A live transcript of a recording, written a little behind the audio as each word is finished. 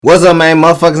What's up, man?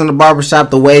 Motherfuckers in the barbershop,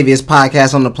 the waviest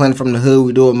podcast on the planet from the hood.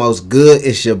 We do it most good.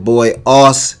 It's your boy,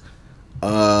 Oss.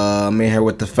 I'm in here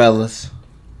with the fellas.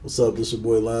 What's up? This your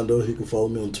boy, Lando. You can follow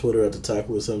me on Twitter at the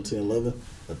Tackler1711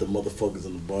 at the Motherfuckers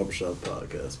in the Barbershop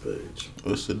podcast page.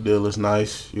 What's the deal? It's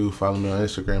nice. You can follow me on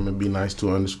Instagram and be nice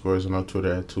 2 underscores and on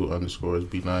Twitter at 2 underscores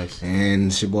be nice. And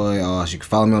it's your boy, Oss. You can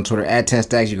follow me on Twitter at 10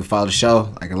 Stacks. You can follow the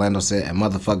show, like Orlando said, at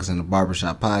Motherfuckers in the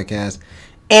Barbershop podcast.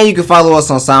 And you can follow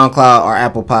us on SoundCloud or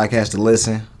Apple Podcasts to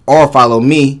listen. Or follow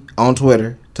me on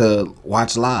Twitter to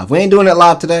watch live. We ain't doing it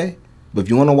live today. But if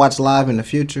you want to watch live in the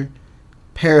future,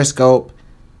 Periscope,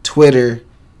 Twitter,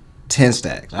 10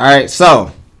 Stacks. Alright,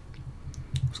 so.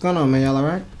 What's going on, man? Y'all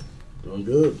alright? Doing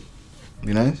good.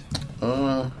 Be nice?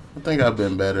 I think I've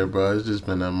been better, bro. It's just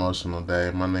been an emotional day.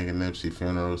 My nigga Nipsey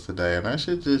funeral was today. And that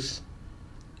shit just...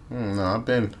 I don't know. I've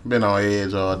been on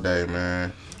edge all day,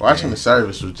 man. Watching the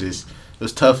service was just... It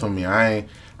was tough for me. I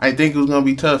ain't think it was gonna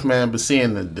be tough, man. But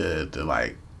seeing the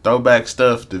like throwback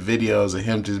stuff, the videos of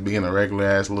him just being a regular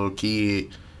ass little kid,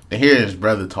 and hearing his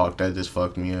brother talk, that just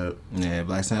fucked me up. Yeah,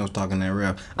 Black Sam was talking that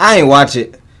real. I ain't watch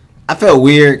it. I felt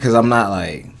weird because I'm not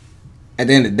like. At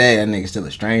the end of the day, that nigga's still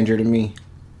a stranger to me.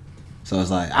 So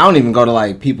it's like I don't even go to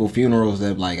like people funerals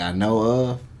that like I know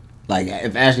of. Like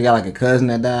if Ashley got like a cousin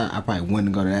that died, I probably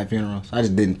wouldn't go to that funeral. So I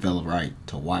just didn't feel right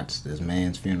to watch this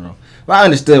man's funeral. But I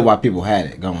understood why people had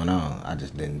it going on. I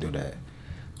just didn't do that.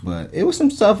 But it was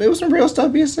some stuff. It was some real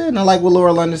stuff being said. And I like what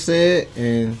Laura London said.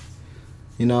 And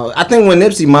you know, I think when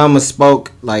Nipsey Mama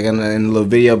spoke like in a little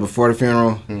video before the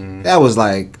funeral, that was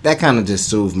like that kind of just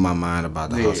soothed my mind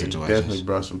about the whole situation. Definitely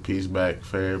brought some peace back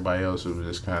for everybody else who was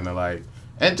just kind of like,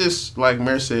 and just like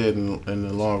Mer said in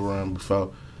the long run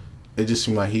before. It just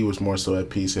seemed like he was more so at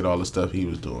peace at all the stuff he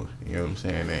was doing. You know what I'm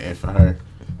saying? And for her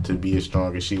to be as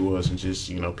strong as she was and just,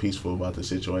 you know, peaceful about the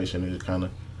situation, it kind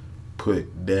of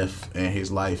put death and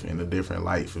his life in a different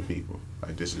light for people.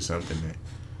 Like, this is something that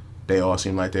they all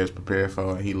seemed like they was prepared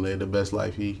for, and he led the best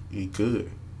life he could.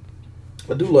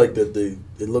 I do like that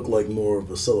it looked like more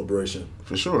of a celebration.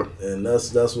 For sure. And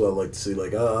that's what I like to see.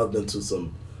 Like, I've been to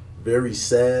some very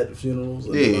sad funerals.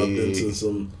 And then I've been to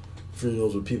some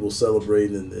funerals with people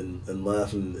celebrating and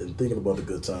laughing and thinking about the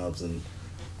good times, and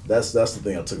that's the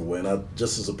thing I took away. And I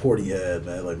just the support he had,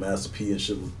 man, like Master P and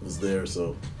shit was there,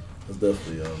 so it's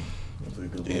definitely a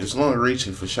good Yeah, it's long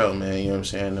reaching for sure, man. You know what I'm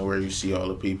saying? Where you see all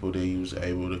the people that he was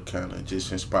able to kind of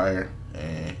just inspire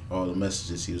and all the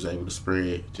messages he was able to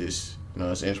spread, just, you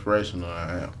know, it's inspirational.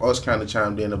 I also kind of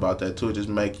chimed in about that too. It just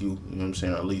make you know what I'm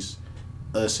saying, or at least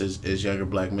us as younger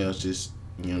black males, just,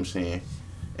 you know what I'm saying,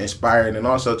 inspired, and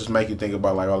also just make you think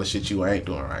about like all the shit you ain't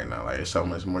doing right now. Like, there's so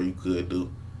much more you could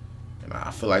do, and I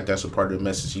feel like that's a part of the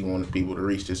message he wanted people to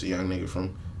reach. Just a young nigga from, you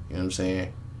know what I'm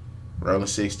saying, rolling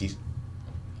 60s,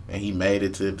 and he made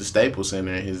it to the Staples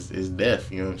Center in his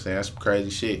death. You know what I'm saying? That's some crazy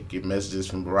shit. Get messages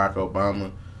from Barack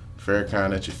Obama,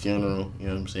 Farrakhan at your funeral. You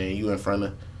know what I'm saying? You in front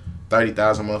of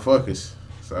 30,000 motherfuckers.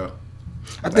 So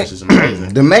that's just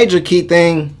amazing. The major key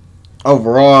thing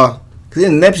overall, because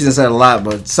Nipsey said a lot,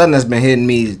 but something that's been hitting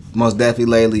me most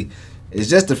definitely lately is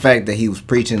just the fact that he was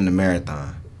preaching the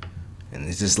marathon. And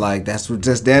it's just like, that's what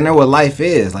just down there what life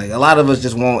is. Like, a lot of us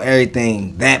just want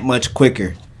everything that much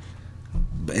quicker.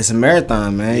 But it's a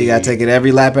marathon, man. You gotta take it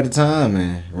every lap at a time,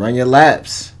 man. Run your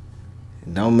laps.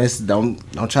 Don't miss, don't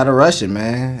try to rush it,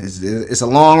 man. It's a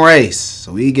long race.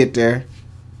 So we get there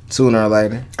sooner or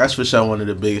later. That's for sure one of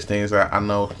the biggest things I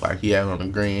know. Like, he had on a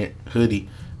green hoodie.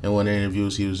 In one of the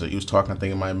interviews, he was talking, I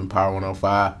think it might have been Power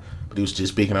 105, but he was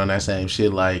just speaking on that same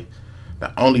shit. Like,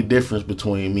 the only difference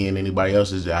between me and anybody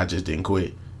else is that I just didn't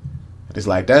quit. It's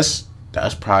like, that's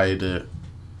probably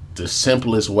the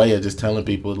simplest way of just telling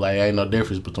people, like, ain't no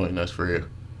difference between us for real. You know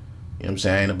what I'm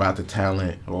saying? Ain't about the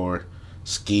talent or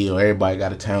skill. Everybody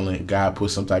got a talent. God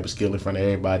put some type of skill in front of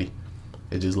everybody.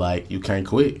 It's just like, you can't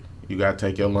quit. You got to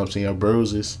take your lumps and your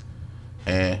bruises.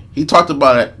 And he talked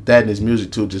about that in his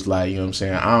music too, just like, you know what I'm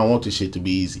saying, I don't want this shit to be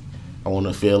easy. I want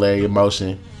to feel every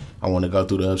emotion. I want to go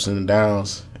through the ups and the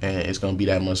downs, and it's going to be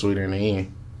that much sweeter in the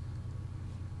end.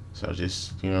 So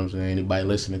just, you know what I'm saying, anybody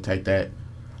listening, take that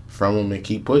from him and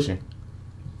keep pushing.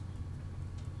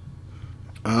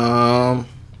 Alright,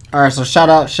 so shout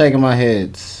out Shaking My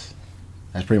Heads.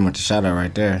 That's pretty much a shout out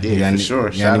right there. Yeah, for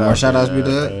sure. You got any more shout outs we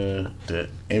did? The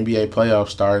NBA playoffs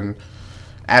starting.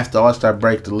 After All-Star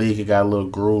break, the league, it got a little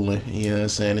grueling. You know what I'm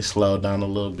saying? It slowed down a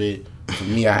little bit. For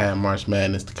me, I had March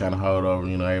Madness to kind of hold over.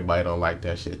 You know, everybody don't like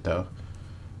that shit, though.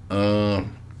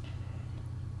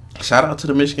 Shout out to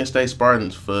the Michigan State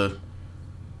Spartans for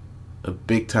a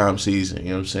big-time season. You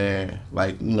know what I'm saying?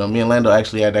 Like, you know, me and Lando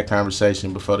actually had that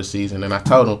conversation before the season, and I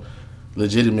told him,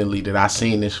 legitimately that I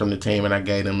seen this from the team and I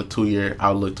gave them a 2-year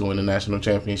outlook to win the national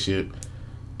championship.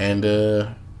 And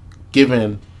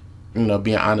given,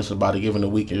 being honest about it, given the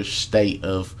weaker state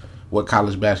of what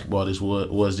college basketball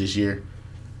was this year,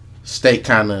 State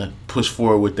kind of pushed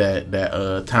forward with that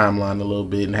timeline a little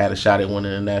bit and had a shot at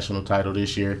winning the national title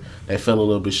this year. They fell a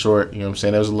little bit short, They was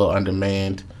a little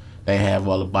undermanned. They didn't have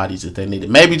all the bodies that they needed.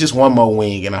 Maybe just one more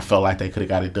wing, and I felt like they could have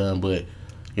got it done, but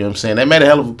they made a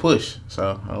hell of a push.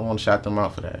 So I don't want to shout them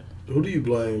out for that. Who do you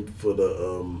blame for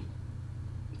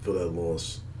that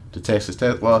loss? The Texas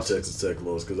Tech loss? The Texas Tech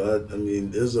loss. Because,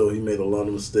 Izzo, he made a lot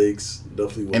of mistakes.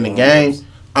 Definitely in the game.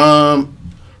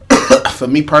 For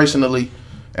me personally,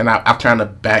 and I've kind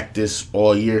of backed this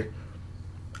all year,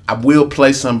 I will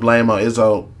place some blame on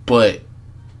Izzo, but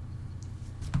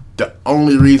the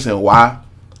only reason why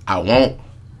I won't,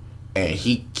 and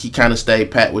he kind of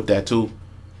stayed pat with that too,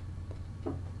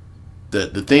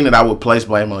 the thing that I would place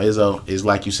blame on Izzo is,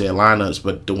 like you said, lineups,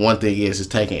 but the one thing is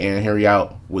taking Aaron Henry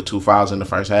out with 2 fouls in the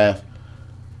first half.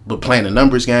 But playing the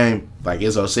numbers game, like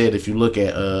Izzo said, if you look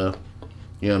at,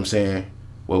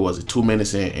 what was it, 2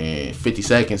 minutes and 50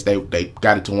 seconds, they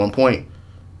got it to 1 point.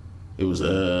 It was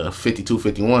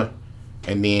 52-51.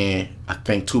 And then I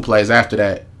think 2 plays after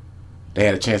that, they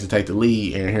had a chance to take the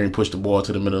lead. Aaron Henry pushed the ball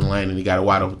to the middle of the lane, and he got a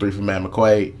wide open 3 from Matt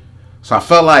McQuaid. So I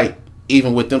felt like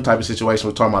even with them type of situations,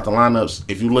 we're talking about the lineups,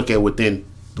 if you look at within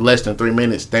less than 3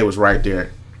 minutes, they was right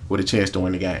there with a chance to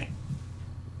win the game.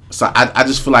 So I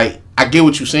just feel like, I get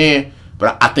what you're saying,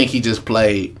 but I think he just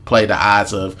played the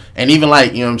odds of, and even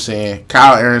like,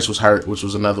 Kyle Ahrens was hurt, which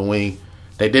was another wing.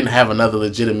 They didn't have another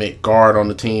legitimate guard on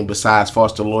the team besides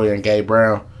Foster Loyer and Gabe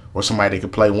Brown, or somebody that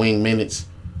could play wing minutes.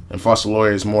 And Foster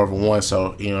Loyer is more of a 1,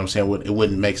 so, it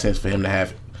wouldn't make sense for him to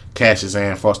have Cassius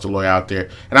and Foster Loyer out there.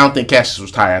 And I don't think Cassius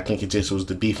was tired. I think it just was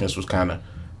the defense was kind of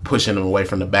pushing him away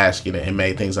from the basket and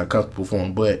made things uncomfortable for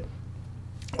him. But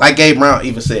like Gabe Brown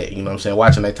even said,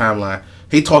 watching that timeline,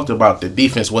 he talked about the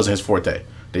defense wasn't his forte.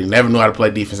 They never knew how to play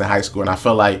defense in high school. And I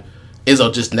felt like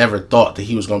Izzo just never thought that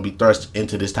he was going to be thrust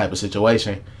into this type of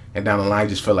situation. And down the line,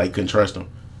 just felt like he couldn't trust him.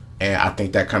 And I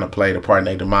think that kind of played a part in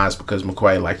their demise because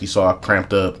McQuaid, like you saw,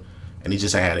 cramped up and he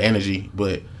just ain't had energy.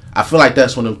 But I feel like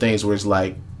that's one of them things where it's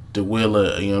like the will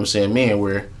of, men,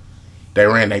 where they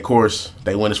ran their course,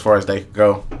 they went as far as they could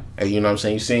go. And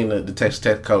you seen the Texas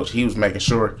Tech coach, he was making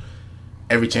sure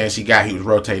every chance he got, he was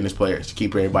rotating his players to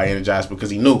keep everybody energized because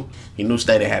he knew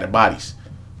State had the bodies.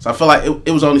 So I feel like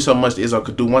it was only so much that Izzo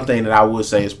could do. One thing that I would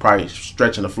say is probably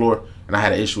stretching the floor, and I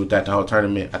had an issue with that the whole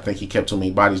tournament. I think he kept too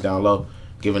many bodies down low,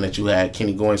 given that you had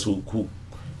Kenny Goins who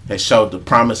has showed the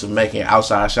promise of making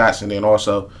outside shots, and then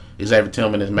also Xavier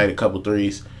Tillman has made a couple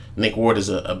threes. Nick Ward is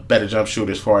a better jump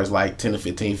shooter as far as like 10 to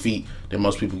 15 feet than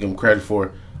most people give him credit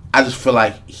for. I just feel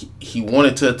like he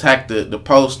wanted to attack the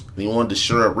post, and he wanted to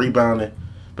shore up rebounding,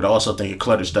 but I also think it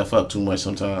cluttered stuff up too much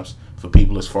sometimes for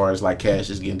people as far as like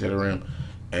Cassius getting to the rim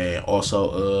and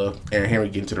also Aaron Henry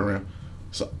getting to the rim.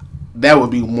 So that would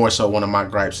be more so one of my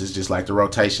gripes, is just like the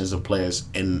rotations of players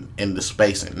in the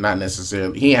spacing. Not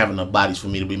necessarily, he ain't having enough bodies for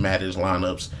me to be mad at his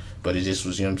lineups, but it just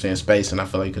was, space, and I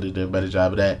feel like he could have done a better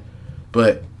job of that.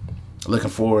 But looking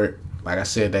forward, like I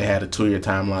said, they had a 2-year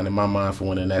timeline in my mind for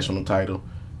winning the national title,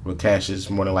 with Cassius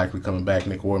more than likely coming back,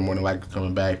 Nick Ward more than likely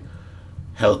coming back,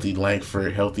 healthy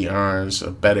Langford, healthy Ahrens, a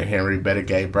better Henry, better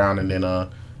Gabe Brown, and then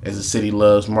as the city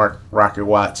loves, Mark Rocket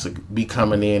Watts to be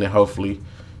coming in and hopefully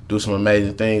do some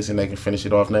amazing things, and they can finish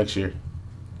it off next year.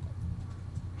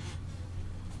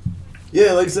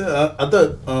 Yeah, like I said, I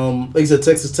thought,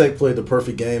 Texas Tech played the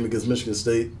perfect game against Michigan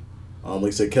State. Like I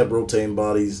said, kept rotating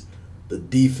bodies. The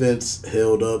defense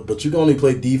held up, but you can only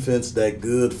play defense that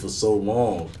good for so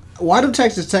long. Why do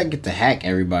Texas Tech get to hack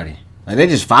everybody? Like, they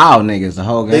just foul niggas the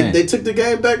whole game. They took the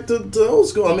game back to old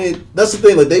school. I mean, that's the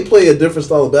thing. Like, they play a different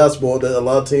style of basketball that a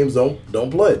lot of teams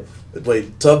don't play. They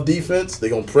play tough defense. They're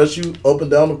going to press you up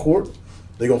and down the court.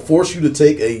 They're going to force you to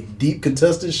take a deep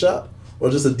contested shot or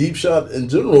just a deep shot in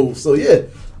general. So, yeah,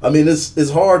 I mean, it's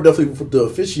hard definitely to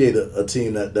officiate a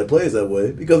team that plays that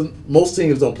way because most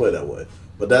teams don't play that way.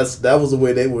 But that was the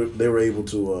way they were able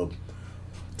to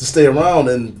stay around.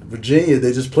 And Virginia,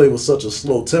 they just play with such a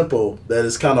slow tempo that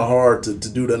it's kind of hard to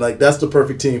do that. Like, that's the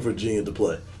perfect team for Virginia to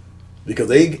play because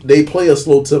they play a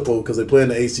slow tempo because they play in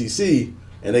the ACC,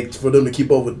 and for them to keep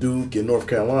up with Duke and North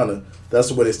Carolina, that's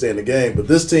the way they stay in the game. But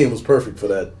this team was perfect for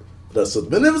that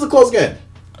system. And it was a close game.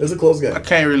 It was a close game. I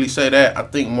can't really say that. I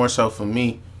think more so for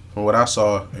me, from what I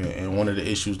saw, and one of the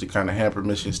issues that kind of hampered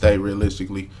Michigan State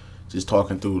realistically, just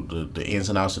talking through the ins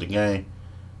and outs of the game,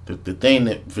 the thing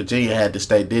that Virginia had that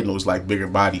State didn't was like bigger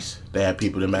bodies. They had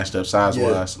people that matched up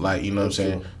size-wise. Yeah. Like, you know what I'm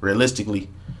saying? Realistically,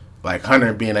 like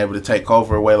Hunter being able to take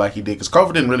Culver away like he did, because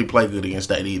Culver didn't really play good against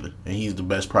State either, and he's the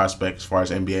best prospect as far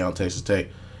as NBA on Texas Tech.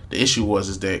 The issue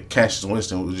was that Cassius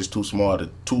Winston was just too small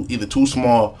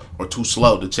or too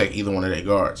slow to check either one of their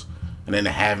guards, and then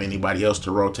to have anybody else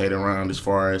to rotate around as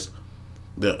far as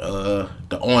the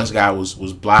orange guy was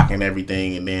blocking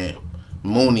everything, and then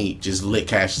Mooney just lit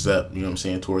Cassius up, you know what I'm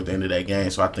saying, toward the end of that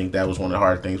game. So I think that was one of the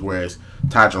hard things, whereas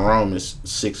Ty Jerome is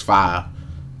 6'5",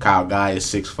 Kyle Guy is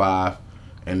 6'5",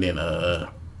 and then the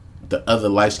other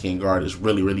light-skinned guard is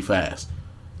really, really fast.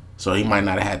 So he might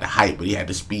not have had the height, but he had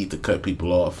the speed to cut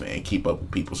people off and keep up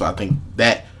with people. So I think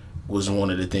that was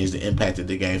one of the things that impacted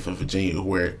the game for Virginia,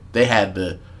 where they had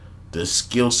the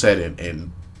skill set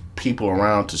and people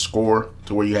around to score,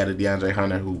 to where you had a DeAndre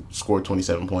Hunter who scored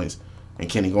 27 points and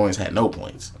Kenny Goins had no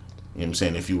points. You know what I'm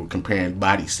saying? If you were comparing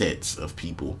body sets of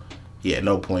people, he had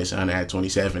no points. Hunter had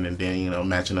 27, and then, you know,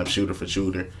 matching up shooter for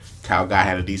shooter, Kyle Guy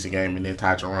had a decent game, and then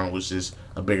Ty Jerome was just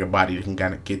a bigger body that can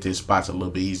kind of get to his spots a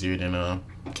little bit easier than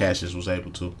Cassius was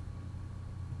able to.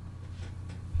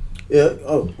 Yeah.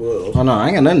 Oh, well. Oh, no, I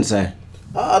ain't got nothing to say.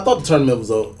 I thought the tournament was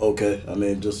okay. I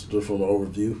mean, just from an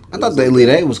overview. I thought the Elite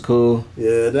Eight was cool.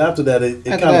 Yeah, and after that, it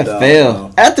kind of died.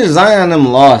 Fell. After Zion them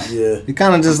lost, yeah, it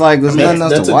kind of just like there's nothing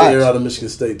else to watch. That took the air out of Michigan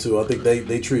State, too. I think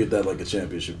they treated that like a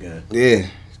championship game. Yeah,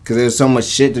 because there's so much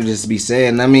shit to just be said.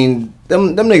 And I mean,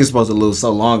 them niggas supposed to lose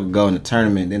so long ago in the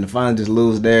tournament. Then the final just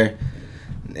lose there.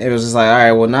 It was just like, all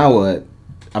right, well, now what?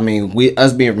 I mean,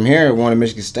 us being from here wanted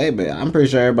Michigan State, but I'm pretty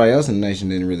sure everybody else in the nation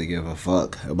didn't really give a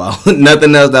fuck about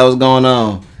nothing else that was going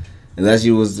on. Unless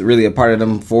you was really a part of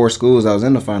them 4 schools that was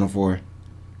in the Final Four.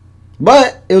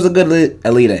 But it was a good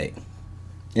Elite Eight.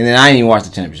 And then I didn't even watch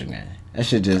the championship game. That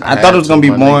shit just... I thought it was going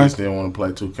to be boring. I didn't want to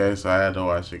play 2K, so I had to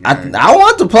watch the game. I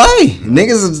want to play.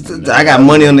 Niggas, I got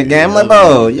money on the game. I'm like,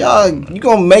 bro, y'all, you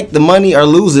going to make the money or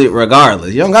lose it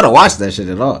regardless. You don't got to watch that shit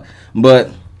at all. But,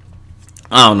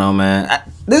 I don't know, man.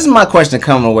 This is my question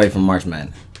coming away from March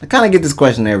Madness. I kind of get this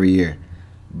question every year.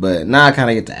 But now I kind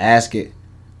of get to ask it.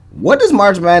 What does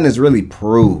March Madness really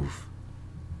prove?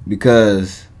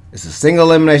 Because it's a single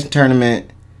elimination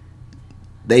tournament.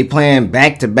 They playing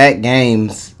back-to-back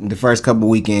games the first couple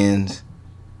weekends.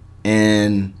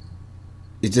 And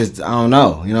it's just, I don't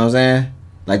know. You know what I'm saying?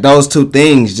 Like, those two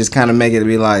things just kind of make it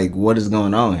be like, what is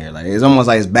going on here? Like, it's almost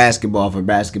like it's basketball for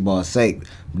basketball's sake.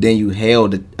 Then you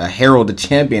herald the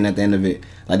champion at the end of it.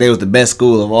 Like, they was the best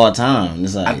school of all time.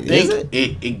 It's like, I think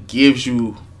it gives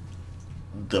you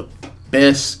the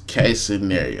best case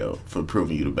scenario for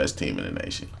proving you the best team in the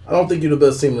nation. I don't think you're the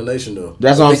best team in the nation, though.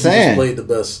 That's what I'm saying. You just played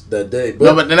the best that day. But,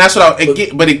 no, but that's what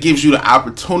it gives you the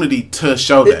opportunity to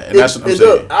show that, and that's what I'm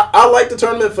saying. I like the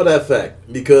tournament for that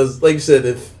fact, because, like you said,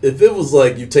 if it was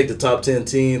like you take the top 10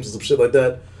 teams and some shit like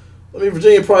that, I mean,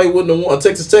 Virginia probably wouldn't have won.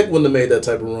 Texas Tech wouldn't have made that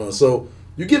type of run. So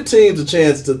you give teams a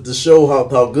chance to show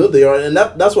how good they are, and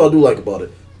that's what I do like about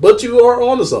it. But you are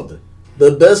onto something.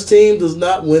 The best team does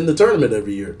not win the tournament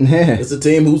every year. Yeah. It's the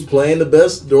team who's playing the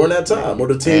best during that time, or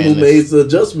the team who made the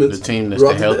adjustments. The team that's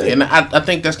the healthy. And I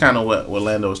think that's kind of what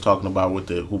Lando was talking about with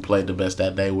who played the best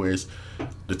that day, whereas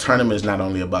the tournament is not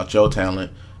only about your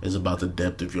talent, it's about the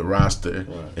depth of your roster.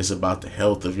 Right. It's about the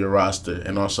health of your roster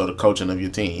and also the coaching of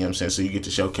your team. You know what I'm saying? So you get to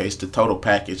showcase the total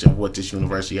package of what this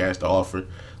university has to offer.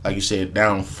 Like you said,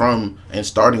 down from and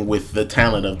starting with the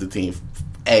talent of the team,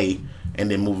 and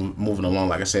then moving along,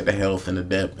 like I said, the health and the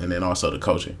depth, and then also the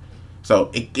coaching. So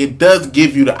it does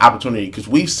give you the opportunity, because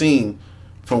we've seen,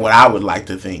 from what I would like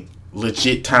to think,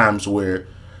 legit times where,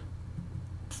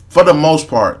 for the most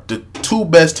part, the 2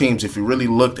 best teams, if you really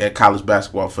looked at college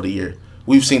basketball for the year,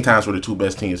 we've seen times where the 2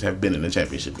 best teams have been in the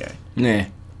championship game. Yeah.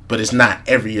 But it's not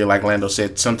every year, like Lando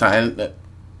said. Sometimes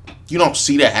you don't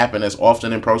see that happen as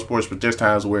often in pro sports, but there's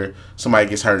times where somebody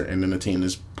gets hurt and then the team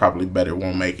that's probably better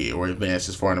won't make it or advance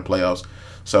as far in the playoffs.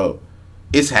 So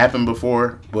it's happened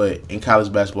before, but in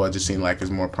college basketball, it just seems like it's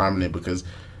more prominent because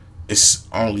it's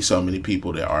only so many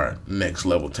people that are next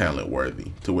level talent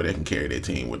worthy to where they can carry their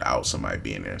team without somebody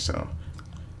being there. So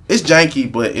it's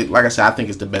janky, but like I said, I think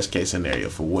it's the best case scenario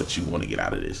for what you want to get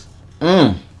out of this.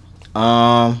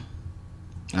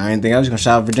 Anything else? You gonna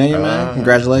shout out Virginia, man?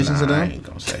 Congratulations to them. I ain't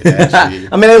gonna say that.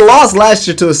 I mean, they lost last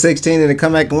year to a 16 and they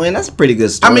come back and win. That's a pretty good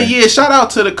story. I mean, yeah, shout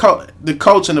out to the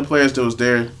coach and the players that was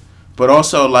there. But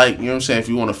also, like, you know what I'm saying, if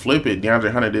you want to flip it,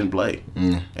 DeAndre Hunter didn't play.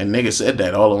 And niggas said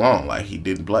that all along, like, he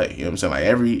didn't play. You know what I'm saying?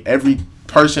 Like, every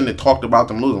person that talked about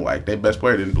them losing, like, their best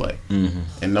player didn't play.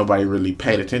 And nobody really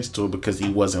paid attention to it because he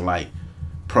wasn't, like,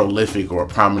 prolific or a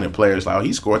prominent player. It's like, oh,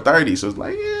 he scored 30. So it's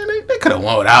like, yeah, they could have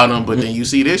won without him. But then you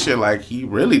see this shit, like, he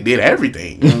really did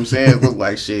everything. You know what I'm saying? It was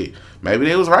like, shit, maybe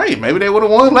they was right. Maybe they would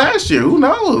have won last year. Who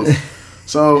knows?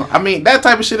 So, I mean, that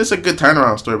type of shit is a good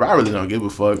turnaround story, but I really don't give a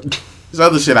fuck. There's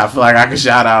other shit I feel like I can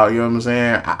shout out, you know what I'm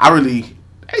saying? I really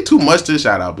ain't too much to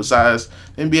shout out besides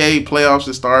NBA playoffs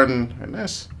is starting, and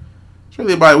it's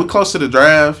really about it. We close to the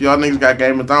draft. Y'all niggas got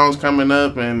Game of Thrones coming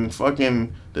up and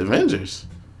fucking the Avengers.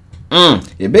 Yeah,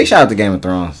 big shout out to Game of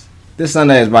Thrones. This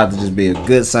Sunday is about to just be a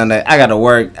good Sunday. I got to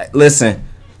work. Listen,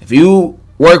 if you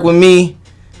work with me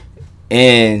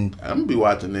and I'm going to be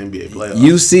watching the NBA playoffs.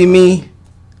 You see me,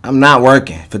 I'm not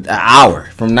working for an hour.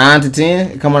 From 9 to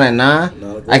 10. Come on at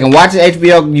 9. I can watch it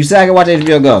HBO. You said I can watch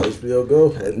HBO Go. HBO Go.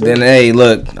 Then, hey,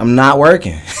 look, I'm not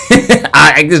working.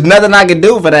 There's nothing I can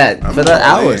do for that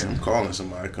hour. I'm calling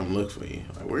somebody to come look for you.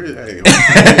 Like, where is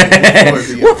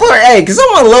that? What for? Hey, can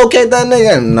someone locate that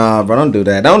nigga? Nah, bro, don't do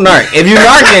that. Don't narc. If you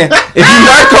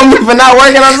narc on me for not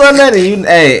working on Sunday,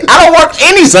 then I don't work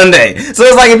any Sunday. So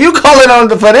it's like, if you call it on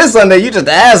for this Sunday, you just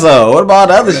an asshole. What about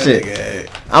all the other shit?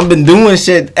 I've been doing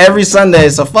shit every Sunday,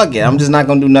 so fuck it. I'm just not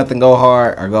gonna do nothing, go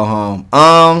hard or go home.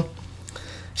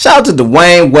 Shout out to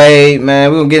Dwayne Wade, man.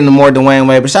 We're gonna get into more Dwayne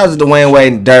Wade, but shout out to Dwayne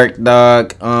Wade and Dirk,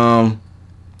 dog.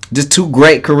 Just two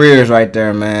great careers right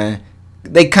there, man.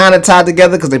 They kind of tied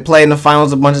together because they played in the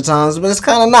finals a bunch of times, but it's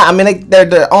kind of not. I mean, they're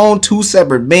their own two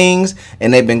separate beings,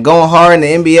 and they've been going hard in the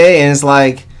NBA, and it's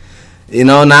like, you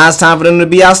know, now it's time for them to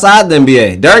be outside the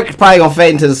NBA. Dirk probably gonna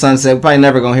fade into the sunset. We're probably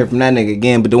never gonna hear from that nigga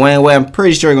again. But Dwayne Wade, I'm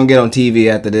pretty sure he's gonna get on TV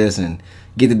after this and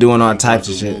get to doing all types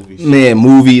of shit. Man,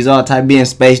 movies, all type, being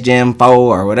Space Jam 4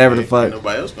 or whatever the fuck.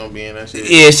 Nobody else gonna be in that shit.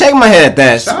 Yeah, shake my head at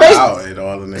that. Shout out at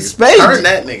all the niggas. Turn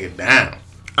that nigga down.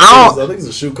 I think it's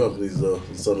the shoe companies though.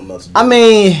 I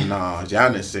mean, nah,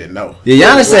 Giannis said no. Yeah,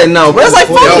 Giannis said no, but it's like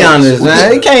fuck Giannis,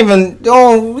 man. He can't even.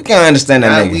 We can't understand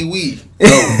that nigga.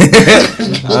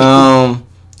 No.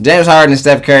 James Harden and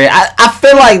Steph Curry. I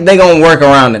feel like they gonna work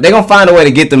around it. They gonna find a way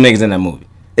to get them niggas in that movie.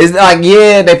 It's like,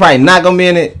 yeah, they probably not gonna be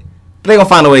in it, but they gonna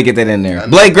find a way to get that in there.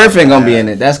 Blake Griffin gonna be in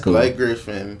it. That's cool. Blake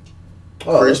Griffin,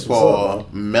 Chris Paul,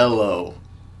 Melo,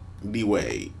 D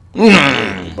Wade.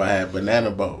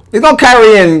 Banana boat. It's gonna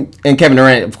Kyrie and Kevin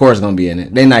Durant, of course, gonna be in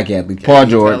it. They Nike athletes. Paul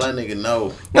George. Tell that nigga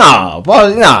no. No,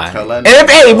 Paul. Nah. And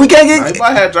if we can't get, he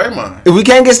might have Draymond. If we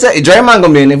can't get Draymond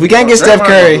gonna be in it. If we can't get Steph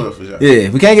Curry,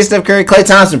 if we can't get Steph Curry, Klay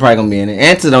Thompson probably gonna be in it.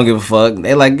 Answer don't give a fuck.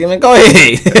 They like, go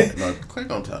ahead. No, Klay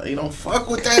don't tell. He don't fuck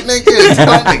with that nigga. Tell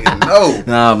that nigga no.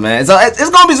 No, man. So it's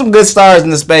gonna be some good stars in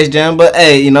the Space Jam, but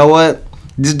hey, you know what?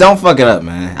 Just don't fuck it up,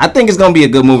 man. I think it's gonna be a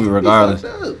good movie regardless.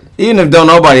 Even if don't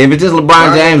nobody, if it's just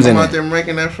LeBron James in it. Out there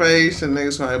making that face and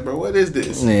niggas like, bro, what is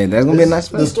this? Yeah, that's gonna be a nice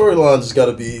face. The storyline just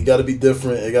gotta be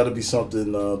different. It gotta be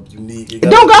something unique. It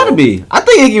don't gotta be. I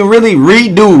think it can really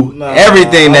redo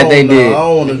everything that they did. I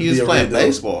don't want to He was playing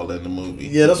baseball in the movie.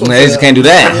 Yeah, that's what they just can't do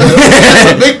that.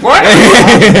 That's a big part.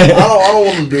 I don't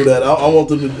want them to do that. I want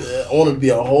them to. I want it to be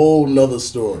a whole nother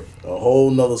story. A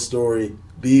whole nother story.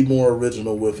 Be more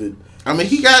original with it. I mean,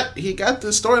 he got the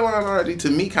storyline already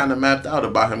to me kind of mapped out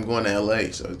about him going to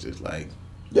LA. So it's just like,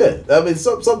 yeah, I mean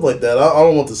something like that. I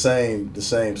don't want the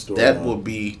same story. That would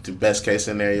be the best case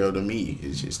scenario to me.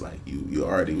 It's just like you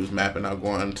already was mapping out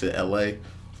going to LA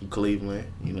from Cleveland.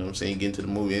 You know what I'm saying? Get into the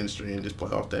movie industry and just play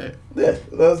off that. Yeah,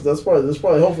 that's probably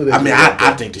hopefully. I mean,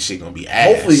 I think the shit gonna be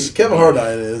ass. Hopefully, Kevin Hart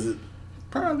not in it, is it?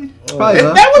 Probably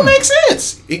that would make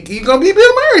sense. He gonna be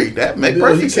Bill Murray. That make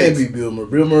perfect sense. He can't be Bill Murray.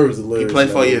 Bill Murray is hilarious. He played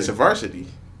 4 years of varsity.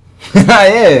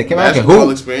 Yeah, Kevin Hart basketball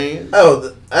experience.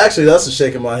 Oh, actually, that's a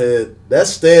shake in my head. That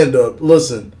stand up.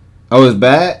 Listen. Oh, it's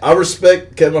bad. I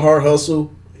respect Kevin Hart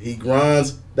hustle. He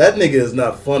grinds. That nigga is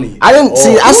not funny. I didn't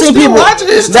see. I seen people watching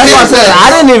this. That's what I said.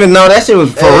 I didn't even know that shit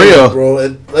was for real, bro.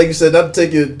 And like you said, not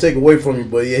to take away from you,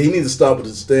 but yeah, he needs to stop with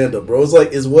his stand up, bro. It's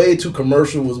like it's way too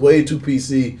commercial. It's way too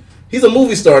PC. He's a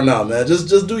movie star now, man. Just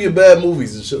do your bad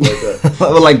movies and shit like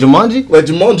that. Like Jumanji? Like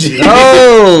Jumanji.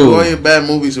 Oh. Do all your bad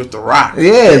movies with The Rock.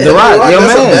 Yeah, The Rock. Your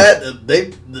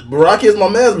man. Rocky is my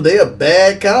man, but they a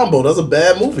bad combo. That's a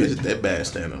bad movie. That bad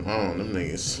stand alone. Them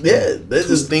niggas. Yeah. They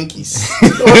just stinkies.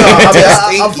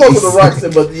 I fuck with The Rock,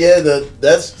 but yeah,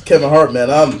 that's Kevin Hart, man.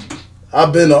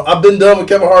 I've been done with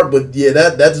Kevin Hart, but yeah,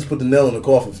 that just put the nail in the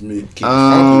coffin for me. Keep it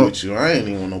funky with you. I ain't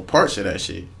even want no parts of that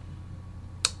shit.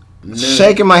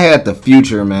 Shaking my head at the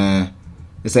future, man.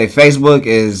 They say Facebook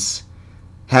is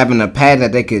having a pad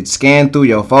that they could scan through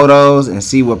your photos and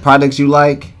see what products you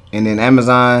like. And then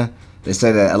Amazon, they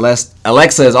say that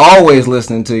Alexa is always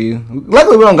listening to you.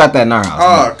 Luckily, we don't got that in our house.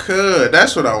 Oh, could.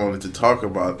 That's what I wanted to talk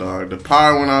about, dog. The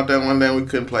power went out there one day. We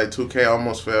couldn't play 2K.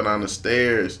 Almost fell down the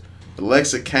stairs.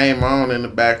 Alexa came on in the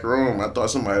back room. I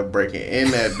thought somebody was breaking in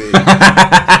that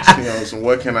bitch. You know, so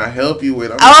what can I help you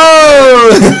with?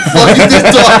 Fuck you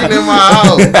just talking in my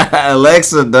house.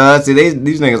 Alexa does. See,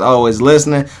 these niggas always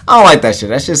listening. I don't like that shit.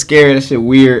 That shit scary. That shit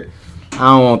weird. I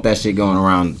don't want that shit going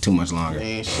around too much longer.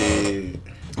 Ain't shit.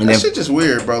 And That shit just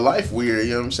weird, bro. Life weird,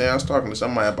 you know what I'm saying? I was talking to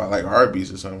somebody about like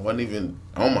Arby's or something. Wasn't even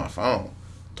on my phone.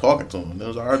 Talking to him. There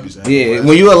was Arby's. Yeah,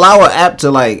 when you allow an app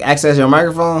to like access your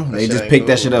microphone, they just pick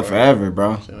that shit up forever,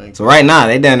 bro. So right now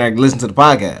they down there listening to the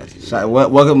podcast.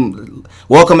 Welcome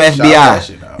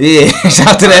FBI. Yeah, shout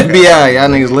out to the FBI. Y'all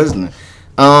niggas listening.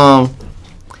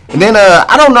 And then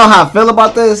I don't know how I feel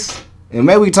about this, and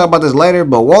maybe we can talk about this later.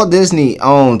 But Walt Disney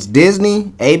owns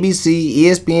Disney, ABC,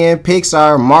 ESPN,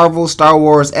 Pixar, Marvel, Star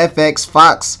Wars, FX,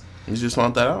 Fox. You just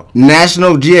want that out?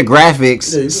 National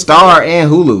Geographic's Star and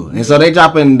Hulu. And so they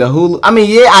dropping the Hulu. I mean,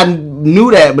 yeah, I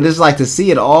knew that, but it's like to see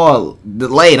it all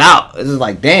laid out. It's just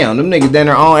like, damn, them niggas down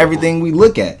there own everything we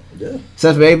look at. Yeah.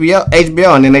 Except for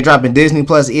HBO, and then they dropping Disney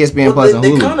Plus, ESPN Plus, and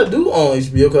Hulu. They kind of do own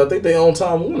HBO because I think they own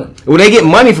Time Warner. Well, they get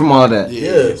money from all that.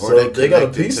 Yeah, so they got a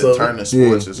piece of Turner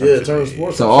Sports or something. Yeah, Turner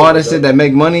Sports. So all that shit that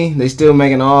make money, they still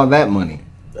making all that money.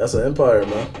 That's an empire,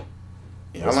 man.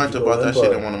 Yeah, I learned about that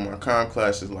shit in one of my comm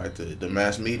classes, like the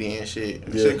mass media and shit.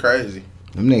 Shit crazy.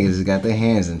 Them niggas got their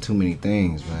hands in too many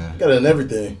things, man. Got it in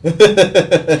everything.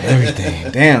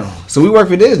 Everything. Damn. So we work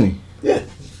for Disney. Yeah,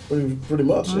 pretty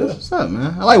much. Yeah. What's up,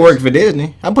 man? I like working for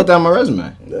Disney. I put that on my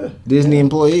resume. Yeah. Disney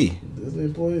employee. Disney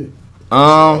employee.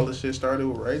 All this shit started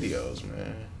with radios,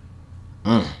 man.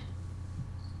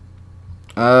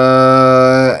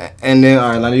 And then all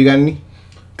right, Lonnie, you got any?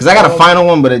 Because I got a final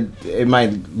one, but it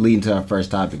might lead into our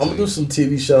first topic. I'm going to do some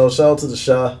TV shows. Shout out to the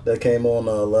Shy that came on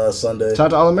last Sunday. Shout out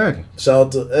to All American. Shout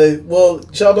out to,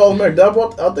 shout out to All American.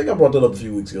 I think I brought that up a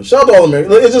few weeks ago. Shout out to All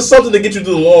American. It's just something to get you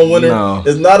through the long winter. No.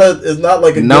 It's not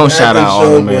like a no good shout out show,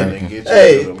 All American.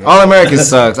 Hey, All American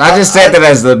sucks. I just said that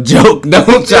as a joke.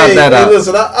 Don't shout that out.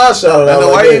 Listen, I shout it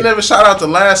out. Why you never shout out to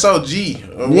Last OG?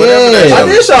 Or I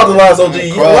did shout out to Last OG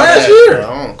last year.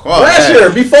 Last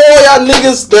year, before all y'all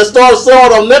niggas that saw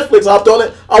it on Netflix hopped on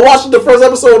it, I watched the first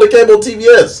episode that came on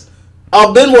TBS.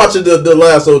 I've been watching the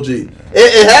Last OG.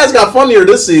 It has got funnier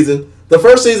this season. The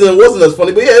first season wasn't as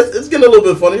funny, but yeah, it's getting a little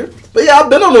bit funnier. But yeah, I've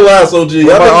been on the Last OG.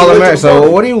 What about All American? So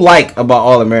what do you like about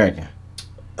All American?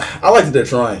 I like that they're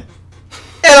trying.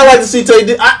 And I like to see Tay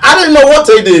Diggs. I didn't know what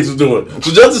Tay Diggs was doing.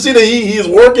 So just to see that he is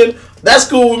working, that's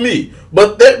cool with me.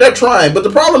 But they're trying. But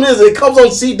the problem is it comes on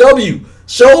CW.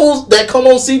 Shows that come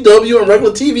on CW and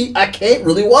regular TV, I can't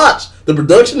really watch. The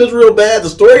production is real bad, the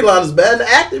storyline is bad, and the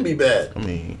acting be bad. I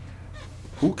mean,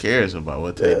 who cares about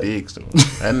what Tay Diggs doing?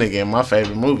 That nigga in my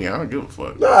favorite movie, I don't give a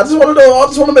fuck. Nah, I just want to know. I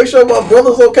just want to make sure my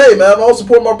brother's okay, man. I'll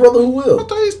support my brother who will. I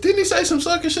thought didn't he say some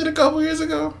sucking shit a couple years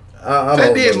ago? I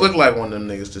Tay Diggs look like one of them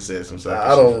niggas to say some sucking shit.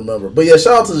 I don't remember. But yeah,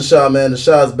 shout out to the Shy, man. The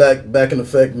Shy's back in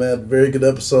effect, man. Very good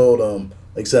episode.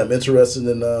 Like I said, I'm interested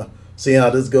in seeing how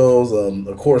this goes.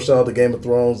 Of course, shout out to Game of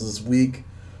Thrones this week.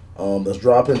 That's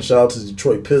dropping. Shout out to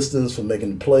Detroit Pistons for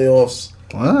making the playoffs.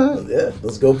 What? Yeah,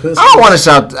 let's go Pistons. I don't want to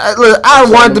shout. I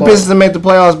want the Pistons to make the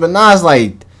playoffs, but now it's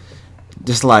like,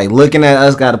 just like looking at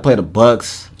us got to play the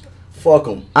Bucks. Fuck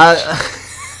them. No,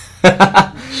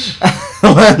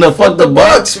 fuck the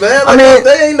Bucks, man. Like, I mean,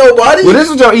 they ain't nobody. Well, this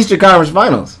was your Eastern Conference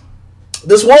Finals.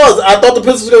 This was. I thought the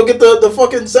Pistons were gonna get the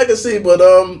fucking second seed, but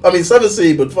seventh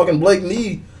seed, but fucking Blake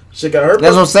knee shit got hurt.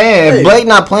 That's what I'm saying. If Blake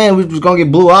not playing, we was gonna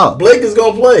get blew out. Blake is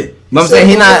gonna play. But I'm saying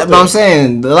he not. But I'm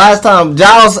saying the last time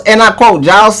Giles, and I quote,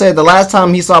 Giles said the last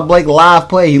time he saw Blake live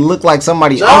play, he looked like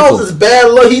somebody's Giles uncle. is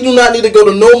bad luck. He do not need to go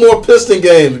to no more Piston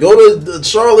games. Go to the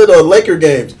Charlotte or Laker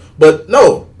games. But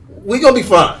no, we gonna be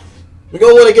fine. We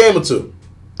gonna win a game or two.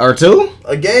 Or two?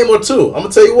 A game or two. I'm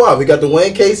gonna tell you why. We got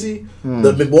Dwayne Casey.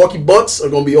 The Milwaukee Bucks are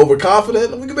gonna be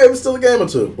overconfident. We could be able to steal a game or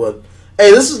two. But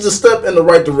hey, this is the step in the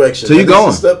right direction. So you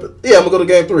going? Yeah, I'm gonna go to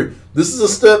game 3. This is a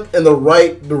step in the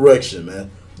right direction,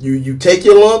 man. You take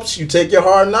your lumps, you take your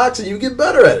hard knocks, and you get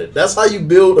better at it. That's how you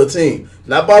build a team.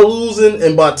 Not by losing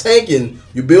and by tanking.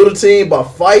 You build a team by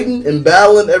fighting and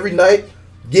battling every night,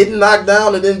 getting knocked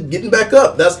down, and then getting back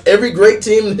up. That's every great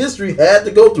team in history had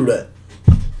to go through that.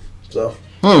 So.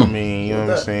 I mean, you know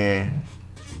what I'm saying?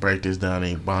 Break this down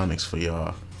in Ebonics for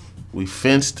y'all. We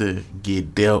finna to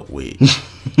get dealt with.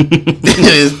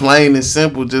 It's plain and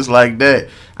simple, just like that.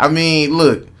 I mean,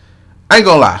 look, I ain't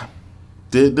gonna lie.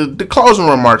 The closing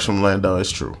remarks from Lando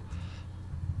is true.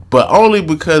 But only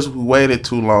because we waited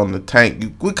too long to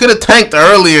tank. We could have tanked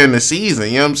earlier in the season.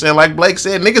 You know what I'm saying? Like Blake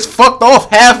said, niggas fucked off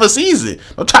half a season.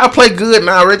 Don't try to play good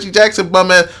now. Reggie Jackson,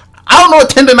 bum ass. I don't know what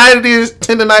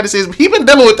tendonitis is, but he been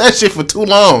dealing with that shit for too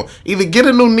long. Either get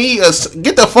a new knee or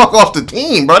get the fuck off the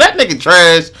team, bro. That nigga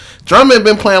trash. Drummond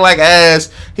been playing like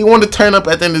ass. He wanted to turn up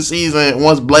at the end of the season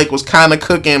once Blake was kind of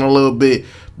cooking a little bit,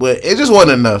 but it just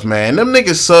wasn't enough, man. Them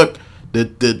niggas suck.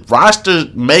 The roster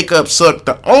makeup sucked.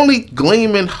 The only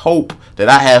gleaming hope that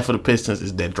I have for the Pistons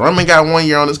is that Drummond got 1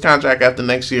 year on his contract after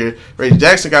next year. Reggie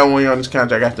Jackson got 1 year on his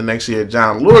contract after next year.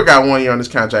 John Lure got 1 year on his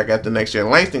contract after next year.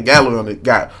 Langston Galloway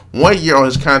got 1 year on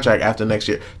his contract after next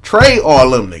year. Trade all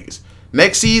them niggas.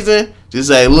 Next season, just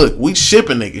say, look, we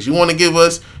shipping niggas. You want to give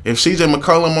us, if CJ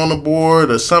McCollum on the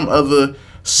board or some other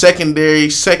second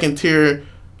tier,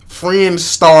 friend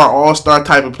star, all-star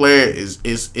type of player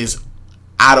is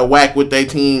out of whack with their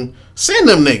team, send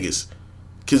them niggas.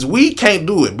 Because we can't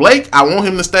do it. Blake, I want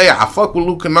him to stay. I fuck with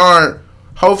Luke Kennard.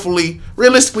 Hopefully,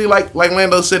 realistically, like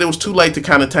Lando said, it was too late to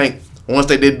kind of tank once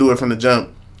they did do it from the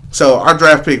jump. So our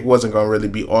draft pick wasn't going to really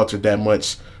be altered that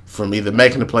much from either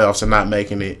making the playoffs or not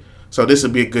making it. So this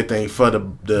would be a good thing for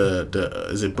the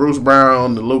is it Bruce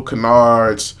Brown, the Luke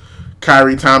Kennards,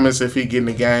 Kyrie Thomas if he get in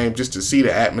the game, just to see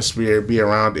the atmosphere, be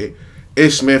around it.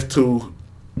 Ish Smith too.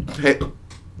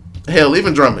 Hell,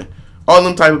 even Drummond. All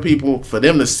them type of people, for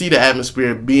them to see the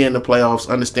atmosphere, be in the playoffs,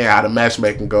 understand how the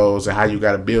matchmaking goes and how you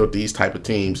got to build these type of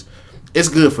teams, it's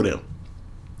good for them.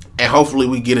 And hopefully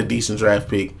we get a decent draft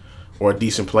pick or a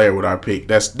decent player with our pick.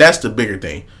 That's the bigger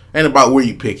thing. Ain't about where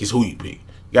you pick, it's who you pick.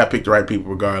 You got to pick the right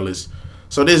people regardless.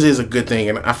 So this is a good thing.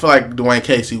 And I feel like Dwayne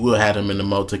Casey will have them in the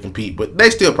mode to compete, but they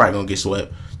still probably going to get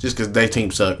swept just because their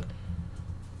team suck.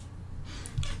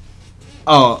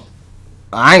 Oh,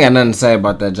 I ain't got nothing to say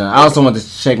about that, John. I also want to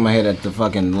shake my head at the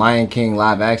fucking Lion King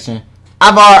live action.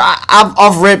 I've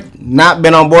off rip not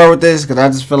been on board with this because I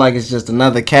just feel like it's just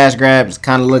another cash grab. It's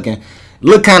kind of look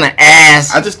kind of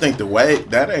ass. I just think the way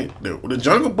that ain't the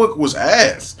Jungle Book was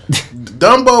ass.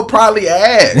 Dumbo probably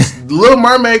ass. Little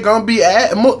Mermaid gonna be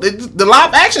ass. The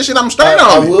live action shit, I'm straight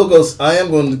on. I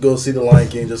am going to go see the Lion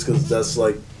King just because that's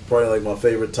like probably like my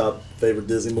favorite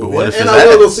Disney movie. And I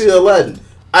will go see Aladdin.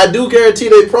 I do guarantee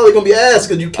they probably gonna be asked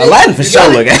because you can't. Aladdin for sure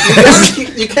look ass.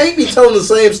 You can't be telling the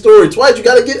same story twice. You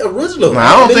gotta get original. No,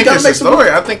 I don't think it's a story.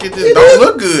 I think it just don't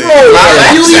look good.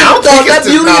 That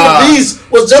Beauty and the Beast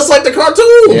was just like the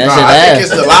cartoon. Yeah, I think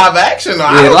it's the live action.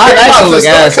 Live action look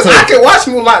ass too. I can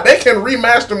watch Mulan. They can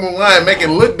remaster Mulan and make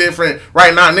it look different.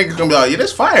 Right now, niggas gonna be like, yeah,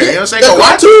 that's fire. You know what I'm saying? Go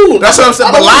watch it. That's what I'm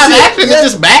saying. But live action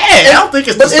is just bad. I don't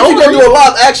think it's the story. But if you're gonna do a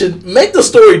live action, make the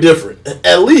story different.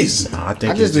 At least. I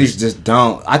think just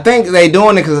don't. I think they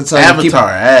doing it because it's Avatar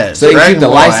ass. So they keep the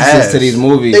licenses to these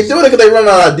movies. They doing it because they run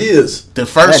out of ideas. The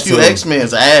first few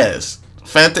X-Men's ass.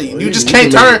 You just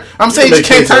can't turn. I'm saying you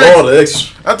can't turn. All the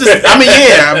extra. I mean,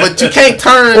 yeah, but you can't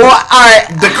turn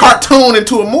the cartoon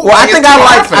into a movie. Well, I think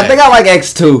I like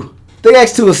X2. I think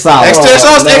X2 is solid. X2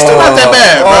 not that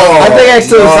bad, bro. I think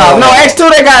X2 is solid. No,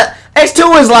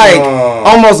 X2 is like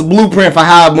almost blueprint for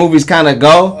how movies kind of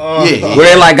go.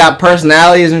 Where it like got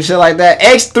personalities and shit like that.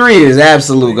 X3 is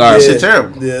absolute garbage. Shit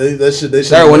terrible. Yeah, that shit. They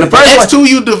when the first X2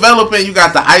 you developing, you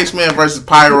got the Iceman versus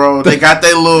Pyro. They got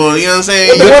their little, you know what I'm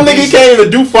saying? The one nigga can't even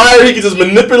do fire. He can just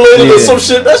manipulate it or some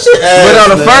shit. That shit ass.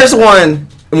 But on the first one,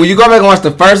 when you go back and watch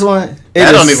the first one, it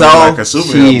is so like a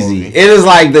cheesy. It is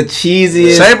like the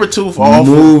cheesiest. Sabretooth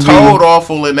awful, Toad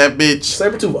awful in that bitch.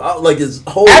 Sabretooth like his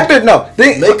whole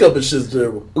makeup and shit's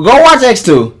terrible. Go watch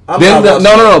X2.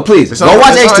 No, please. Go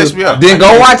watch X2. Then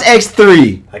go watch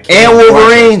X3 and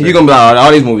Wolverine. You're gonna be like,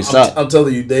 all these movies suck. I'm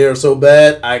telling you, they are so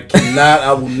bad. I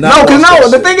will not.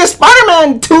 The thing is,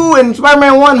 Spider-Man 2 and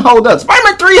Spider-Man 1 hold up.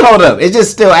 Spider-Man 3 hold up. It's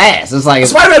just still ass. It's like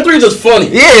Spider-Man 3 is just funny.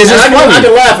 Yeah, it's just funny. I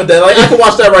can laugh at that. Like I can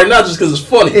watch that right now just because it's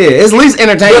funny. Yeah, it's at least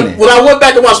entertaining. When I went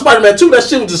back and watched Spider-Man 2, that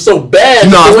shit was just so bad.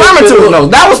 No, Spider-Man 2. No,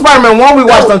 that was Spider-Man 1 we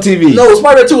watched on TV. No,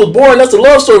 Spider-Man 2 was boring. That's the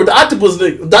love story with the octopus,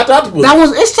 Dr. Octopus.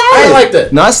 It's solid. I ain't like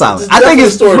that. No, it's solid. I think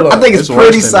it's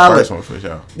pretty solid.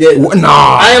 Yeah, no,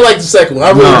 I ain't like the second one.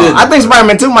 I really didn't. I think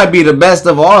Spider-Man 2 might be the best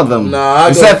of all of them.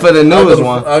 Except for the newest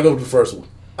one. I'll go with the first one.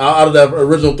 Out of that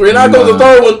original 3. And I'll go with the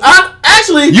third one.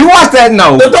 You watched that?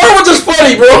 No. The third one just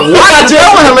funny, bro. Watch it.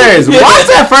 That was hilarious. Watch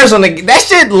that first one. That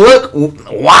shit look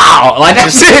wow. Like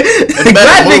that shit. But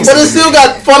it still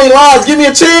got funny lines. Give me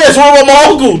a chance. What about my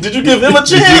uncle? Did you give him a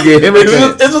chance?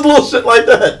 It's just little shit like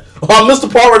that. Oh, Mr.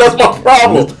 Parker, that's my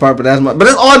problem. Mr. Parker, but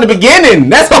it's all in the beginning.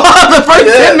 That's all the first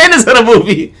 10 minutes of the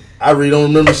movie. I really don't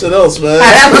remember shit else, man.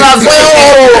 That's what I was saying.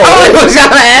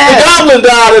 The goblin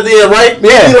died at the end, right?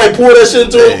 Yeah. He like pulled that shit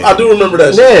into him. I do remember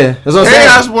that shit. Yeah. That's what I'm saying.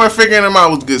 Osborn figuring him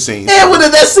out was a good scene. Yeah, with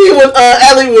that scene when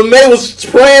when May was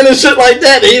praying and shit like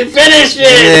that, he finished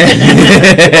it.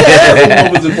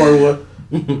 What was it part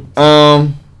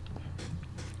one?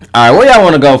 All right, where y'all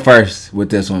want to go first with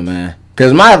this one, man?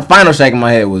 Because my final shake in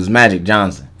my head was Magic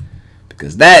Johnson.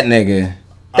 Because that nigga,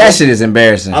 that shit is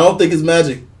embarrassing. I don't think it's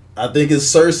Magic. I think it's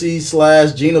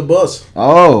Cersei / Gina Buss.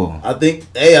 Oh. I think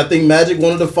Magic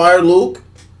wanted to fire Luke.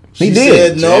 She He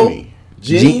did. said no.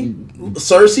 Jenny.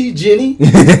 Cersei, Jenny.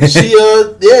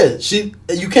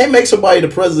 You can't make somebody the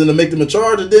president and make them in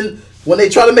charge, and then when they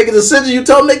try to make a decision, you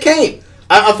tell them they can't.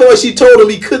 I feel like she told him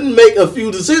he couldn't make a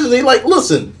few decisions. He's like,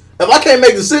 listen, if I can't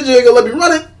make decisions, you ain't gonna let me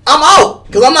run it. I'm out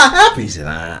because I'm not happy. He said,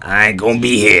 I ain't gonna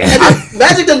be here.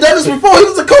 Magic done this before. He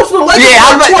was a coach for the Lakers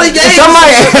for 20 games.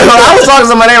 I was talking to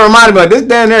somebody that reminded me, like, this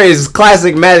down there is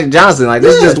classic Magic Johnson. Like,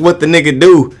 this is just what the nigga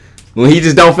do. When he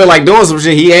just don't feel like doing some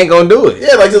shit, he ain't gonna do it.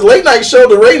 Yeah, like his late night show,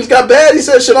 the ratings got bad. He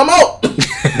said, shit, I'm out.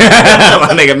 My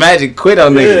nigga Magic quit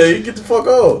on niggas. Yeah, you get the fuck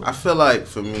off. I feel like,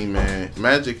 for me, man,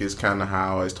 Magic is kind of how I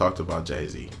always talked about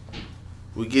Jay-Z.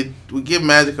 We give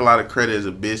Magic a lot of credit as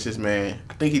a businessman.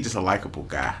 I think he's just a likable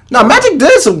guy. No, Magic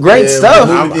did some great stuff.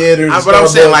 But I'm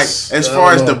saying, like, as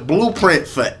far as the blueprint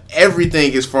for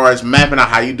everything, as far as mapping out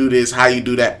how you do this, how you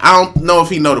do that, I don't know if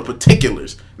he know the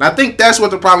particulars. And I think that's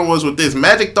what the problem was with this.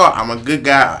 Magic thought, I'm a good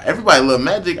guy. Everybody love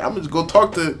Magic. I'm just go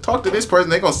talk to this person.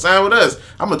 They gonna sign with us.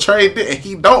 I'm gonna trade this. And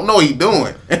he don't know what he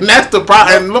doing. And that's the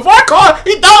problem. And LeVar Carr,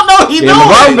 he don't know what he doing.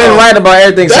 LeVar been right about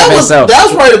everything except himself. That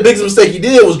was probably the biggest mistake he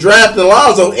did was drafting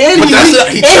Lonzo. And he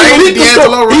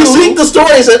leaked the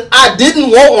story and said, I didn't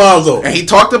want Lonzo. And he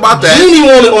talked about that. Genie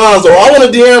wanted Lonzo. I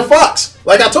wanted De'Aaron Fox.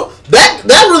 Like I told that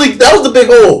was the big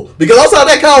hole. Because outside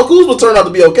that, Kyle Kuzma turned out to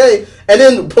be okay. And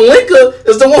then Pelinka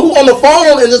is the one who on the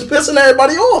phone and just pissing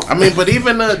everybody off. I mean, but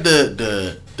even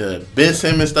the Ben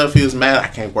Simmons stuff, he was mad. I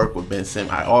can't work with Ben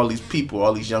Simmons. All these people,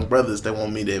 all these young brothers that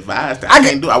want me to advise that I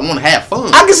can't do. I want to have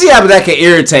fun. I can see how that can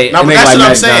irritate. No, but that's what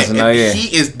I'm saying.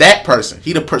 He is that person.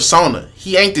 He the persona.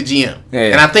 He ain't the GM. Yeah.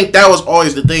 And I think that was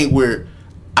always the thing where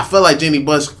I felt like Jeannie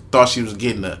Buss thought she was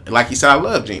getting like he said, I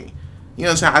love Jeannie. You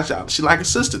know what I'm saying? She like a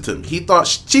sister to me. She thought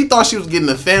she was getting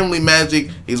the family Magic.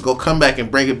 He was gonna come back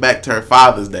and bring it back to her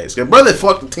Father's Day. So her brother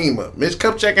fucked the team up. Mitch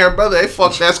Kupchak and her brother, they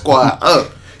fucked that squad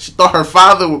up. She thought her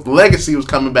father's legacy was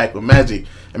coming back with Magic.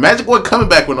 And Magic wasn't coming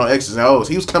back with no X's and O's.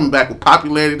 He was coming back with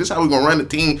popularity. This is how we gonna run the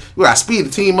team. You gotta speed the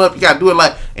team up. You gotta do it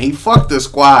like, and he fucked the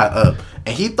squad up.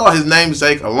 And he thought his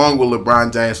namesake, along with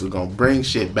LeBron James, was gonna bring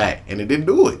shit back, and it didn't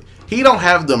do it. He don't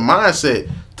have the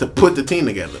mindset to put the team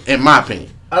together, in my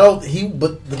opinion.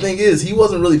 But the thing is, he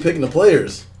wasn't really picking the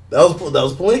players. That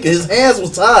was Pelinka. His hands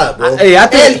was tied, bro. I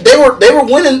think and they were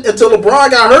winning until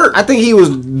LeBron got hurt. I think he was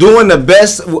doing the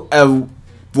best for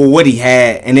what he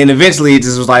had, and then eventually it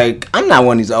just was like, I'm not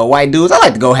one of these old white dudes. I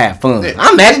like to go have fun. Yeah.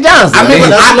 I'm Magic Johnson. I mean,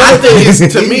 that's another thing.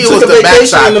 To me, it was the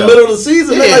backside in the middle of the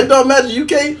season. Yeah. They're like, no, Magic, you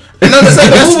can't. And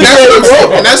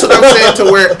that's what I'm saying. To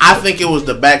where I think it was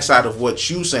the backside of what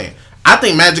you saying. I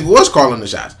think Magic was calling the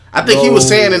shots. I think he was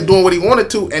saying and doing what he wanted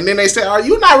to, and then they said, "Are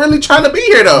you not really trying to be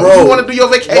here though? Bro, you want to do your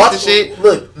vacation shit?"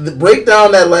 Look, break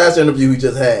down that last interview he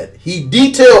just had. He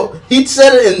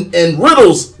said it in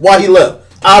riddles why he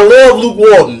left. I love Luke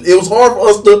Walton. It was hard for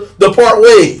us to part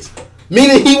ways.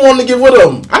 Meaning he wanted to get rid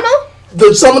of him. I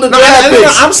know. Some of the draft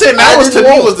picks. I'm saying that was to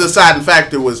me was the deciding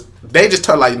factor. Was they just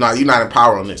told like, no, you're not in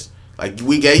power on this. Like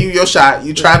we gave you your shot.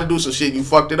 You tried to do some shit. You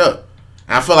fucked it up.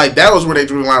 I feel like that was where they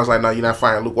drew the line. I was like, no, you're not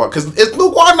firing Luke Walton. Because it's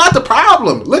Luke Walton not the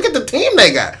problem. Look at the team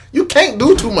they got. You can't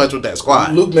do too much with that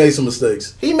squad. Luke made some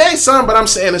mistakes. He made some, but I'm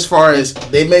saying as far as...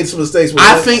 They made some mistakes.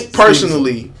 I think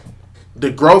personally, the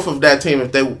growth of that team,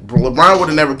 if LeBron would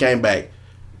have never came back,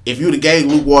 if you would have gave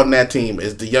Luke Walton that team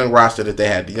as the young roster that they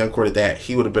had, the young core that they had,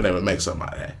 he would have been able to make something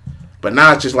out of that. But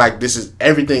now it's just like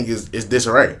everything is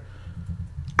disarray.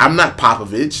 I'm not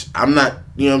Popovich. I'm not,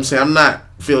 you know what I'm saying? I'm not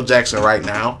Phil Jackson right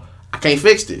now. I can't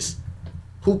fix this.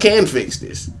 Who can fix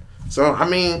this? So, I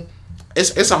mean,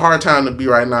 it's a hard time to be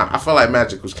right now. I feel like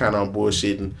Magic was kind of on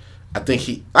bullshitting. I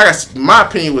think my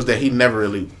opinion was that he never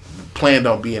really planned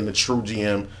on being the true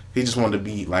GM. He just wanted to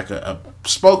be like a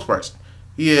spokesperson.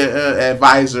 He an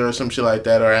advisor or some shit like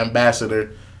that, or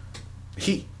ambassador.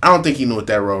 I don't think he knew what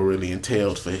that role really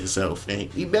entailed for himself.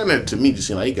 And he done it to me just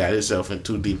seem like he got himself in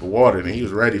too deep of water and he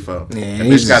was ready for it. Yeah, and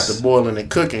bitch got the boiling and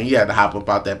cooking. He had to hop up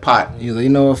out that pot. He's like, you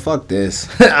know what, fuck this.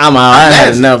 I'm out. I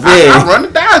had enough. I'm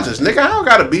running Dodgers, nigga. I don't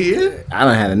gotta be here. I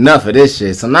done had enough of this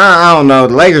shit. So now I don't know.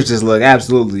 The Lakers just look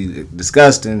absolutely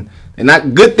disgusting. And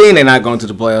not good thing they're not going to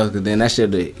the playoffs because then that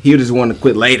shit he just want to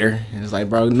quit later. And it's like,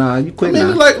 bro, nah, you quit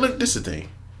now. Look, this is the thing.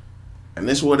 And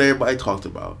this is what everybody talked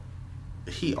about.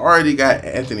 He already got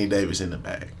Anthony Davis in the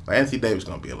bag. Like Anthony Davis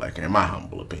gonna be a Laker, in my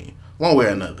humble opinion, one way or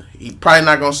another. He probably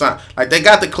not gonna sign. Like they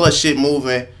got the clutch shit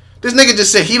moving. This nigga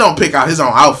just said he don't pick out his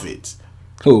own outfits.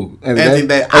 Who? Anthony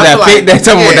Davis. That's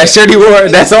talking about that shirt he wore.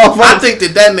 That's all. I think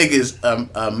that nigga is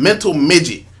a mental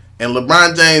midget, and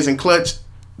LeBron James and Clutch,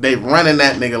 they running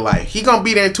that nigga like he gonna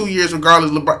be there in 2 years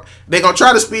regardless. LeBron, they gonna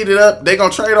try to speed it up. They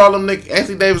gonna trade all them niggas.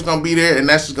 Anthony Davis gonna be there, and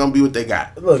that's just gonna be what they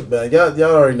got. Look, man, y'all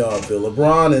already know how I feel.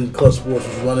 LeBron and Clutch Sports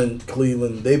was running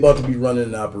Cleveland. They about to be running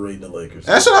and operating the Lakers.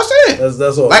 That's what I'm saying.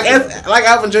 That's all. Like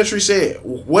Alvin Gentry said,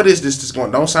 what is this going?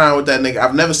 Don't sign with that nigga.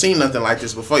 I've never seen nothing like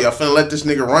this before. Y'all finna let this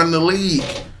nigga run the league.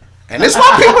 And that's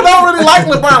why people don't really like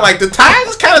LeBron. Like, the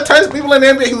Titans kind of turns people in the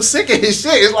NBA who's sick of his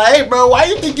shit. It's like, hey, bro, why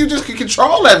you think you just can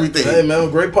control everything? Hey, man,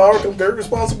 with great power comes great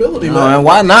responsibility, man. And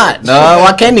why not?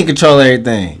 Why can't he control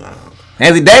everything? No.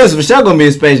 Anthony Davis for sure gonna be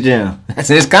in Space Jam. That's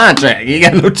in his contract. He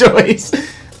got no choice.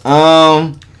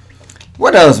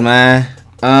 What else, man?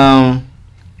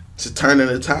 It's a turn in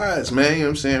the tides, man. You know what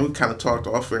I'm saying? We kind of talked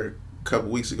off air a couple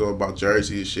weeks ago about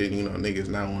jerseys and shit. You know, niggas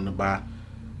not wanting to buy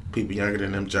people younger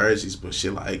than them jerseys, but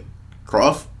shit like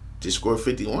Croft just scored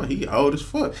 51. He old as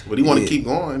fuck, but he want to keep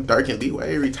going. Dirk and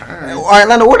D-Wade retired. All right,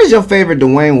 Lando, what is your favorite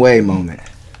Dwayne Wade moment?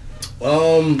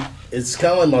 It's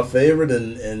kind of like my favorite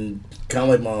and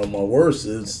kind of like my worst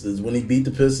is when he beat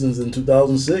the Pistons in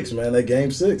 2006, man. That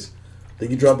game 6, I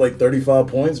think he dropped like 35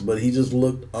 points, but he just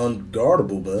looked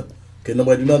unguardable, man. Couldn't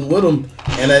nobody do nothing with him.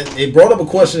 And it brought up a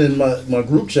question in my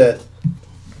group chat.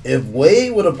 If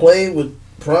Wade would have played with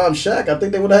Prime Shaq, I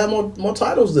think they would have had more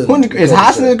titles than. Is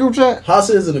Hassan in the group chat?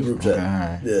 Hassan is in the group chat.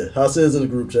 Okay. Yeah, Hassan is in the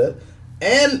group chat.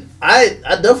 And I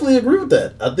definitely agree with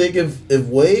that. I think if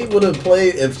Wade would have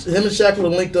played, if him and Shaq would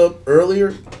have linked up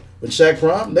earlier with Shaq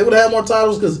Prime, they would have had more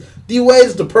titles because D-Wade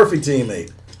is the perfect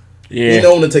teammate. Yeah. He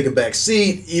don't want to take a back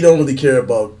seat. He don't really care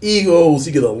about egos.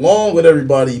 He get along with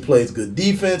everybody. He plays good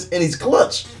defense, and he's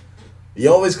clutch. He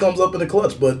always comes up in the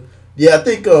clutch. But, yeah, I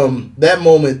think that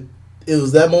moment, it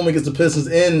was that moment against the Pistons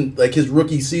in like his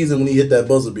rookie season when he hit that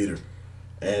buzzer beater.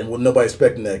 And wasn't nobody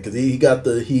expecting that because he got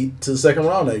the Heat to the second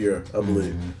round that year, I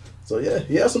believe. Mm-hmm. So, yeah,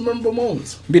 he has some memorable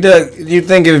moments. B-Duck, you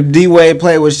think if D-Wade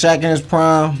played with Shaq in his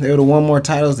prime, they would have won more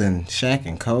titles than Shaq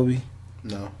and Kobe?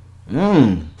 No.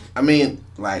 I mean,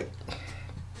 like,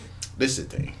 this is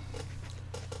the thing.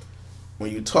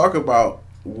 When you talk about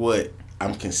what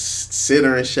I'm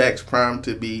considering Shaq's prime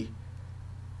to be,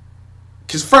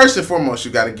 because first and foremost,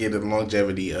 you got to get the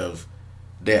longevity of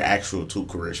their actual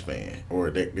career span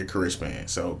or their career span.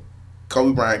 So,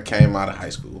 Kobe Bryant came out of high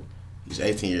school. He's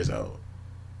 18 years old.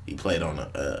 He played on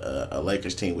a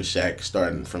Lakers team with Shaq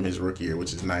starting from his rookie year,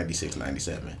 which is 96,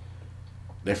 97.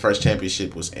 Their first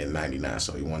championship was in 99,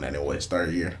 so he won that in his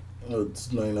third year.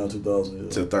 It's 99, 2000. Yeah.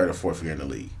 To the third or fourth year in the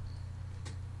league.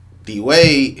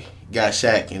 D-Wade got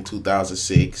Shaq in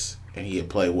 2006, and he had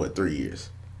played, 3 years?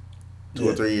 2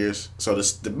 or 3 years. So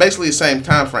basically the same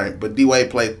time frame, but D-Wade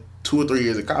played 2 or 3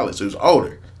 years of college, so he was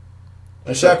older.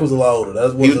 And Shaq was a lot older.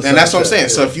 That's what I'm saying. Yeah.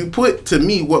 So if you put, to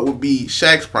me, what would be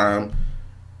Shaq's prime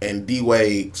and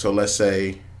D-Wade, so let's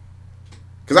say,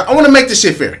 because I want to make this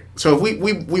shit fair. So if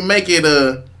we make it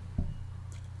a,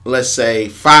 let's say,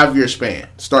 5-year span,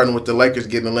 starting with the Lakers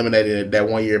getting eliminated that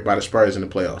 1 year by the Spurs in the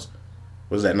playoffs.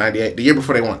 Was that 98? The year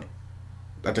before they won it.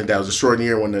 I think that was a short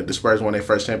year when the Spurs won their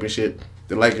first championship.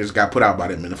 The Lakers got put out by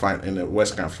them in the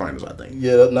Western Conference Finals, I think.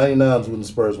 Yeah, 99 is when the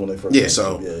Spurs won their first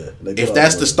championship. So if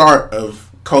that's the start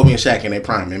of Kobe and Shaq in their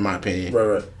prime, in my opinion.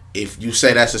 Right. If you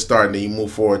say that's the start, then you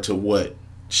move forward to what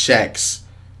Shaq's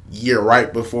year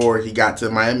right before he got to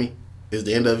Miami is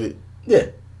the end of it. Yeah.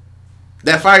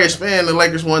 That 5-year span, the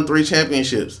Lakers won 3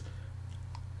 championships.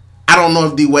 I don't know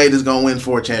if D-Wade is going to win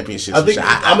 4 championships. I'm going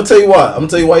to tell you why. I'm going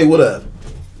to tell you why he would have.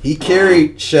 He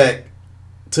carried Shaq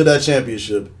to that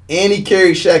championship, and he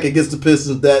carried Shaq against the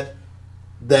Pistons that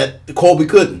Kobe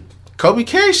couldn't. Kobe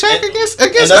carried Shaq against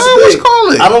what's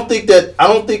called it. I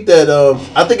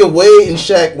think if Wade and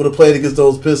Shaq would have played against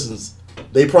those Pistons,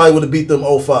 they probably would have beat them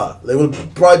 05. They would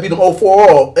have probably beat them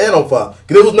 04 and 05. Because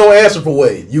there was no answer for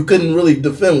Wade. You couldn't really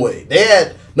defend Wade. They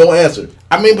had no answer.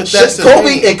 I mean, but that's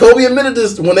Kobe, and Kobe admitted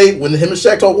this when him and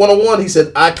Shaq talked one-on-one. He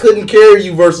said, I couldn't carry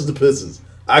you versus the Pistons.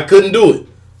 I couldn't do it.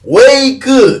 Wade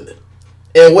could.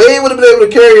 And Wade would have been able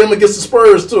to carry him against the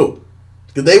Spurs, too.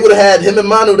 Because they would have had him and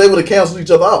Manu, they would have canceled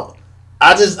each other out.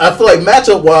 I feel like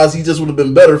matchup-wise, he just would have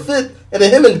been better fit. And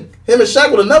then him and Shaq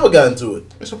would have never gotten to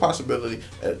it. It's a possibility.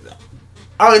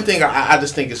 I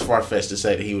just think it's far-fetched to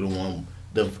say that he would have won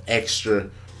the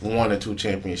extra 1 or 2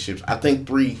 championships. I think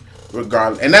 3,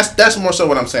 regardless. And that's more so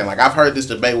what I'm saying. Like, I've heard this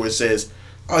debate where it says,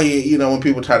 oh, yeah, when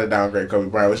people try to downgrade Kobe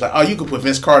Bryant, it's like, oh, you could put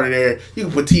Vince Carter there, you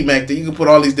could put T-Mac there, you could put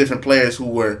all these different players who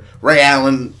were Ray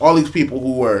Allen, all these people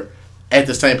who were at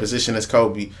the same position as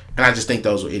Kobe, and I just think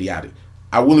those were idiotic.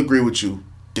 I will agree with you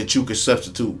that you could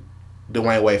substitute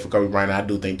Dwayne Wade for Kobe Bryant. I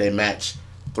do think they match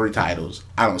 3 titles.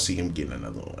 I don't see him getting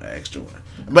another one, extra one.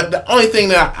 But the only thing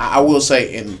that I will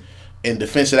say in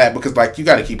defense of that, because like you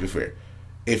got to keep it fair.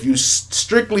 If you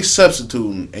strictly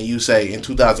substituting and you say in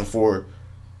 2004,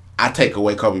 I take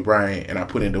away Kobe Bryant and I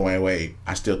put in Dwayne Wade,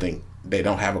 I still think they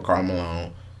don't have a Karl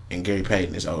Malone and Gary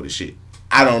Payton is old as shit.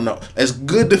 I don't know. As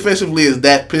good defensively as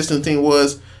that Pistons team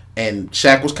was, and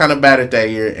Shaq was kind of bad at that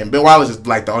year, and Bill Wallace is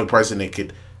like the only person that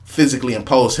could physically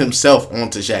impose himself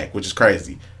onto Shaq, which is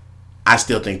crazy. I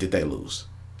still think that they lose.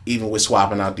 Even with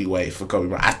swapping out D-Wade for Kobe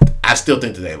Bryant. I still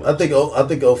think that they lose. I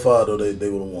think 05 though they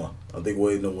would have won. I think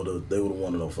Wade would have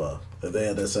won in 05. If they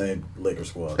had that same Lakers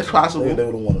squad. It's possible. They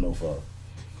would have won in 05.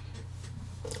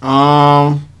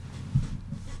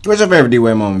 What's your favorite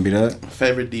D-Wade moment, B-Dub?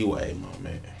 Favorite D-Wade moment?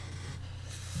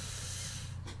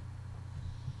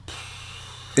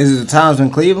 Is it the times in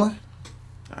Cleveland?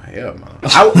 Oh, hell no.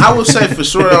 I would say for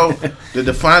sure, though, the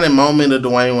defining moment of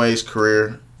Dwayne Wade's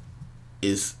career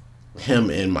is him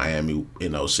in Miami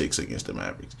in 06 against the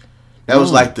Mavericks. That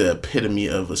was like the epitome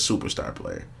of a superstar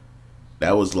player.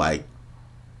 That was like,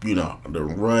 the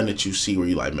run that you see where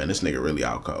you're like, man, this nigga really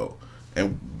out cold.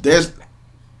 And there's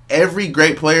every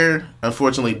great player,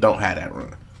 unfortunately, don't have that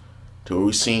run. To where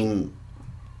we've seen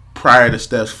prior to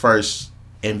Steph's first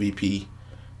MVP,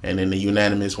 and then the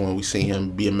unanimous one, we seen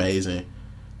him be amazing.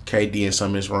 KD in some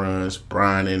of his runs,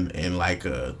 Bron in like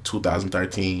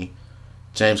 2013,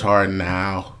 James Harden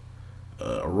now,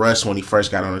 Russ when he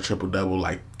first got on a triple-double,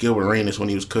 like Gilbert Arenas when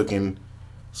he was cooking.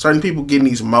 Certain people getting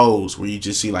these modes where you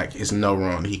just see like it's no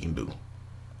wrong he can do.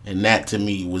 And that to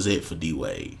me was it for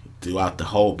D-Wade. Throughout the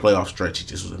whole playoff stretch, he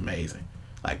just was amazing.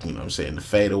 Like, what I'm saying, the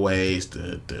fadeaways,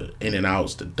 the in and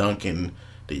outs, the dunking,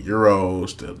 the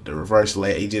Euros, the reverse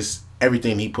lay,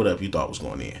 everything he put up you thought was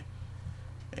going in.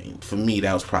 And for me,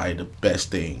 that was probably the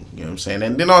best thing. You know what I'm saying?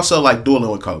 And then also like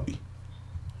dueling with Kobe.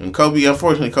 And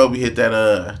unfortunately, Kobe hit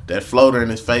that floater in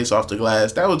his face off the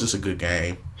glass. That was just a good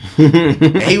game.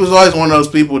 And he was always one of those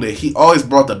people that he always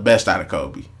brought the best out of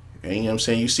Kobe. And you know what I'm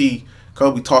saying? You see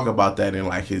Kobe talk about that and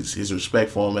like his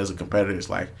respect for him as a competitor. It's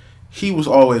like he was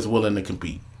always willing to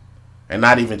compete. And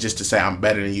not even just to say I'm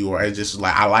better than you, or it's just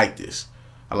like I like this.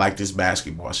 I like this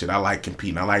basketball shit. I like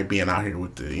competing. I like being out here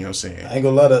with the, you know what I'm saying? I ain't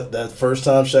gonna lie, that first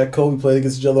time Shaq Kobe played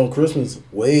against each other on Christmas,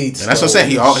 Wade. And that's what I'm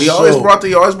saying. He always brought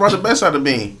the best out of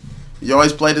Bean. He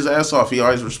always played his ass off. He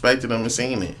always respected him and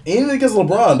seen it. Even against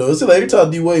LeBron though, it's like every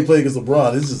time D-Wade played against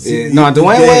LeBron, it's just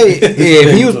Dwayne Wade.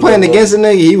 If he was playing against a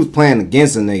nigga, he was playing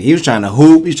against a nigga. He was trying to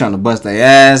hoop. He was trying to bust their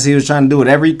ass. He was trying to do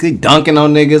whatever he could, dunking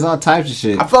on niggas, all types of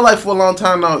shit. I felt like for a long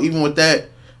time though, even with that,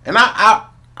 and I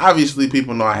obviously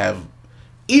people know I have.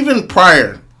 Even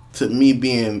prior to me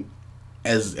being,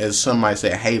 as some might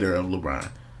say, a hater of LeBron,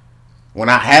 when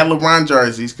I had LeBron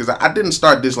jerseys, because I didn't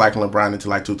start disliking LeBron until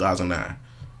like 2009.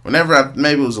 Whenever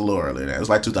maybe it was a little earlier than that. It was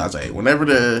like 2008.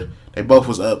 Whenever they both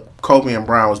was up, Kobe and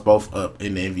Bron was both up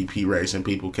in the MVP race, and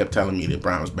people kept telling me that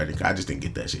Bron was better. I just didn't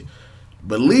get that shit.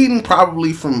 But leading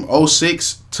probably from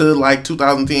 06 to like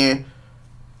 2010,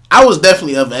 I was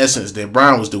definitely of essence that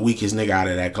Bron was the weakest nigga out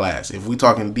of that class. If we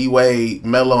talking D-Wade,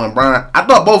 Melo, and Bron, I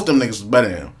thought both them niggas was better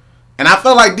than him. And I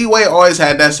felt like D-Wade always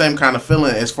had that same kind of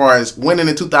feeling as far as winning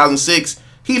in 2006.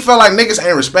 He felt like niggas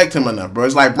ain't respect him enough, bro.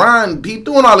 It's like, Bron, he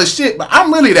doing all this shit, but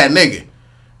I'm really that nigga.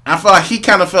 I felt like he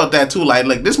kind of felt that too. Like,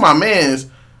 look, this my man's,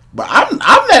 but I'm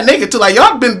that nigga too. Like,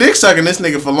 y'all been dick sucking this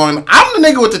nigga for long. I'm the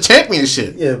nigga with the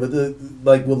championship. Yeah, but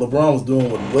like what LeBron was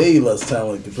doing with way less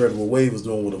talent compared to what Wade was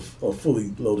doing with a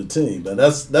fully loaded team. And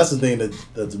that's the thing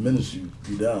that diminished you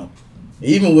down.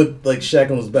 Even with like Shaq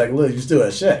on his back leg, you still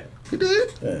had Shaq. He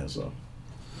did. Yeah, so.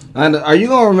 And are you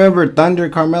gonna remember Thunder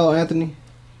Carmelo Anthony?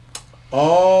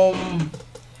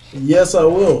 Yes, I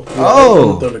will. Yeah,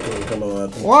 Oh, Thunder Carmelo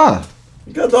Anthony. Why?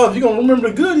 Because if you're gonna remember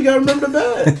the good, you gotta remember the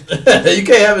bad. You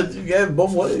can't have it. You can't have it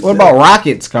both ways. What about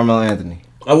Rockets Carmelo Anthony?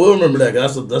 I will remember that.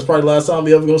 That's probably the last time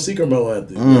we ever gonna see Carmelo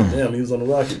Anthony. Damn, he was on the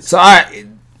Rockets. So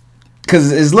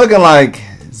because it's looking like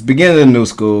it's beginning of the new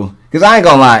school. Because I ain't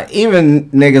gonna lie, even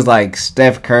niggas like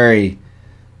Steph Curry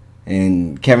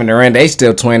and Kevin Durant, they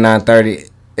still 29-30.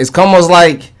 It's almost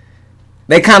like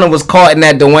they kind of was caught in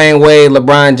that Dwayne Wade,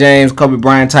 LeBron James, Kobe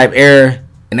Bryant type era,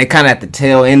 and they kind of at the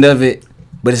tail end of it.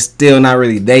 But it's still not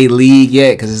really they league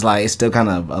yet, because it's still kind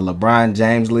of a LeBron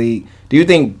James league. Do you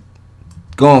think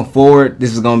going forward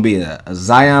this is gonna be a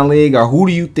Zion league, or who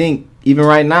do you think even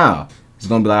right now it's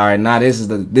gonna be like, all right, now this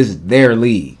is their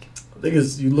league? I think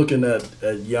you're looking at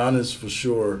Giannis for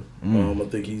sure. I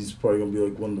think he's probably gonna be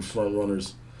like one of the front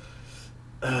runners.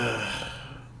 I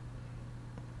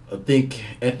think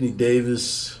Anthony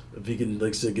Davis, if he can,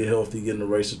 like I said, get healthy, get in the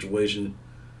right situation,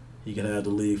 he can have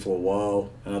the league for a while.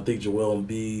 And I think Joel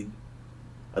Embiid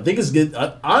I think it's good.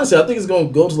 Honestly, I think it's going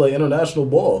to go to like international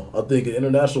ball. I think an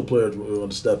international player will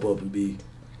want to step up and be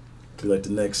like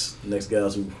the next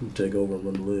guys who take over and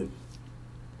run the league.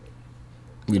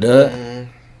 You done?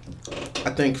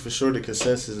 I think for sure the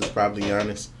consensus is probably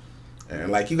Giannis.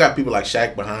 And like you got people like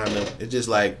Shaq behind him. It's just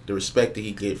like the respect that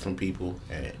he get from people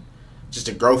and just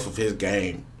the growth of his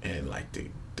game and like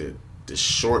the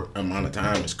short amount of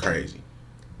time is crazy.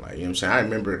 Like, you know what I'm saying? I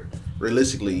remember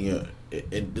realistically, you know,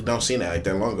 it don't seem like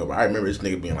that long ago, but I remember this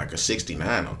nigga being like a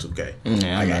 69 on 2K.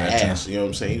 Yeah, like an ass, you know what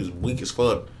I'm saying? He was weak as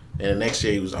fuck. And the next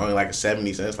year he was only like a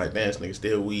 70, so it's like, damn, this nigga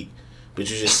still weak. But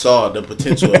you just saw the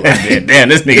potential of like, damn,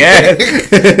 this nigga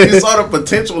ass. You saw the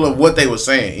potential of what they were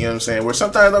saying, you know what I'm saying? Where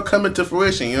sometimes they'll come into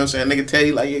fruition, you know what I'm saying? Nigga tell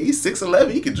you like, yeah, he's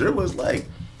 6'11", he can dribble. It's like,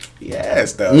 he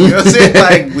ass though. You know what I'm saying?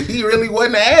 Like, he really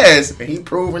wasn't ass. And he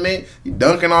proving it. He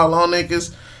dunking all on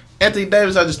niggas. Anthony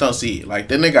Davis, I just don't see it. Like,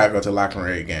 that nigga gotta go to the locker room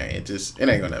every game. It ain't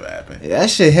gonna never happen. Yeah, that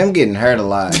shit, him getting hurt a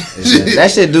lot.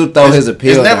 That shit do throw his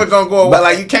appeal. It's never gonna go away.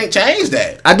 Like, you can't change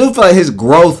that. I do feel like his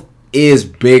growth is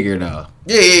bigger though.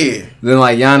 Yeah. Than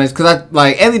like Giannis, cause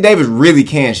Anthony Davis really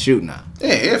can shoot now.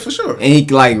 Yeah, for sure. And he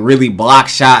like really block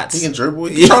shots. He can dribble.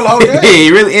 He control all that. Yeah, he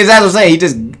really is. That's what I'm saying. He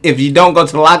just, if you don't go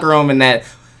to the locker room in that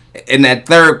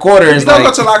third quarter, if it's you don't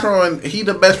like, go to the locker room and he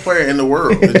the best player in the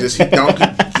world. It's just he don't go to the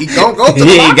locker room.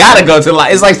 He gotta go to the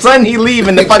locker. It's like sudden he leave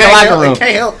in the fucking locker room. It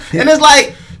can't help. And it's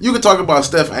like, you can talk about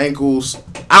Steph ankles.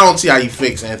 I don't see how you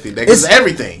fix Anthony Davis. It's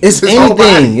everything. It's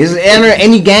anything. It's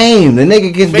any game. The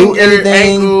nigga can do anything.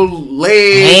 Ankle,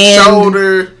 leg, hand,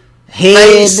 shoulder,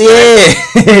 head. face.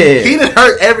 Yeah. He done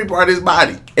hurt every part of his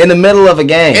body in the middle of a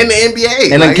game. in the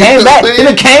NBA. And then came back.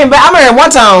 I remember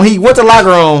one time he went to the locker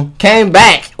room, came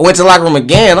back, went to the locker room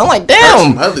again. I'm like,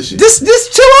 damn, this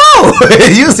too long.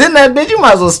 You was in that bitch. You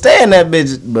might as well stay in that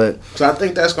bitch. But so I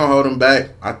think that's gonna hold him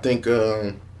back. I think,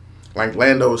 like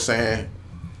Lando was saying,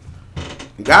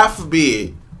 God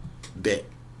forbid that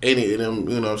any of them,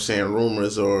 you know what I'm saying,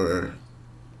 rumors or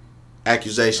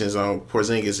accusations on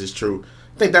Porzingis is true.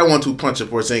 I think that 1-2 punch of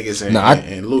Porzingis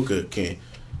and Luka can.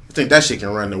 I think that shit can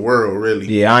run the world, really.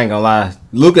 Yeah, I ain't gonna lie.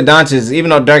 Luka Doncic, even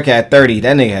though Dirk had 30,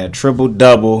 that nigga had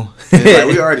triple-double. Like,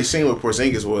 we already seen what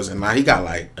Porzingis was, and now he got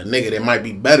like a nigga that might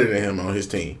be better than him on his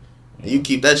team. And you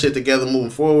keep that shit together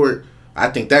moving forward, I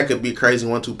think that could be a crazy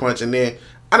 1-2 punch. And then,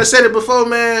 I done said it before,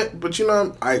 man, but you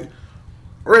know,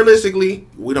 realistically,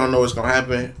 we don't know what's gonna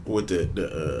happen with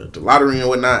the lottery and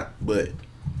whatnot, but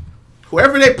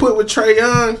whoever they put with Trae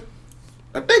Young,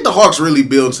 I think the Hawks really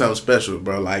build something special,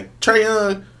 bro. Like, Trae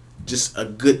Young, just a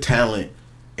good talent,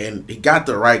 and he got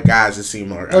the right guys that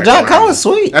seem like. Oh, John Collins,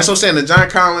 sweet. That's what I'm saying. The John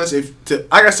Collins,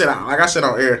 like I said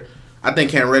on air, I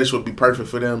think Cam Reddish would be perfect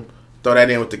for them. Throw that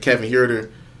in with the Kevin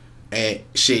Huerter, and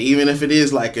shit. Even if it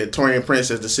is like a Taurean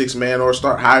Prince as the 6th man or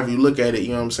start, however you look at it, you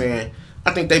know what I'm saying.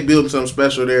 I think they build something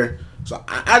special there. So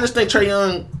I just think Trae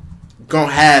Young gonna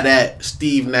have that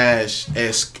Steve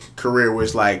Nash-esque career where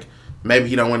it's like maybe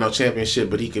he don't win no championship,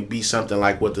 but he could be something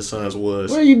like what the Suns was.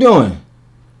 What are you doing?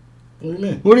 What do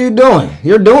you mean? What are you doing?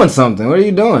 You're doing something. What are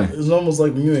you doing? It's almost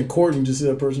like when you're in court and you just see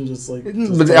that person just like. But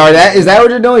is that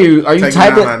what you're doing? Are you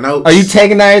typing? Are you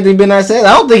taking down everything Ben I said?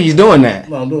 I don't think he's doing that.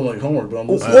 No, I'm doing like homework, but I'm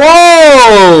listening.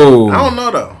 Whoa! I don't know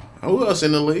though. Who else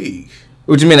in the league?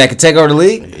 What you mean that could take over the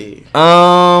league?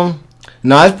 Yeah.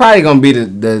 No, it's probably gonna be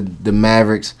the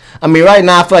Mavericks. I mean, right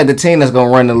now I feel like the team that's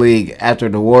gonna run the league after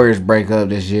the Warriors break up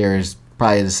this year is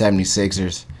probably the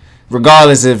 76ers.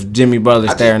 Regardless if Jimmy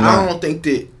Butler's there or not. I don't think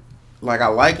that. Like, I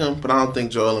like him, but I don't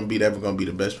think Joel Embiid ever gonna be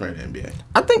the best player in the NBA.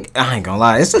 I ain't gonna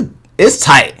lie, it's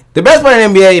tight. The best player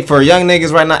in the NBA for young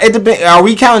niggas right now. It depends. Are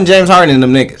we counting James Harden in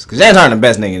them niggas? Because James Harden the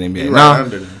best nigga in the NBA. You're right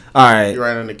under them. All right. You're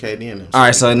right under KD and them. All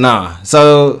right, so nah.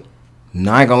 So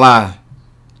no, I ain't gonna lie.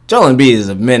 Joel Embiid is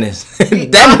a menace. I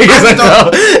don't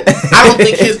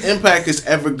think his impact is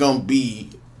ever gonna be.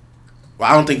 Well,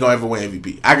 I don't think he'll ever win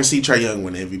MVP. I can see Trae Young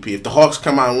win MVP. If the Hawks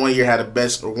come out one year had the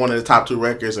best or one of the top 2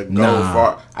 records or go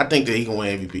far, I think that he can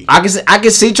win MVP. I can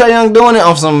see Trae Young doing it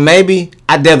on some maybe.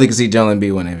 I definitely can see Joel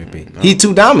Embiid win MVP. No. He's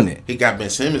too dominant. He got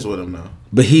Ben Simmons with him now.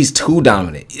 But he's too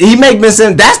dominant. He make Ben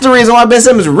Simmons. That's the reason why Ben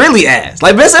Simmons really ass.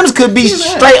 Like Ben Simmons could be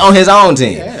straight on his own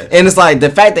team, and it's like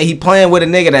the fact that he playing with a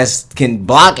nigga that can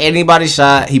block anybody's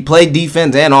shot. He played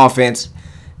defense and offense.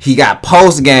 He got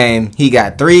post game. He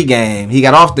got 3 game. He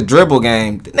got off the dribble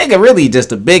game. The nigga really just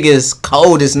the biggest,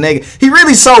 coldest nigga. He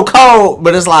really so cold,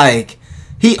 but it's like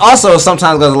he also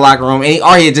sometimes goes to the locker room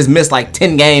or he had just missed like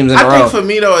 10 games in a row. I think for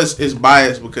me though, it's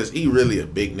biased because he really a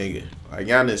big nigga. Like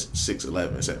Giannis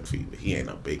 6'11", 7 feet, but he ain't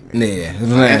no big nigga. Yeah,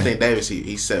 like Anthony Davis,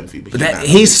 he's 7 feet, but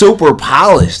he's super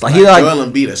polished. Like he like Joel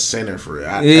Embiid a center for it.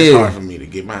 It's hard for me to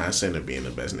get behind center being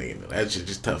the best nigga. That's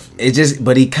just tough for me.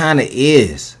 But he kind of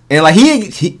is. And like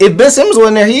he if Ben Simmons was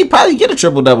in there, he'd probably get a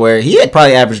triple double. He'd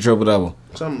probably average a triple double.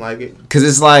 Something like it. Because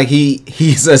it's like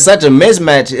he's such a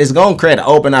mismatch. It's gonna create an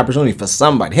open opportunity for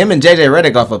somebody. Him and JJ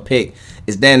Redick off a pick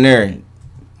is down there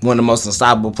one of the most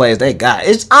unstoppable players they got.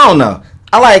 I don't know.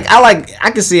 I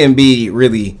can see Embiid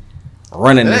really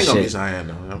running this shit. It ain't gonna be Zion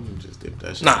though. I'm just dip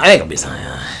that shit. No, it ain't gonna be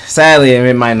Zion. Sadly,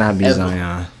 it might not be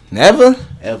Zion. Never?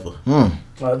 Ever. I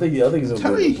think he's a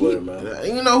good player, man.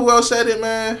 You know who else said it,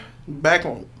 man? Back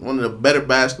on one of the better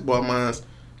basketball minds,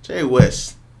 Jay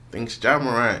West thinks Ja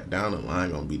Morant down the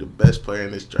line gonna be the best player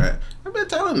in this draft. I've been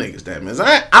telling niggas that, man.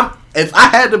 If I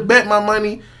had to bet my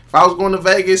money, if I was going to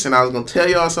Vegas and I was gonna tell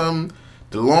y'all something,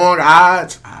 the long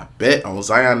odds, I bet on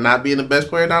Zion not being the best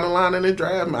player down the line in the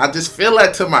draft. I just feel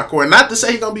that to my core. Not to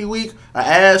say he's going to be weak, an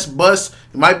ass, bust.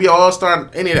 He might be an all-star,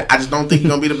 any of that. I just don't think he's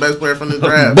going to be the best player from the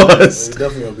draft. Bust. He's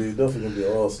definitely going to be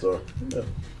an all-star. Yeah.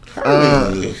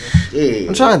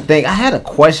 I'm trying to think. I had a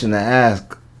question to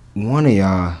ask one of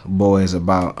y'all boys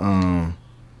about...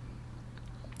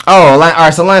 all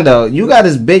right, so Lando, you got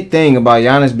this big thing about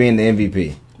Giannis being the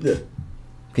MVP. Yeah.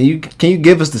 Can you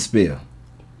give us the spiel?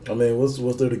 I mean, what's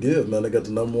there to give, man? They got the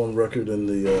 #1 record in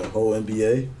the whole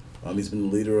NBA. He's been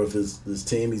the leader of his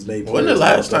team. He's made. When the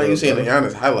last time you seen a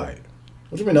Giannis highlight?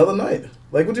 What you mean, the other night?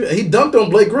 Like, he dunked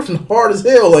on Blake Griffin hard as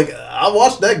hell. Like, I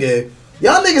watched that game.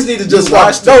 Y'all niggas need to just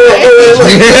watch. I don't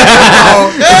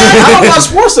watch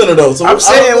SportsCenter though. So I'm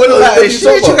saying, when the last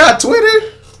shit you got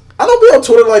Twitter? I don't be on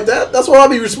Twitter like that. That's why I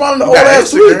be responding to old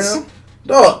ass tweets.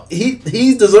 No, he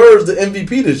deserves the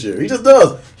MVP this year. He just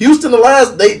does. Houston,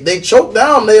 they choked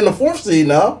down. They in the 4th seed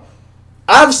now.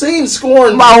 I've seen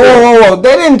scoring. Whoa!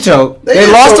 They didn't choke. They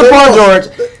lost to Paul George.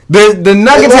 The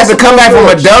Nuggets had to come back from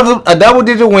a double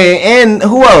digit win, and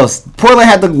who else? Portland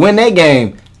had to win that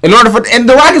game in order and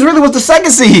the Rockets really was the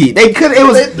 2nd seed. They could. It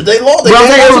was. They lost. They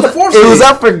came to the 4th seed. It was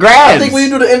up for grabs. I think when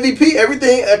you do the MVP,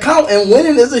 everything account and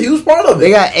winning is a huge part of it. They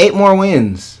got 8 more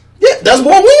wins. Yeah, that's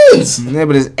more wins. Yeah,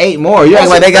 but it's 8 more. You act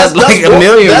like they got like a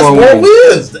million more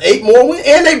wins. That's more wins. 8 more wins,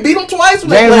 and they beat them twice.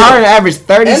 James Harden averaged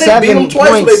 37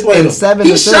 points and 7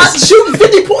 assists. He shooting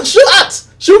 50 shots.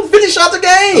 Shooting 50 shots a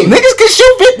game. Niggas can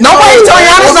shoot 50. Nobody's telling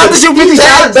Giannis not to shoot 50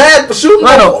 shots. Bad for shooting.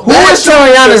 Who is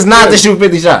telling Giannis not to shoot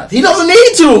 50 shots? He doesn't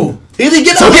need to. He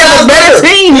has a better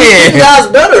team here. He guys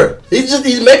better. He's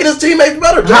making his teammates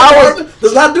better. James Harden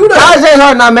does not do that. How is James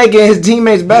Harden not making his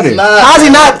teammates better? How is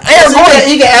he not?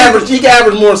 He can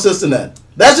average more assists than that.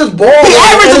 That's just ball. He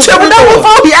averaged a triple double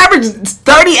before. He averaged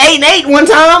 38 and 8 one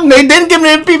time. They didn't give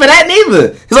him MVP for that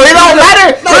neither. So it don't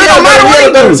matter. It don't matter what he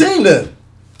do. Team then.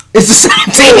 It's the same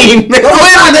team.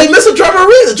 They missing Trevor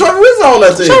Ariza. Trevor Ariza on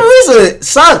that team. Trevor Ariza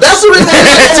sucks. That's the reason they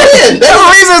win. Trevor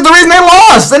Ariza is the reason they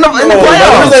lost in the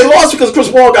playoffs. They lost because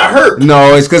Chris Paul got hurt.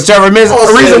 No, it's because Trevor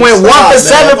Ariza went 1 for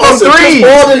 7 from 3. Chris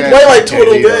Paul didn't play like 2 of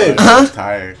them games.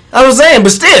 Tired. I was saying,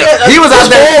 but still, he was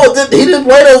out there. He didn't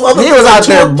play those other. He was out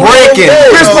there breaking.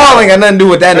 Chris Paul ain't got nothing to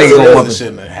do with that nigga going.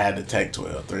 Shouldn't have had to take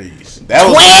 12 threes. 12?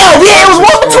 Yeah, it was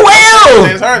 1 for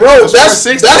 12. Bro, that's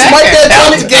Mike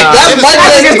D'Antoni.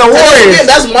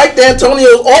 That's Mike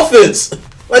D'Antonio's offense.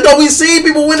 Like, don't we see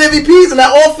people win MVPs in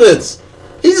that offense?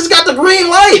 He just got the green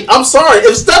light. I'm sorry.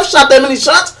 If Steph shot that many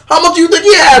shots, how much do you think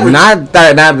he averaged? Not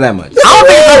that much. I don't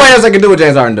think nobody else can do what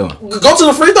James Harden doing. Go to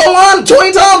the free throw line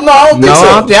 20 times? No, I don't think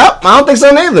so. I don't think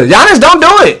so neither. Giannis don't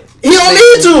do it. He don't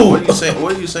need to.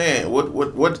 What are you saying? What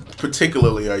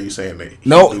particularly are you saying that?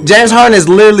 No, James Harden is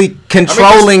literally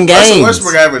controlling games.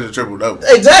 Westbrook averaged a triple double.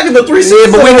 Exactly, the 3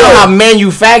 seasons. But we know how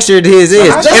manufactured his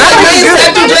is. Just like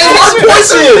manufactured James Harden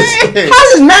points is. How's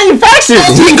his manufactured?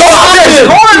 He go out there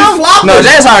scoring them. No,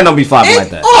 James Harden don't be flopping like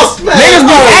that. Niggas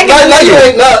be acting like you.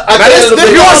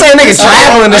 You want to say niggas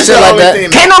traveling and shit like that?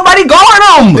 Can't nobody guard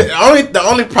them. The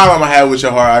only problem I have with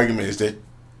your hard argument is that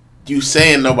you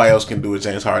saying nobody else can do what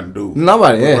James Harden do.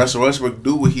 Nobody, yeah. Russell Westbrook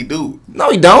do what he do. No,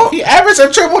 he don't. He averaged a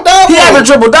triple double. He averaged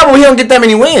a triple double. He don't get that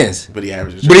many wins. But he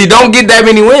averaged. But he don't get that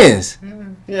many wins.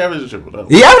 He averaged a triple double.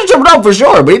 He averaged a triple double for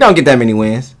sure, but he don't get that many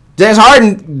wins. James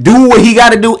Harden do what he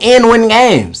got to do and win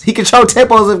games. He control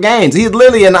tempos of games. He's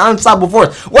literally an unstoppable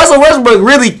force. Russell Westbrook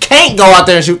really can't go out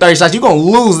there and shoot 30 shots. You're gonna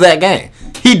lose that game.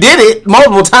 He did it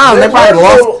multiple times. They probably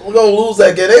lost. We're gonna lose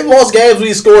that game. They've lost games where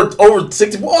he scored over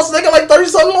 60 points. They got like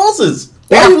 30-something losses.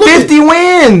 They got 50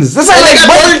 wins. That's like they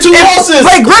got 32 losses.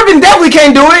 Blake Griffin definitely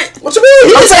can't do it. What you mean?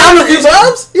 He was saying a few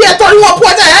times. He had 31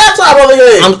 points at halftime on the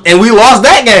game. And we lost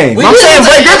that game. I'm saying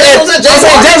Blake Griffin.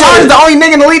 James Harden's the only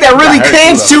nigga in the league that really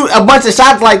can shoot a bunch of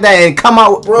shots like that and come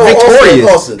out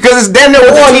victorious. Because it's damn near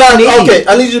all he needs. Okay,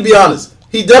 I need you to be honest.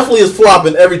 He definitely is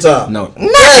flopping every time. No,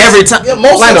 not every time. Yeah,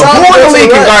 most of the time. Who in the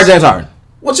league can guard James Harden?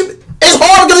 What you? It's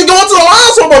hard because he going to the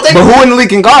line so much. But who in the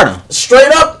league can guard him?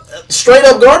 Straight up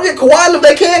guard him. Kawhi, if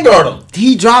they can guard him.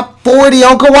 He dropped 40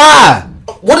 on Kawhi.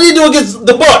 What did he do against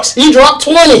the Bucks? He dropped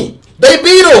 20. They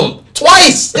beat him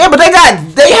twice. Yeah, but they had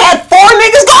 4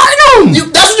 niggas guarding him.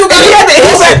 That's what you got. You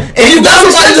got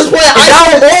somebody just playing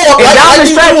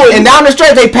and down the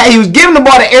stretch, he was giving the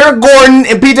ball to Eric Gordon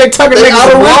and PJ Tucker. They out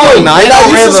of rhythm. They out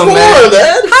of rhythm, man.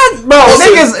 Bro,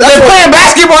 niggas been playing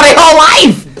basketball their whole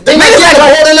life. They're not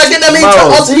getting that many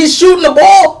times. He's shooting the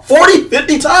ball 40,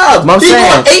 50 times. He's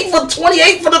going 8 for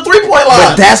 28 for the 3-point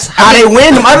line. But that's how they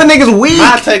win. Them other niggas weak.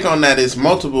 My take on that is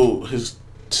multiple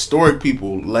historic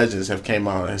people, legends, have came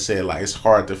out and said like it's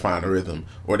hard to find a rhythm,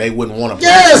 or they wouldn't want to play.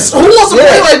 Yes, who wants to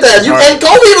play like that? And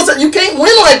Kobe even said you can't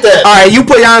win like that. All right, you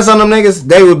put Giannis on them niggas,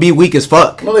 they would be weak as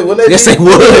fuck. No, they wouldn't. Yes, they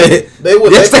would. They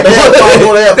would. Yes, they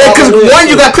would. Because one,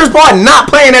 you got Chris Paul not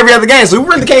playing every other game, so we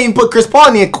really can't even put Chris Paul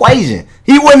in the equation.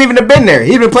 He wouldn't even have been there.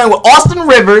 He'd been playing with Austin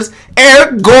Rivers,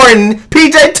 Eric Gordon,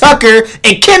 PJ Tucker,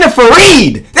 and Kenneth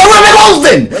Faried. They would have been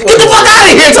losing. Get the fuck out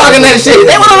of here talking that shit.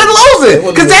 They would have been losing.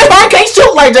 Because James Harden can't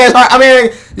shoot like James Harden. I mean,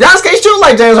 Giannis can't shoot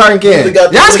like James Harden can.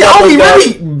 Giannis can only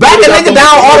really back a nigga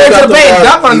down all the way to the bench,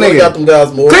 dunk on a nigga.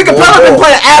 Clint Capella been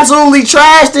playing absolutely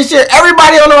trash this year.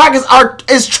 Everybody on the Rockets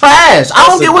is trash. I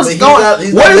don't get what's going on.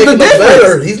 What is the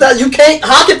difference? He's not. You can't.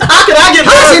 How can I get better?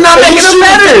 How is he not making him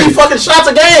better? 50 fucking shots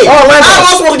a game. Oh, how am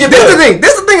I supposed to get better?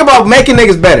 This is the thing about making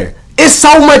niggas better. It's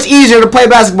so much easier to play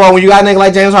basketball when you got a nigga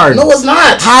like James Harden. No, it's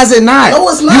not. How is it not? No,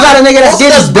 it's not. You got a nigga that's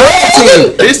getting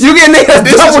double team. You get a nigga that's double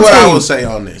team. This is what I will say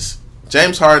on this.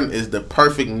 James Harden is the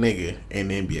perfect nigga in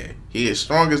the NBA. He is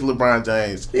strong as LeBron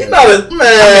James. He's not a man.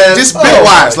 I mean, just build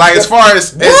wise, like as far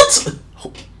as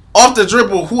off the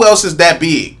dribble, who else is that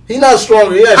big? He's not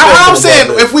stronger. I'm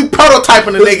saying if we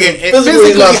prototyping a nigga and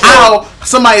physically how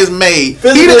somebody is made,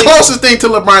 he the closest thing to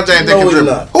LeBron James that can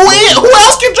dribble. Who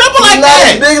else can dribble like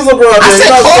that? As big as LeBron James. I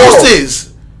said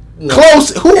closest. No.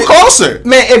 Close. Who closer?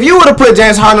 Man, if you would have put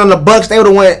James Harden on the Bucks, they would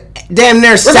have went damn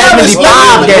near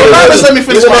 75 games. Let me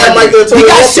finish my argument. He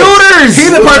got shooters. He's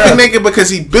the perfect nigga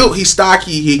because he's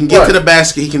stocky. He can get to the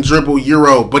basket. He can dribble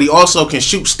Euro, but he also can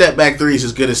shoot step back threes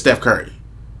as good as Steph Curry.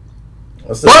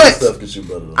 I'm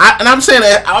saying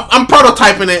that I'm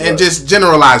prototyping it and just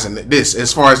generalizing this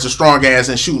as far as the strong ass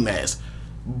and shooting ass.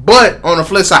 But on the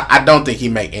flip side, I don't think he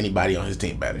make anybody on his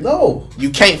team better. No,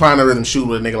 you can't find a rhythm shooter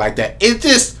with a nigga like that. It's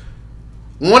just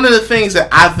one of the things that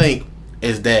I think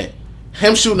is that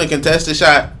him shooting a contested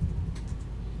shot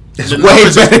is way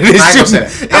better than shooting.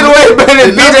 It's way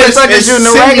better than PJ Tucker shooting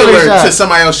a regular shot to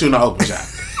somebody else shooting an open shot.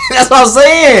 That's what I'm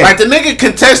saying. Like the nigga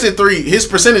contested 3, his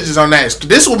percentages on that.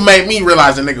 This will make me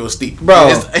realize the nigga was steep. Bro,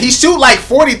 he shoot like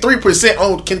 43%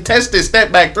 on contested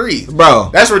step back threes. Bro,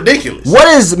 that's ridiculous. What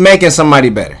is making somebody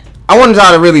better? I want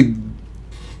y'all to really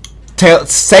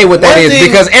say what that is,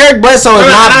 because Eric Bledsoe is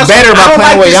not better by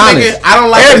playing with Giannis.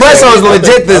 Eric Bledsoe is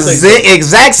legit the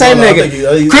exact same nigga.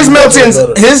 Chris Middleton's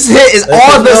his hit is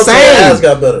all the same.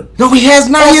 No, he has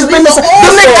not. He's been the same.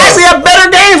 Them niggas actually have better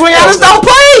games when Giannis don't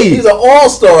play. He's an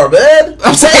all-star, man.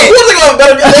 I'm saying. Who's going to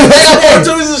better? They have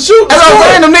opportunities to shoot. That's what I'm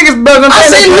saying. Them niggas better. I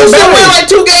seen Houston win like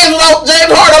 2 games without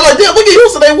James Harden. I'm like, damn, look at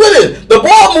Houston, they winning. The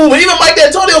ball moving. Even Mike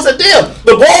D'Antonio said, damn,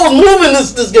 the ball was moving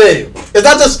this game. It's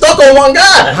not just stuck on one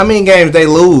guy. How many games they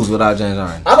lose without James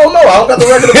Harden? I don't know. I don't got the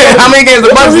record. How many games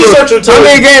the Bucks lose? How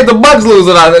many games the Bucks lose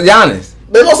without Giannis?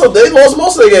 They lost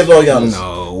most of their games without Giannis.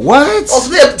 No, what? I'm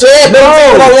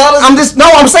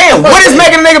saying, what is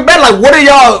making a nigga better? Like, what are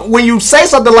y'all, when you say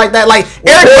something like that, like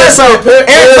Eric Bledsoe,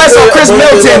 Chris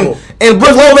Middleton, and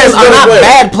Brook Lopez are not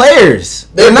bad players.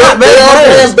 They're not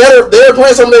bad players. They're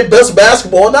playing some of their best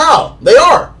basketball now. They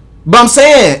are. But I'm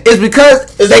saying it's because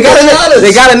they got a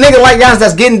nigga like Giannis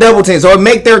that's getting double teamed, so it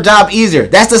make their job easier.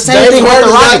 That's the same thing with the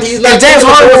Rockets. If James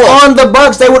Harden was on the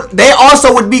Bucks, they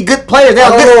also would be good players. They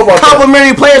have good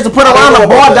complementary players to put around a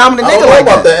ball dominant nigga like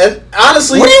that.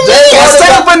 Honestly, what do you mean? A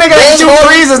setup for a nigga that shoot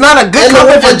threes is not a good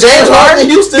complement for James Harden.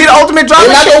 He the ultimate drop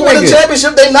and shit nigga. They're not going to win the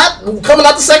championship. They're not coming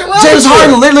out the second round. James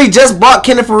Harden literally just brought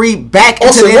Kenneth Faried back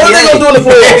into the NBA. What are they going to do in the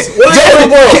playoffs? What are they going to do in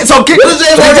the playoffs? So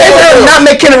James Harden not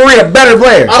make Kenneth Faried a better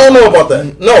player. I don't don't know about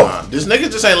that. No. This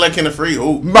nigga just ain't let Kenneth Faried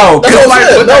hoop. Bro, That's what I'm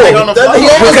saying.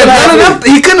 because none of them,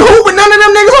 he couldn't hoop with none of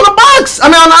them niggas on the box.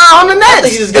 I mean, on the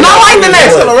Nets. And I like the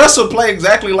Nets. The Russell play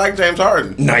exactly like James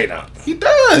Harden. No, you don't. He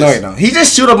does. No, he don't. He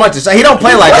just shoot a bunch of shots. He don't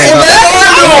play like James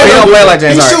Harden. He He don't play like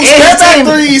James Harden. He shoots step back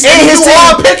threes. And his team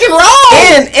pick and roll.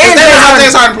 And James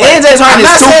Harden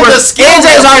is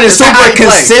super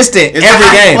consistent every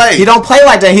game. He don't play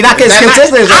like that. He not as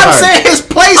consistent as James Harden. I'm saying his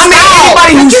play style.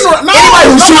 Anybody who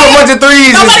shoot a bunch of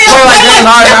threes is play like James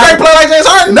Harden. Play like James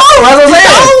Harden. No, that's what I'm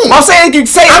saying. I'm saying you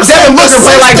can say Devin Booker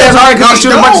play like James Harden because he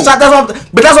shoot a bunch of shots.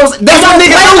 But that's what niggas do.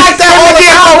 Like that all the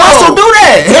time. Russell do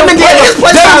that. Him and Devin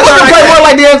Booker play more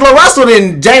like D'Angelo Russell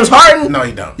than James Harden. No,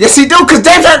 he don't. Yes, he do. Because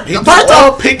James Harden, first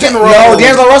off, pick and roll. No,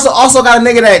 D'Angelo Russell also got a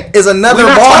nigga that is another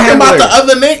ball handler. About the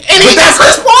other nigga, and he got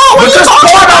Chris Paul. But Chris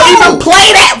Paul don't even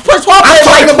play that. Chris Paul plays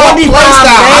like 25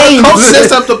 games. Coach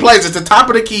sets up the plays. It's the top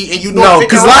of the key, and you know. No,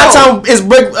 because a lot of time it's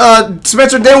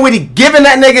Spencer Dinwiddie giving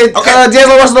that nigga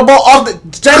D'Angelo Russell the ball off the.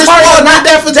 James Harden not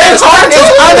that for James Harden is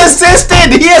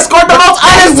unassisted. He has scored the most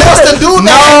unassisted.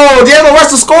 No, D'Angelo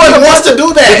Russell scored. He wants to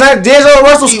do that. D'Angelo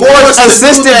Russell scores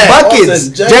assisted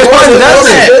buckets. James Harden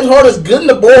doesn't. James Harden's good in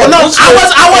the ball. No, I was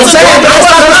saying that's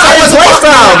not the same play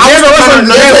style. D'Angelo Russell,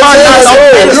 James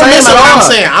Harden You're missing what I'm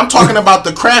saying. I'm talking about the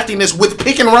craftiness with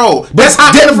pick and roll. That's how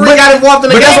Kenneth Faried got involved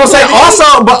in the game. But that's what I'm saying.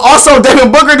 Also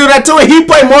Devin Booker do that too, and he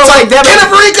play more like Devin.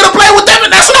 Kenneth Faried could have played with Devin.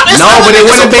 That's what I'm saying. No, but it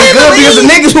wouldn't have been good because the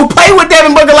niggas who play with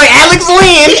Devin Booker like Alex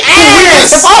Lynn,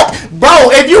 bro.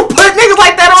 If you put niggas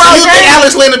like that around, you think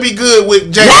Alex Lynn would be good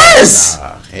with James? Yes.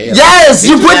 Yes,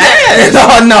 you put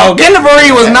that. No, Kenneth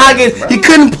Faried was not good. He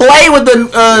couldn't play with the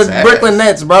Brooklyn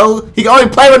Nets, bro. He could only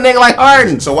play with a nigga like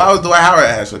Harden. So why was Dwight Howard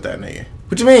ass with that nigga?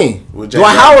 What you mean?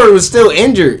 Dwight Howard was still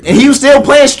injured, and he was still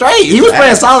playing straight. He was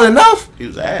playing solid enough. He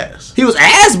was ass. He was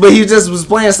ass, but he just was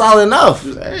playing solid enough. He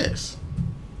was ass.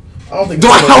 I don't think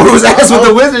Dwight Howard was ass with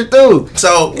the Wizards too.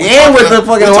 So and with the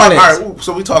fucking Hornets. Right,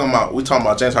 so we talking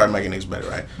about James Harden making niggas better,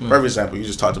 right? Perfect example. You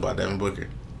just talked about Devin Booker.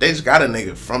 They just got a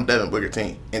nigga from Devin Booker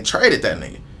team and traded that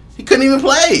nigga. He couldn't even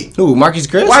play. Who? Marquise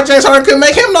Chris? Why James Harden couldn't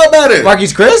make him no better?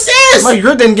 Marquise Chris? Yes. Marquise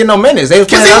Chris didn't get no minutes. They was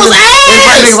playing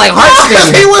niggas like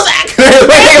Hartston. He was ass.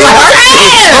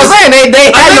 I'm saying they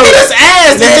had no ass.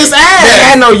 They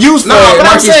had no use for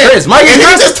Marquise Chris. Marquise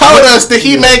Chris just told us that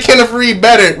he made Kenneth Faried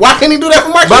better. Why can't he do that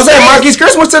for Marquise? But I'm saying Marquise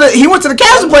Chris went to the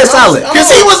Cavs to play solid because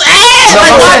he was ass.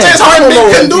 Like why James Harden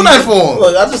couldn't do that for him?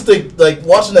 Look, I just think like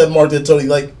watching that Mark D'Antoni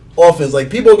like offense, like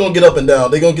people are gonna get up and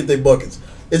down. They're gonna get their buckets.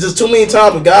 It's just too many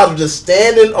times where guys are just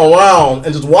standing around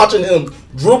and just watching him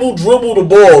dribble the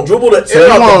ball, dribble the air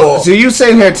out the ball. So you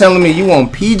sitting here telling me you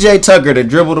want PJ Tucker to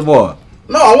dribble the ball?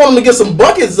 No, I want him to get some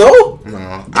buckets though. No.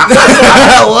 Why?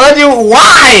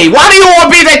 Why do you want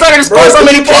PJ Tucker to score so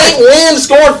many points? You can't win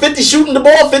scoring 50, shooting the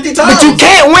ball 50 times. But you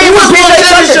can't win with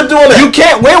PJ Tucker. You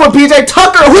can't win with PJ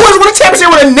Tucker. Who has won a championship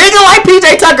with a nigga like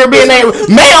PJ Tucker being a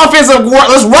main offensive?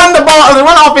 Let's run the ball. Let's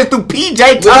run offense through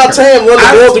PJ Tucker. We're not saying run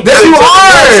the ball through PJ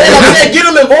Tucker. Get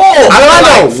him involved. I don't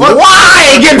know.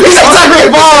 Why get PJ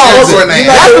Tucker involved?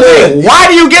 That's the thing.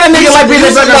 Why do you get a nigga like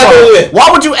PJ Tucker involved?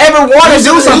 Why would you ever want to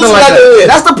do something like that?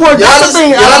 That's the point. That's the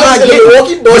thing.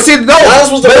 But see, no.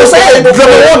 But I'm saying the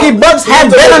Milwaukee Bucks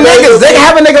have better niggas. They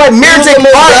have a nigga like Mirotic.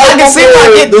 I can see why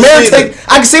you get Mirotic.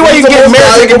 I can see why you get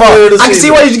Mirotic involved. I can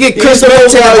see why you get Chris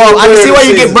Middleton involved. I can see why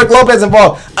you get Brook Lopez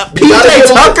involved. PJ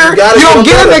Tucker, you don't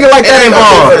get a nigga like that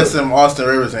involved. Some Austin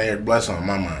Rivers and Eric Bledsoe in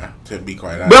my mind. To be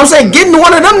quite honest. But I'm saying getting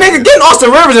one of them niggas, getting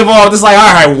Austin Rivers involved, it's like,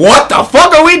 all right, what the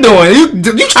fuck are we doing? You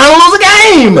trying to lose a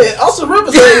game? Man, Austin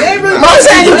Rivers ain't game. I'm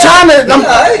saying you trying to.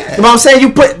 I'm saying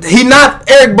you put he not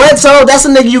Eric Bledsoe. That's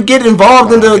a nigga you get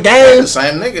involved in the game. The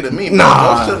same nigga to me.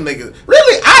 Nah, most of them niggas.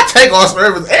 Really, I take Austin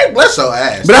Rivers. Eric Bledsoe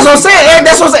ass. But that's what I'm saying. Eric,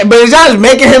 that's what I'm saying. But is y'all just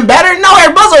making him better? No,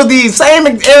 Eric Bledsoe the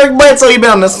same Eric Bledsoe. He been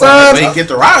on the Suns. He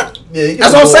get the rock. Yeah,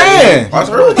 that's what I'm saying.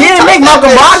 He didn't make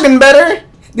Malcolm Brogdon better.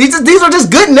 These are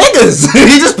just good niggas.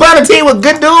 He just put on a team with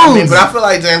good dudes. I mean, but I feel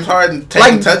like James Harden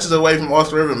taking touches away from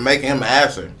Austin Rivers and making him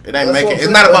asser. It ain't making. It's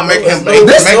not about making him.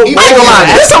 This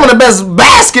is some of the best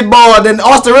basketball that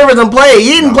Austin Rivers done played.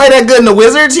 He didn't play that good in the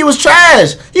Wizards. He was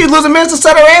trash. He was losing minutes to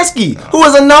Satoransky, who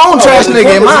was a known trash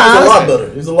nigga in my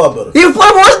eyes. He's a lot better. He was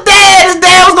playing for his dad. His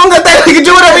dad was gonna get that nigga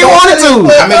do whatever he wanted to.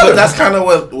 I mean, but that's kind of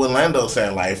what Lando's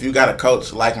saying. Like, if you got a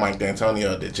coach like Mike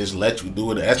D'Antonio that just let you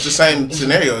do it, that's the same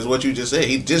scenario as what you just said.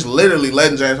 He just literally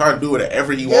letting James Harden do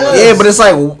whatever he wants. Yeah, but it's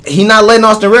like he not letting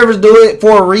Austin Rivers do it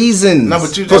for a reason. No,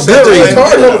 but you just said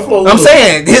I'm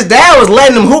saying his dad was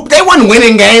letting him hoop. They wasn't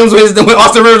winning games when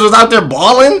Austin Rivers was out there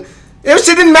balling. It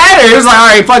shit didn't matter. It was like, all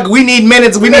right, fuck, we need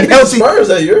minutes. We need healthy. Spurs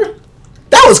that year.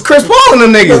 That was Chris Paul and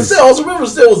them But niggas. still, also remember,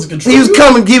 still was a control.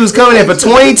 He was coming in for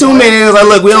 22 minutes. Like,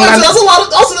 look, we don't got. That's a lot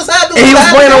of. Also, this happened. And he was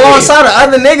playing alongside of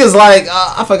other niggas. Like,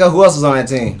 I forgot who else was on that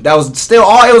team. That was still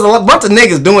all. It was a bunch of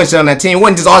niggas doing shit on that team. It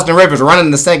wasn't just Austin Rivers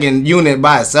running the second unit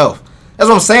by itself. That's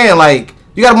what I'm saying. Like,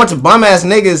 you got a bunch of bum ass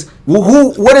niggas.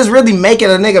 What is really making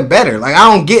a nigga better? Like, I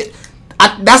don't get.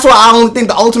 That's why I don't think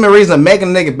the ultimate reason of making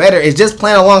a nigga better is just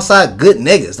playing alongside good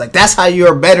niggas. Like, that's how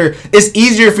you're better. It's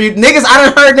easier for you. Niggas, I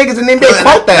done heard niggas in the NBA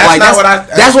quote that. Like,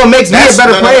 that's what makes me a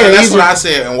better player. That's what I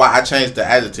said and why I changed the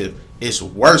adjective. It's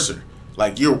worser.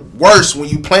 Like, you're worse when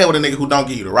you playing with a nigga who don't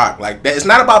give you the rock. Like, that. It's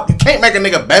not about, you can't make a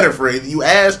nigga better for it. You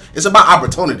ask, it's about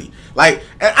opportunity. Like,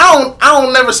 and I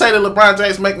don't never say that LeBron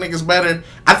James make niggas better.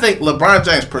 I think LeBron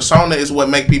James' persona is what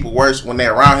make people worse when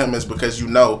they're around him, is because you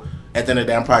know, at the end of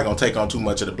the day, I'm probably going to take on too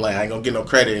much of the blame. I ain't going to get no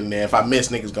credit, and then if I miss,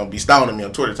 niggas going to be stoning me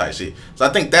on Twitter type shit. So I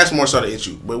think that's more so the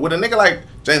issue. But with a nigga like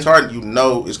James Harden, you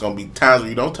know it's going to be times where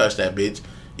you don't touch that bitch.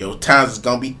 Your times is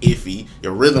going to be iffy.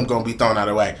 Your rhythm going to be thrown out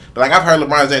of whack. But like I've heard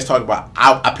LeBron James talk about,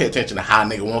 I pay attention to how a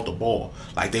nigga want the ball.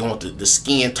 Like they want the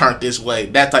skin turned this way,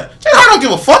 that type. James Harden don't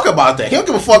give a fuck about that. He don't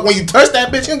give a fuck when you touch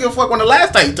that bitch. He don't give a fuck when the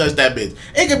last time you touched that bitch.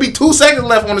 It could be 2 seconds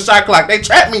left on the shot clock. They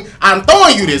trap me. I'm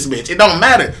throwing you this bitch. It don't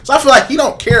matter. So I feel like he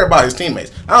don't care about his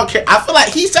teammates. I don't care. I feel like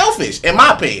he's selfish, in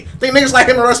my opinion. I think niggas like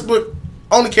him and Westbrook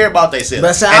only care about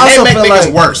themselves, and they make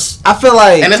niggas worse. I feel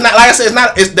like, and it's not like I said. It's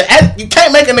not. It's you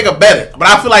can't make a nigga better, but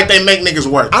I feel like they make niggas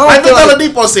worse. Like Victor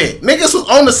Oladipo said, niggas was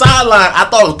on the sideline. I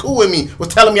thought was cool with me, was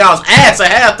telling me I was ass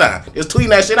at halftime. Just tweeting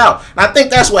that shit out, and I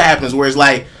think that's what happens. Where it's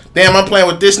like, damn, I'm playing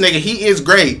with this nigga. He is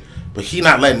great, but he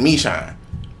not letting me shine.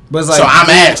 But it's like, so I'm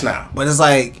ass now. But it's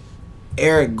like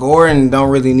Eric Gordon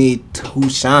don't really need to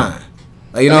shine.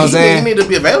 Like, you know what I'm saying? He need to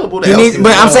be available. But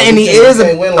I'm saying he is.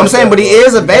 I'm saying, but he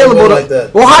is available.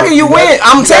 Well, how can you win?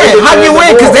 I'm saying, how can you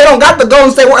win? Because they don't got the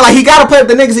Golden State Warriors. Like, he got to play with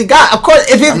the niggas he got. Of course,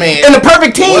 if it's in the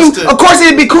perfect team, of course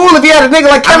it'd be cool if he had a nigga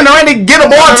like Kevin Durant to get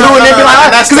a ball to and then be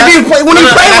like, because when he play with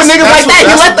niggas like that,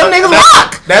 he let them niggas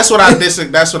rock. That's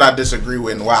what I disagree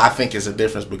with, and why I think it's a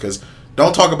difference. Because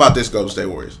don't talk about this Golden State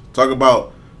Warriors. Talk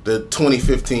about the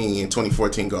 2015 and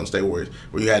 2014 Golden State Warriors,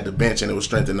 where you had the bench and it was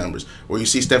strength in numbers, where you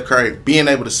see Steph Curry being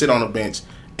able to sit on the bench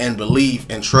and believe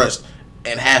and trust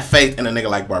and have faith in a nigga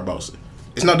like Barbosa.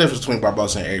 It's no difference between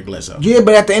Barbosa and Eric Bledsoe. Yeah,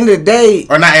 but at the end of the day,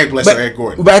 or not Eric Bledsoe, Eric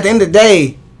Gordon. But at the end of the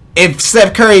day, if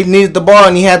Steph Curry needed the ball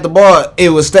and he had the ball, it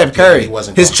was Steph Curry.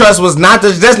 His trust was not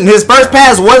just his first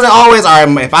pass wasn't always, all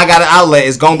right, if I got an outlet,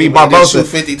 it's gonna be Barbosa.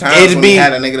 50 times when he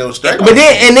had a nigga that was straight. But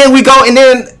then we go and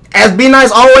then, as B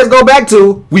Nice always go back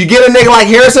to, we get a nigga like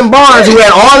Harrison Barnes who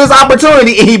had all this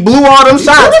opportunity and he blew all them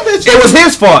shots. It was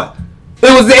his fault.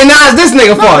 And now it's this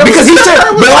nigga fault because he should.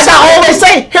 But like I always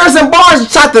say, Harrison Barnes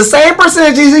shot the same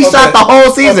percentages he shot the whole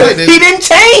season. He didn't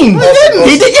change.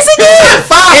 He did. Yes, he did.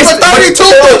 5 for 32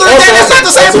 through 3 games. It's not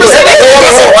the same percentage.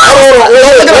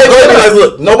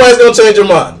 Look, nobody's gonna change your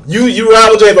mind. You ride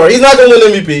with James Harden. He's not gonna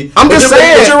win MVP. I'm just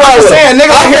saying,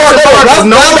 nigga like Harrison Barnes is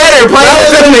no better playing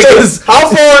with them niggas. How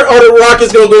far are the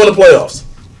Rockets gonna go in the playoffs?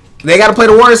 They got to play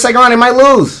the Warriors second round. They might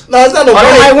lose. No, it's not no. Or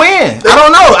they might win. I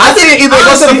don't know. I think either go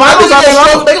to the finals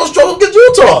or they gonna struggle against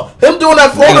Utah. Him doing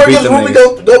that floater against Rudy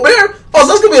Gobert. Oh,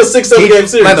 so that's gonna be a 6-7 game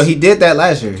series. No, he did that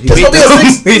last year. He beat them.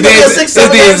 He did. It's the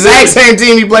exact same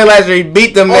team he played last year. He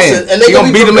beat them then. And they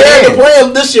gonna beat them again. To play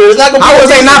him this year. It's not gonna. How was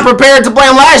they not prepared to play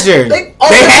him last year? They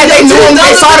knew him.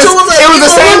 They saw this. It was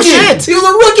the same shit. He was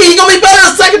a rookie. He gonna be better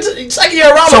second year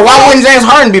around. So why wouldn't James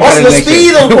Harden be better next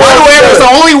year? So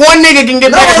only one nigga can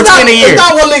get better in a year. It's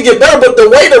not one nigga get better, but the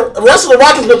way the rest of the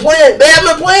Rockets been playing, they haven't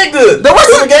been playing good. The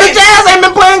rest of the Jazz ain't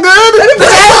been playing good. The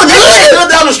Jazz good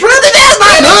down the stretch. The Jazz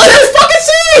not good. It's fucking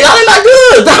sick. Y'all ain't not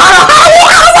good.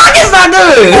 How Rockets not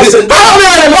good? I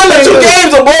only like 1 or 2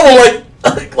 games above them,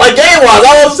 like game wise.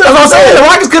 That's what I'm saying. The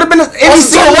Rockets could have been any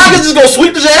season. So the Rockets just gonna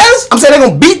sweep the Jazz? I'm saying they're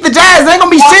gonna beat the Jazz. They ain't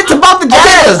gonna be shit about the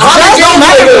Jazz. How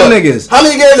many games? How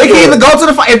many games? They can either go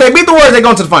to the if they beat the Warriors, they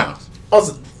go to the finals.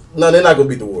 No, they're not gonna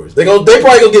beat the Warriors. They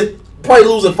probably gonna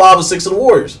losing 5 or 6 of the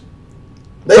Warriors.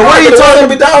 They so what are you talking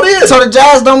about? Down in. So the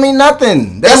Jazz don't mean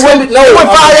nothing. They won 5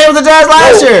 games with the Jazz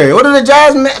last year. What do the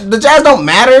Jazz? The Jazz don't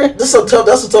matter. That's a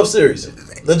tough series.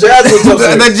 The Jazz is a tough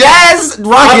series. The Jazz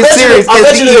Rockets series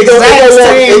is the exact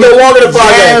same. It go longer than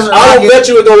 5 games. I don't bet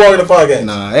you it go longer than 5 games.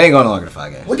 Nah, it ain't going longer than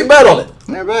 5 games. We can bet on it.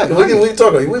 Never bet. We talk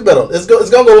about it. We bet on it. It's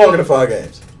gonna go longer than 5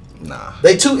 games. Nah.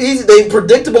 They too easy. They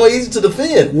predictable and easy to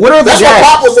defend. What are the Jazz?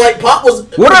 That's what Pop was.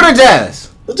 What are the Jazz?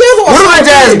 The Jazz. What do the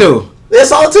Jazz do? They're a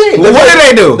solid team. What do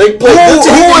they do? They play good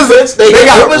defense. They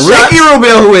got Ricky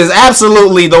Rubio, who is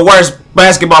absolutely the worst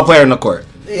basketball player in the court.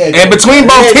 And between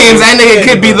both teams, that nigga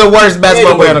could be the worst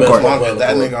basketball player on the court. As long as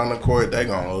that nigga on the court, they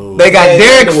gonna lose. They got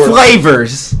Derek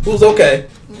Flavors. Who's okay.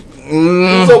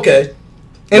 Who's okay.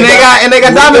 And they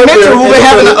got Donovan Mitchell, who been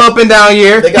having an up and down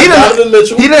year. They got Donovan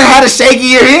Mitchell. He didn't have a shaky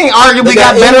year. He ain't arguably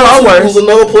got better or worse. Who's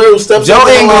another player who steps Joe up.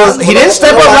 Ingles, he didn't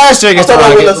step up last year against the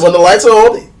Rockets. When the lights are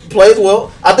on, he plays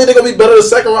well. I think they're going to be better the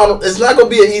second round. It's not going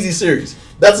to be an easy series.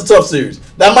 That's a tough series.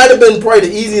 That might have been probably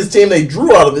the easiest team they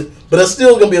drew out of it, but it's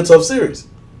still going to be a tough series.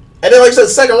 And then, like I said,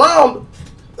 second round,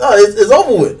 it's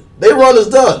over with. Their run is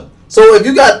done. So if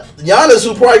you got Giannis,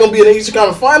 who's probably going to be in the Eastern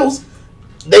Conference Finals,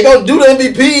 they gonna do the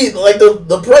MVP like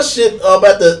the press shit at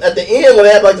the end when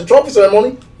they had like the trophy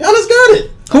ceremony. Giannis got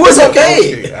it. Who is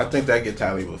okay? I think that get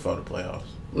tallied before the playoffs.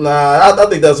 Nah, I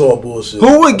think that's all bullshit.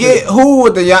 Who would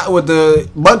the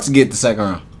Bucks get the second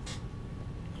round?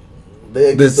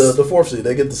 They get the fourth seed.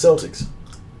 They get the Celtics.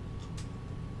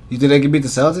 You think they could beat the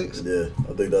Celtics? Yeah,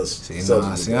 I think that's. See,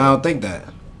 I don't think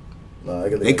that. Nah,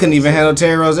 they couldn't even handle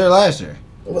Terry Rozier last year.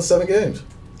 It was 7 games.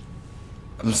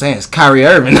 I'm saying it's Kyrie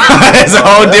Irving. It's a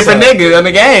whole different nigga in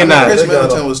the game now. Chris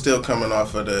Middleton was still coming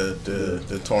off of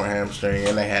the torn hamstring,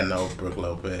 and they had no Brook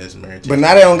Lopez. But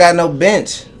now they don't got no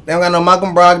bench. They don't got no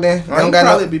Malcolm Brogdon. They don't got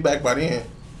probably be back by the end.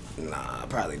 Nah,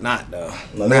 probably not though.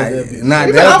 Not healthy.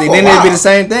 Then it'd be the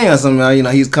same thing or something. You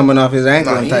know, he's coming off his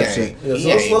ankle and type shit.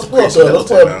 Yeah, so let's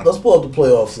pull up the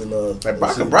playoffs and like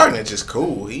Malcolm Brogdon just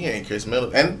cool. He ain't Chris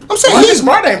Middleton. And I'm saying Marcus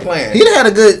Smart ain't playing. He had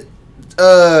a good.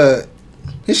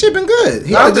 His shit been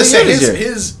good. I'm just saying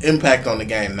his impact on the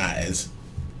game not as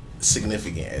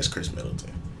significant as Chris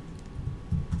Middleton.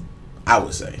 I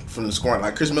would say from the scoring,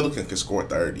 like Chris Middleton can score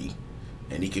 30,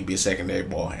 and he could be a secondary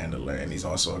ball handler, and he's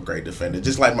also a great defender,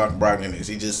 just like Malcolm Brogdon is.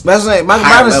 He just. That's like Malcolm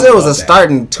Brogdon still was a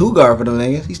starting 2 guard for them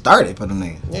niggas. He started for them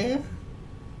niggas. Yeah,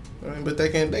 I mean, but they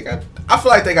got. I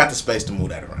feel like they got the space to move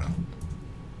that around.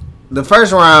 The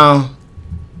first round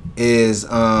is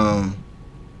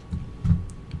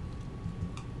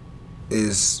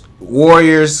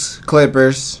Warriors,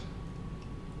 Clippers,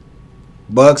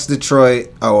 Bucks,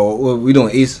 Detroit. Oh, we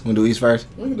doing East? We do East first?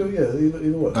 We can do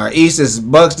either way. All right, East is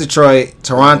Bucks, Detroit,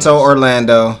 Toronto,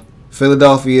 Orlando,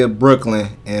 Philadelphia, Brooklyn,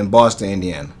 and Boston,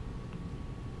 Indiana.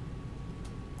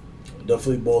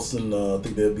 Definitely Boston. I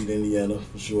think they'll beat Indiana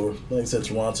for sure. Like I said,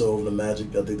 Toronto over the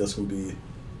Magic. I think that's going to be.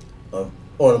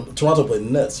 Toronto played the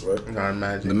Nets, right? No,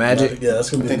 Magic. The Magic? Yeah, that's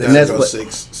going to be. I think the Nets go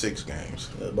six games.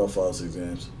 Yeah, about 5-6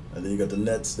 games. And then you got the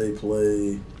Nets. They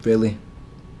play Philly.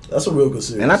 That's a real good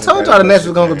series. And I told y'all the Nets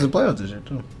was gonna go to the playoffs this year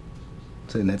too.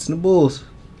 So the Nets and the Bulls.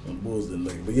 The Bulls didn't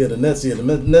make it, but yeah, the Nets. Yeah, the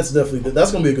Nets definitely.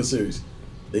 That's gonna be a good series.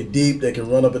 They deep. They can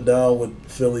run up and down with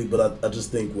Philly, but I just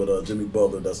think with Jimmy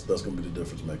Butler, that's gonna be the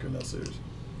difference maker in that series.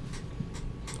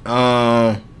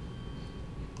 And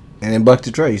then Bucks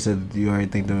Detroit. You said you already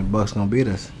think the Bucks gonna beat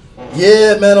us.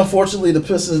 Yeah, man. Unfortunately, the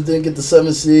Pistons didn't get the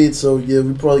 7th seed, so yeah,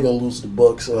 we're probably gonna lose to the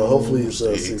Bucks. Hopefully, it's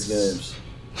 6 games.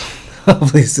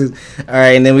 Hopefully, 6. All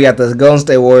right, and then we got the Golden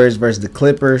State Warriors versus the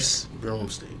Clippers.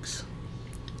 Broomsticks.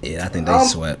 Yeah, I think they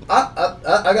swept.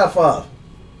 I got 5.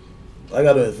 I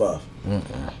got it at 5.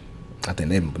 I think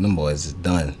them boys is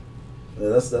done. Yeah,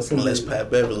 that's gonna unless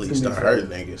Pat Beverly start hurting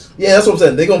niggas. Yeah, that's what I'm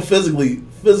saying. They gonna physically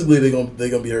they're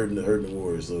gonna be hurting the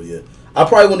Warriors. So yeah, I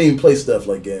probably wouldn't even play Steph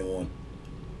like game 1.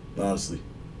 Honestly.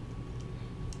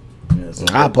 Yeah, so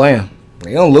I'll play them.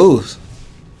 They gonna lose.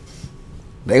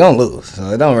 So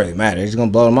it don't really matter. It's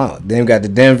gonna blow them out. Then we got the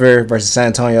Denver versus San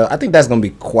Antonio. I think that's gonna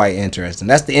be quite interesting.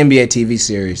 That's the NBA TV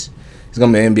series. It's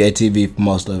gonna be NBA TV for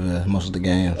most of the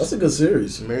games. That's a good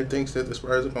series. Samir thinks that the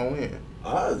Spurs are gonna win.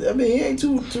 I mean, he ain't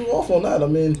too off on that. I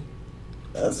mean,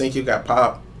 I think you got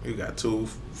Pop. You got 2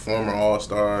 former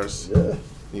All-Stars. Yeah.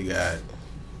 You got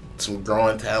some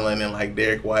growing talent in like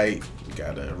Derek White. You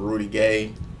got Rudy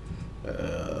Gay.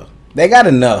 They got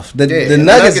enough. The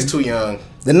Nuggets too young.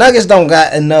 The Nuggets don't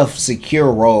got enough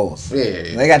secure roles.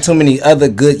 Yeah. They got too many other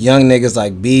good young niggas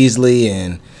like Beasley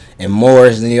and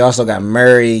Morris. And you also got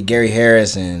Murray, Gary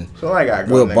Harris, and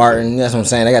Will Barton. That's what I'm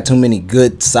saying. They got too many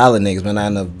good, solid niggas, but not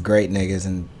enough great niggas.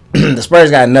 And the Spurs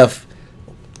got enough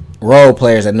role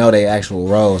players that know their actual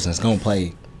roles and it's going to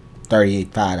play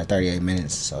 35 to 38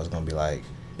 minutes. So it's going to be like,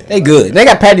 they good. They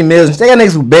got Patty Mills. They got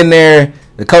niggas who been there.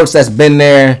 The coach that's been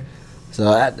there.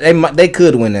 So they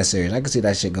could win that series. I could see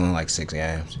that shit going like 6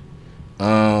 games.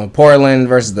 Portland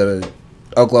versus the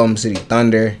Oklahoma City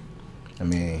Thunder. I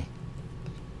mean,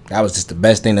 that was just the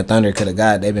best thing the Thunder could have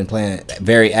got. They've been playing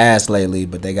very ass lately,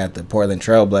 but they got the Portland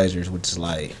Trailblazers, which is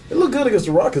like... It looked good against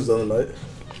the Rockets the other night.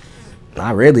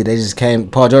 Not really. They just came...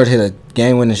 Paul George hit a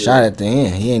game-winning shot at the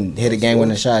end. He ain't hit a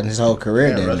game-winning shot in his whole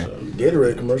career.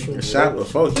 Gatorade commercial. The shot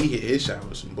before he hit his shot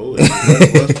with some bullshit.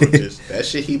 That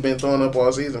shit he been throwing up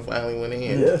all season finally went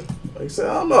in. Yeah, like I said,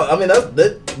 I don't know. I mean, that's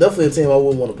definitely a team I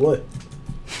wouldn't want to play.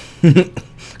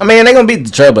 I mean, they gonna beat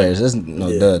the Trailblazers.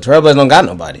 The Trailblazers don't got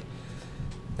nobody.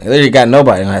 They literally got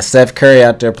nobody. They have Steph Curry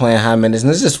out there playing high minutes,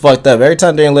 and it's just fucked up. Every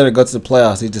time Damian Lillard goes to the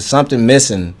playoffs, he's just something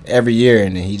missing every year,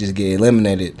 and then he just get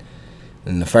eliminated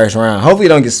in the first round. Hopefully, he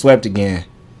don't get swept again.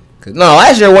 Cause no,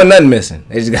 last year wasn't nothing missing.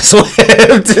 They just got swept.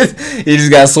 He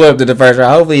just got swept in the first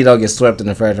round. Hopefully, he don't get swept in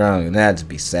the first round, and that'd just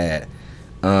be sad.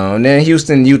 And then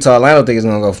Houston, Utah, Atlanta, I don't think it's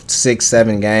gonna go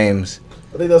 6-7 games.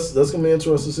 I think that's gonna be an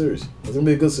interesting series. It's gonna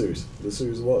be a good series. Good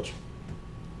series to watch.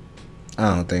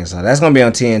 I don't think so. That's gonna be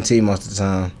on TNT most of the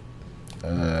time.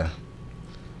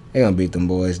 They gonna beat them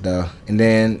boys though. And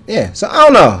then so I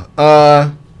don't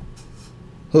know.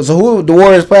 Who the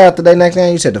Warriors play out today next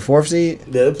game? You said the 4th seed.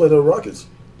 Yeah, they play the Rockets.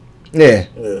 Yeah.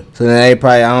 So then they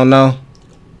probably I don't know.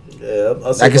 Yeah,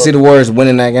 I can see the Warriors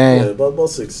winning that game. Yeah, about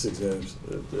six games.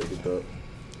 They'll get that.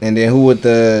 And then who with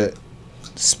the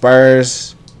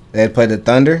Spurs? They play the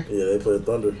Thunder. Yeah, they play the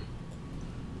Thunder.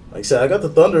 Like I said, I got the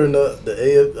Thunder in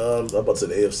I'm about to say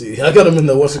the AFC. I got them in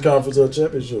the Western Conference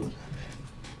Championship.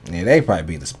 Yeah, they probably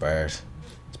beat the Spurs.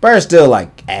 Spurs still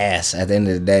like ass at the end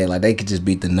of the day. Like they could just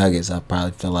beat the Nuggets. I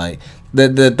probably feel like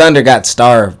the Thunder got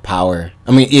star power.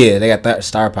 I mean, yeah, they got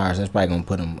star power. So that's probably gonna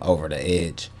put them over the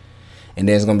edge. And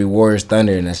then it's gonna be Warriors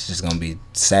Thunder, and that's just gonna be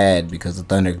sad because the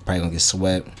Thunder probably gonna get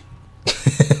swept.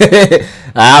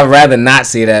 I'd rather not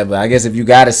see that, but I guess if you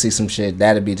gotta see some shit,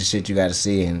 that'd be the shit you gotta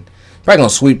see, and probably gonna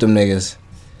sweep them niggas,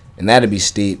 and that'd be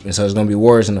steep. And so it's gonna be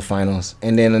Warriors in the finals,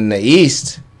 and then in the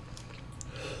East,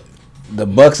 the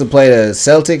Bucks will play the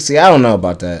Celtics. See, I don't know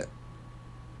about that.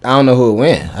 I don't know who will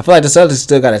win. I feel like the Celtics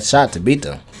still got a shot to beat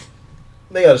them.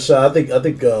 They got a shot. I think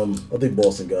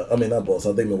Boston got. I mean, not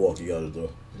Boston. I think Milwaukee got it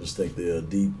though. I just think they're a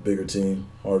deep, bigger team,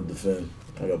 hard to defend.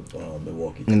 I got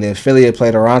Milwaukee. And then Philly will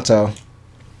play Toronto.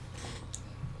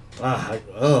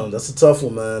 That's a tough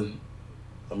one, man.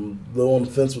 I'm a little on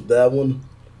the fence with that one.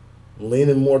 I'm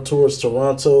leaning more towards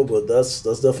Toronto, but that's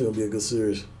definitely gonna be a good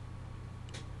series.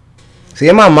 See,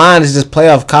 in my mind, it's just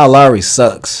playoff Kyle Lowry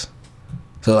sucks.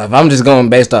 So if I'm just going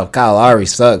based off Kyle Lowry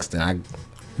sucks, then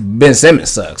Ben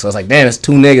Simmons sucks. So it's like, damn, it's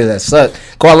two niggas that suck.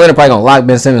 Kawhi Leonard probably gonna lock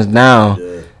Ben Simmons down.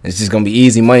 Yeah. It's just gonna be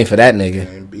easy money for that nigga.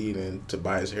 Embiid and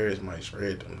Tobias Harris might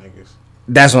shred them niggas.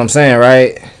 That's what I'm saying,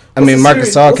 right? I mean,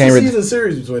 Marcus Gasol can't really. What's the season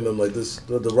series between them like this?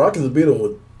 The Rockets have beat them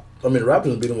with. I mean, the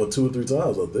Raptors have beat them with 2 or 3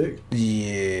 times, I think.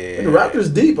 Yeah. And the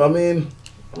Raptors deep. I mean,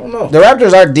 I don't know. The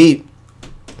Raptors are deep.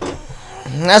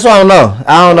 That's why I don't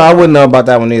know. I wouldn't know about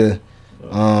that one either.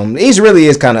 The East really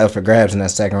is kind of up for grabs in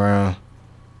that second round.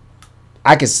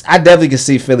 I definitely could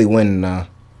see Philly winning though.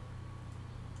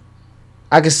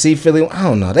 I could see Philly. I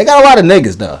don't know. They got a lot of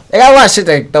niggas though. They got a lot of shit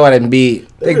they throw at Embiid.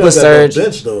 They put Surge.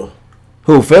 Bench though.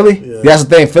 Who, Philly? Yeah. That's the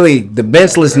thing. Philly, the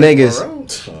benchless niggas.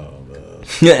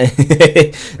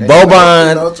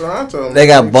 Boban. They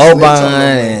got Boban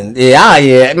and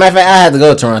yeah. Matter of fact, I had to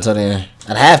go to Toronto then.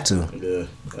 I'd have to.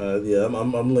 Yeah.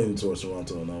 I'm leaning towards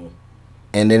Toronto on that one.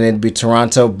 And then it'd be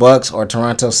Toronto Bucks or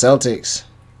Toronto Celtics,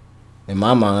 in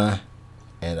my mind.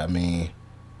 And I mean,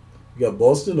 you got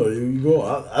Boston or you go?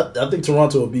 I think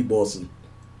Toronto will beat Boston.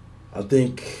 I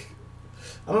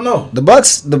don't know. The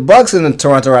Bucks and the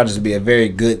Toronto Raptors would be a very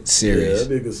good series. Yeah, that'd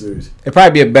be a good series. It'd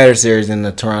probably be a better series than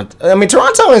the Toronto. I mean,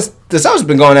 Toronto and the Celtics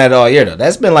been going at it all year though.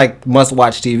 That's been like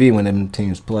must-watch TV when them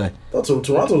teams play.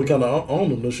 Toronto kind of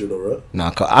owned them this year though, right?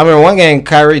 No, I remember one game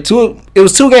it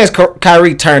was 2 games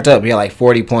Kyrie turned up. He had like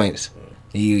 40 points.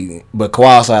 But Kawhi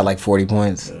also had like 40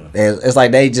 points. Yeah. It's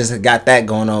like they just got that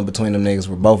going on between them niggas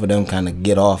where both of them kind of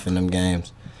get off in them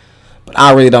games. But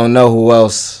I really don't know who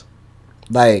else.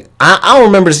 Like, I don't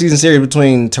remember the season series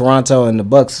between Toronto and the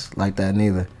Bucks like that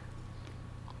neither.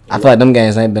 I feel like them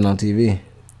games ain't been on TV.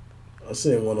 I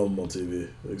seen one of them on TV.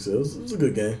 Like I said, it was a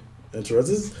good game.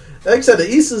 Interesting. Like I said, the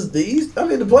East. I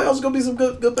mean, the playoffs is gonna be some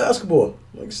good basketball.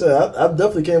 Like I said, I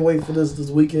definitely can't wait for this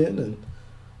weekend, and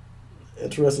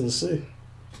interesting to see.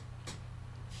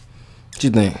 What you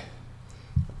think?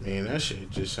 Man, that shit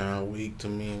just sound weak to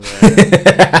me, man.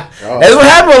 That's what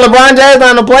happened when LeBron James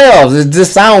not in the playoffs. It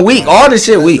just sound weak. All this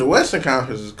shit weak. The Western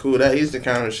Conference is cool. That Eastern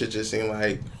Conference shit just seem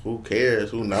like, who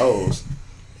cares? Who knows?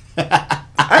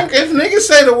 If niggas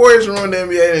say the Warriors ruined the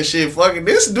NBA and shit, fucking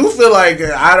this do feel like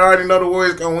I already know the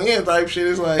Warriors gonna win type shit.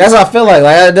 It's like that's what I feel like.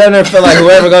 Like I definitely feel like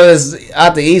whoever goes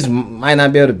out the East might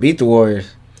not be able to beat the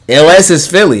Warriors. Unless it's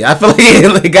Philly. I feel like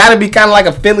it got to be kind of like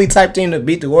a Philly type team to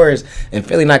beat the Warriors, and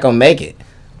Philly not gonna make it.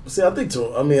 See, I think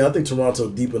Toronto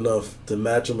deep enough to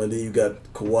match them, and then you got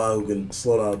Kawhi who can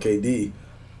slow down KD.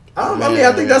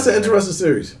 I think that's an interesting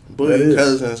series. Boogie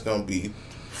Cousins gonna be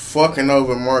fucking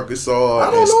over Marcus All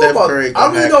and Steph Curry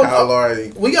gonna have Kyle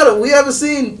Lowry. We haven't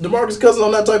seen DeMarcus Cousins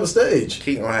on that type of stage.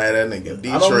 He gonna have that nigga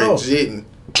Detroit jitting.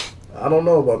 I don't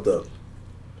know about that.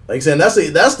 Like I'm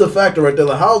saying, that's the factor right there.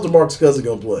 Like, how's DeMarcus Cousins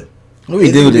gonna play? What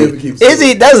he do? Is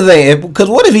he? That's the thing. Because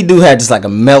what if he do have just like a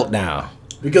meltdown?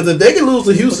 Because if they can lose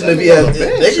to Houston, if he had,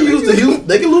 they can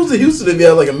lose to Houston if he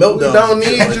had like a meltdown. We don't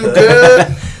need you,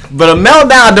 good. But a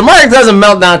meltdown, DeMarcus Cousins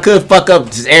meltdown could fuck up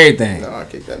just everything. No, I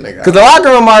kick that nigga out. Because the locker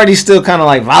room already still kind of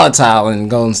like volatile in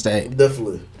Golden State.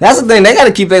 Definitely. That's the thing. They got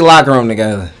to keep their locker room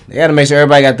together. They got to make sure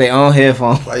everybody got their own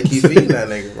headphones. Why you keep feeding that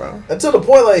nigga, bro? Until the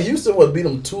point like Houston beat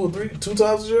them two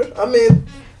times this year. I mean,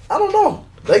 I don't know.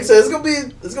 Like I said, it's gonna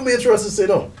be interesting to see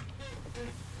them.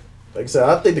 Like I said,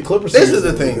 I think the Clippers. This is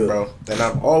the thing, bro. And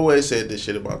I've always said this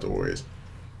shit about the Warriors.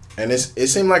 And it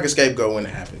seemed like a scapegoat when it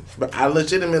happened. But I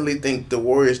legitimately think the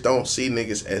Warriors don't see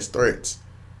niggas as threats.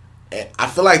 And I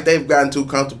feel like they've gotten too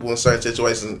comfortable in certain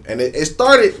situations. And it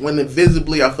started when it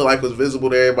visibly, I feel like was visible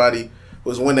to everybody,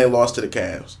 was when they lost to the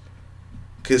Cavs.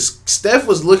 Because Steph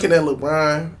was looking at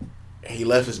LeBron, and he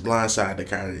left his blind side to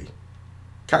Kyrie.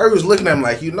 Kyrie was looking at him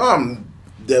like, I'm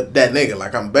that nigga,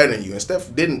 like I'm better than you. And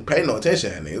Steph didn't pay no attention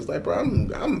to that nigga. It was like, bro,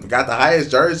 I'm got the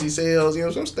highest jersey sales, you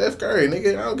know, I'm Steph Curry,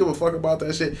 nigga. I don't give a fuck about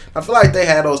that shit. I feel like they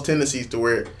had those tendencies to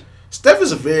where Steph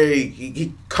is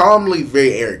he calmly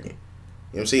very arrogant. You know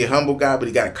what I'm saying? Humble guy, but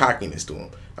he got a cockiness to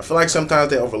him. I feel like sometimes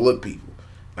they overlook people.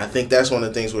 I think that's one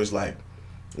of the things where it's like,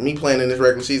 me playing in this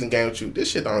regular season game with you,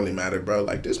 this shit don't really matter, bro.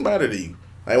 Like, this matter to you.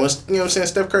 Like, when, you know what I'm saying,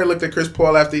 Steph Curry looked at Chris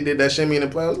Paul after he did that shimmy in the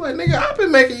play. I was like, nigga, I've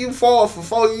been making you fall for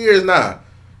 4 years now.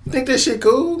 You think this shit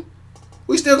cool?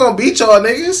 We still gonna beat y'all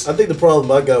niggas. I think the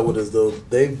problem I got with is though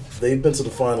they've been to the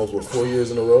finals 4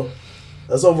 years in a row.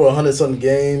 That's over 100-something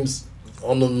games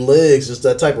on them legs. Just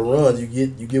that type of run, you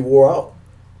get wore out.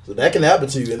 So that can happen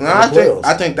to you in the playoffs.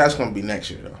 I think that's gonna be next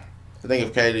year though. I think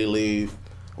if KD leave,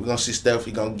 we're gonna see Steph.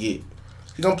 He's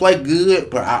gonna play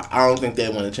good, but I don't think they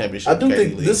win a championship. I do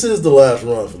think this is the last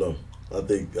run for them. I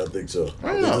think so.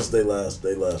 I don't know. This is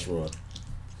their last run.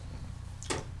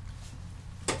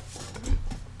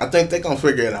 I think they're going to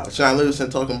figure it out. Sean Livingston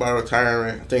talking about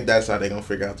retiring. I think that's how they're going to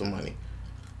figure out the money.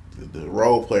 The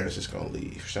role players just going to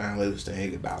leave. Sean Livingston,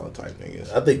 Iguodala type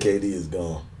niggas. I think KD is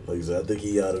gone. Like I said, I think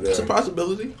he out of there. It's a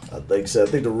possibility. I think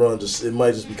the run it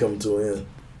might just be coming to an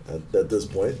end at this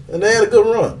point. And they had a good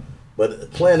run. But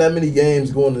playing that many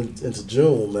games going into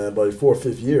June, man, by the 4th,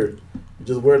 5th year, you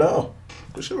just wear down.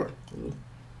 For sure.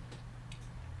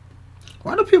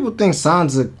 Why do people think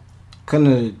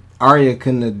Arya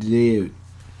couldn't have did?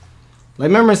 Like,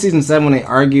 remember in season 7 when they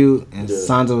argued and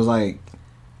Sansa was like,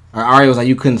 or Arya was like,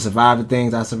 you couldn't survive the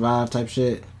things I survived type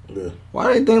shit? Yeah. Why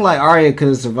do they think like Arya could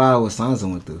have survived what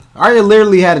Sansa went through? Arya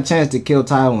literally had a chance to kill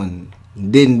Tywin,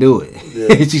 didn't do it.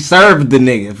 Yeah. She served the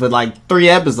nigga for like 3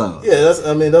 episodes. Yeah, that's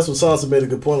what Sansa made a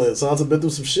good point. Like, Sansa been through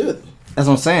some shit. That's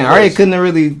what I'm saying. Arya couldn't have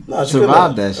really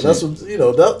survived that shit. That's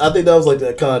what I think that was like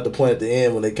that kind of the point at the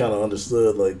end when they kind of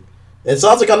understood like. And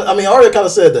Sansa Arya kind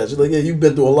of said that. She's like, yeah, you've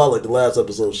been through a lot, like the last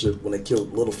episode shit when they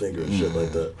killed Littlefinger and shit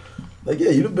like that. Like,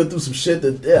 yeah, you've been through some shit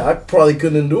that, I probably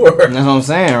couldn't endure. That's what I'm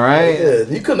saying, right? Yeah,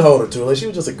 you couldn't hold her to it. Like, she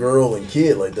was just a girl and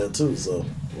kid like that, too, so,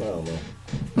 I don't know.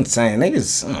 I'm saying,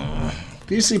 niggas,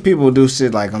 you see people do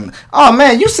shit like, oh,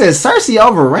 man, you said Cersei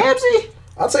over Ramsay?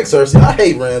 I'll take Cersei. I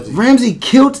hate Ramsay. Ramsay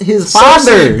killed his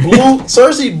father.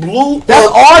 Cersei blew.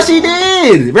 That's all she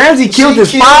did. Ramsay killed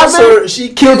his father. She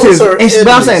killed her. I'm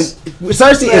saying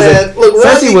Cersei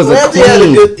Cersei was a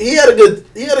queen. He had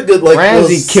a good like.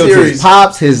 Ramsay killed his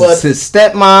pops, his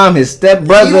stepmom, his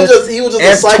stepbrother. He was just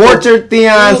a psycho. Tortured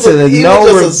Theon to the He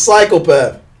was just a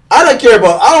psychopath. I don't care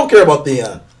about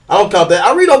Theon. I don't count that.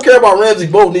 I really don't care about Ramsay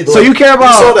both neither. So you care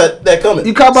about? You saw that coming.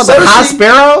 You care about the High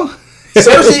Sparrow?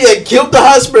 Cersei had killed the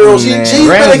High Sparrow. She's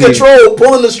been in control,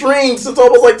 pulling the strings since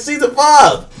almost like season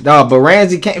 5. No, but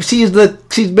Ramsay can't. She's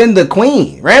been the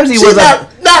queen. Ramsay was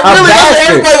not really.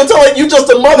 Everybody will tell you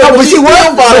just a mother. No, but she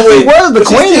was the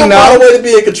queen. She still found a way to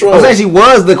be in control. I'm saying she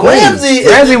was the queen.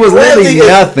 Ramsay was literally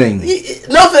nothing.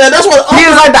 Nothing. And that's what he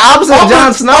was like the opposite of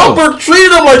Jon Snow. Umber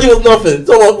treated him like he was nothing.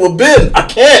 So like, well, Ben, I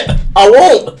can't. I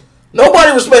won't.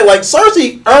 Nobody respect. Like,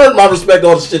 Cersei earned my respect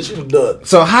on the shit she was done.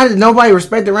 So how did nobody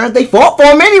respect the Ramsay? They fought for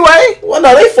him anyway. Well,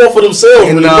 no, they fought for themselves.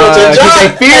 And,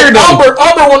 they feared him. Umber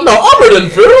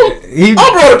didn't fear him.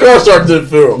 Umber on the Karstark didn't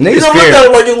fear him. Niggas looked at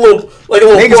him like a little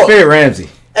niggas punk. feared Ramsay.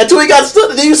 Until he got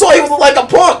stood. Then you saw he was like a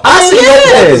punk. I see no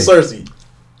punk with Cersei.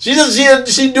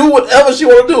 She do whatever she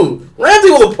want to do. Ramsay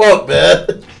was a punk,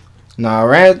 man.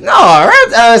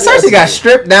 Cersei got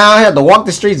stripped down, had to walk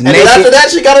the streets naked. And after that,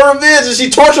 she got her revenge, and she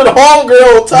tortured a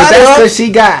homegirl. But that's because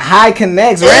she got high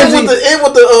connects. Ramsay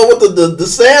with the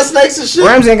sand snakes and shit.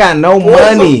 Ramsay ain't got no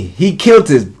money. He killed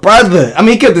his brother. I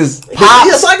mean, he killed his pop. He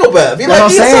a psychopath. That's what I'm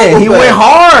saying. He went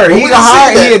hard. He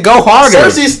go harder.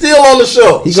 Cersei's still on the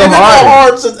show. She been going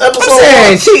hard since episode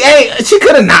 1. She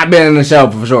could have not been in the show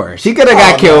for sure. She could have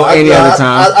got killed any other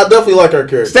time. I definitely like her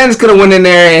character. Stannis could have went in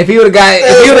there, and if he would have got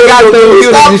through, he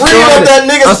would have destroyed that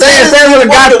nigga. Stannis would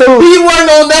have got through. He wasn't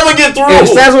gonna never get through. If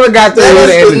Stannis would have got through,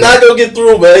 Stannis was not gonna get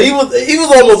through, man. He was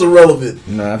almost irrelevant.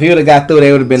 No, if he would have got through,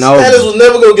 they would have been over. Stannis was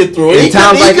never gonna get through. He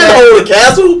couldn't hold a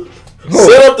castle.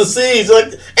 Set up the siege,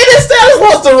 and then Stannis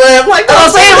wants to Ramsay. I'm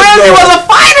saying Ramsay was a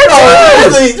fighter,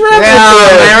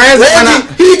 Ramsay,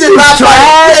 he did not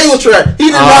fight. He was trash. He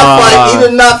did not fight. He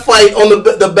did not fight on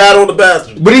the Battle of the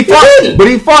Bastards. But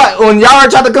he fought when Yara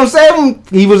tried to come save him.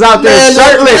 He was out there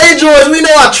shirtless. Greyjoys, we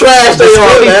know how trash they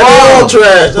are, man. They're all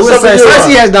trash.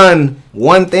 Cersei has done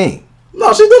one thing.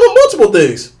 No, she's done multiple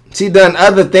things. She done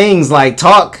other things like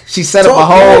talk. She set up a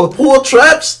whole pull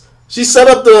traps. She set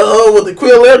up with the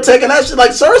Queen Lair taking that shit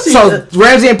like Cersei. So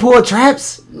Ramsay ain't pulled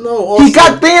traps? No. He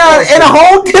got Theon in a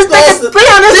whole... Theon did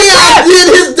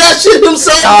that shit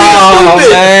himself. Oh,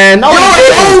 man. No, you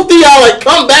told Theon,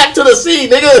 come back to the sea,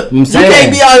 nigga. You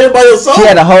can't be out here by yourself. She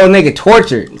had a whole nigga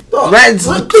tortured. Theon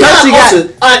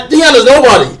is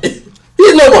nobody.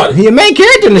 He's nobody. He a main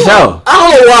character in the show. I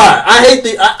don't know why.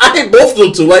 I hate both of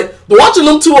them two. Like, watching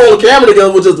them two on camera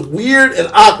together was just weird and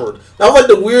awkward. That was like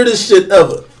the weirdest shit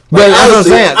ever. But that's what I'm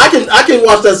saying. I can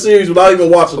watch that series without even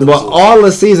watching it. But all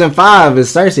of season 5 is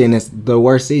Cersei, and it's the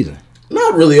worst season.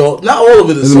 Not really all. Not all of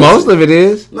it is. Most of it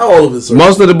is. Not all of it is.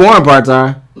 Most of the boring parts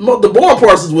are. The boring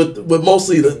parts is with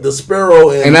mostly the Sparrow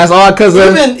and that's all because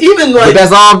of even like. But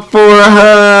that's all for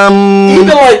even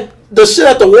like the shit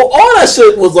at the wall. All that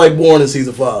shit was like boring in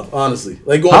season 5. Honestly,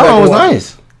 like going back. Was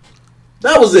nice.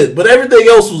 That was it, but everything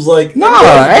else was like... No,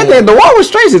 everything. The Wall was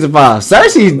straight season 5.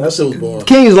 Cersei... That shit was boring.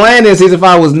 King's Landing season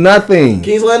 5 was nothing.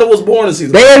 King's Landing was boring in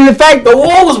season 5. In fact... The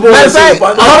Wall was boring in season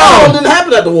 5. It didn't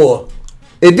happen at the Wall.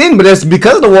 It didn't, but that's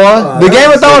because of the Wall. The Game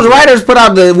of Thrones writers put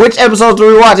out which episodes to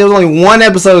rewatch. It was only one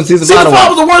episode in season 5. Season 5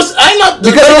 was the worst.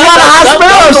 Because there was a lot of High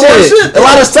Sparrow shit. A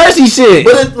lot of Cersei shit.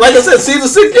 But like I said, season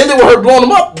 6 ended with her blowing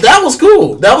them up. That was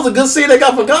cool. That was a good scene they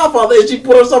got from Godfather, and she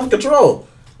put herself in control.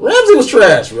 Ramsay was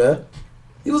trash, man.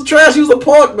 He was trash. He was a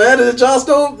punk, man. And Jon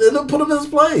Snow put him in his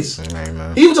place.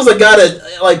 Amen. He was just a guy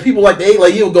that like people like to hate.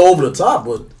 Like he would go over the top,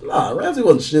 but nah, Ramsay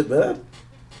wasn't shit, man.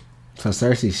 So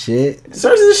Cersei shit. Cersei's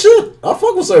the shit. I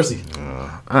fuck with Cersei.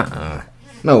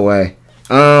 No way.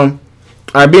 All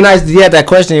right, be nice. Do you have that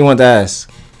question you want to ask?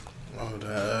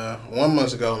 1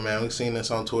 month ago, man, we seen this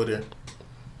on Twitter.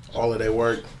 All of their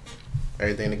work,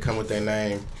 everything that come with their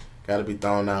name, got to be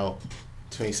thrown out.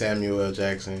 Between Samuel L.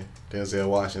 Jackson, Denzel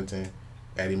Washington,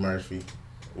 Eddie Murphy,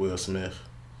 Will Smith.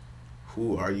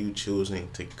 Who are you choosing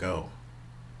to go?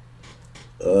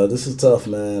 This is tough,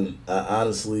 man. I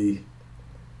honestly,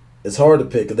 it's hard to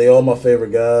pick. They all my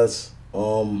favorite guys.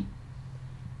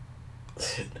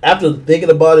 After thinking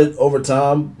about it over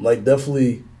time, like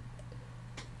definitely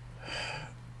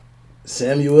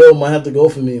Samuel might have to go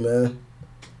for me, man.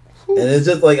 And it's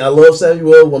just like I love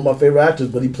Samuel, one of my favorite actors,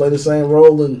 but he played the same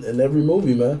role in every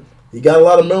movie, man. He got a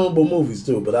lot of memorable movies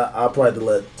too, but I'll probably have to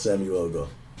let Samuel go.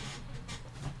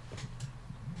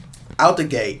 Out the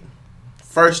gate,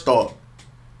 first thought,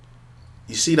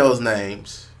 you see those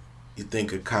names, you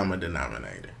think of common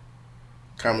denominator.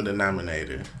 Common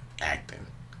denominator, acting.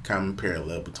 Common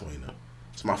parallel between them.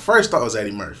 So my first thought was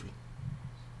Eddie Murphy.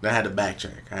 Then I had to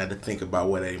backtrack. I had to think about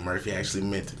what Eddie Murphy actually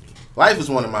meant to me. Life is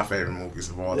one of my favorite movies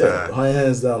of all time.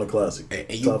 Hands down a classic.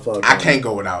 I can't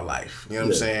go without Life. You know what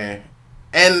I'm saying?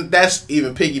 And that's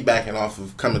even piggybacking off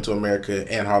of Coming to America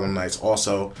and Harlem Nights,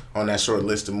 also on that short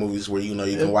list of movies where you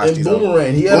can watch these.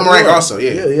 Boomerang. Boomerang also,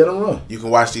 yeah. Yeah, he had a run. You can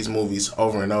watch these movies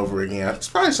over and over again. It's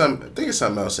probably I think it's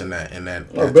something else in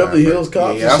that Beverly Hills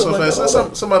Cop. Yeah,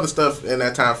 some other stuff in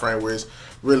that time frame where it's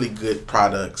really good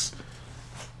products.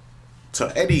 So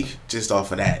Eddie, just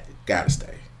off of that, gotta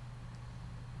stay.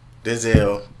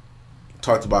 Denzel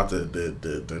talked about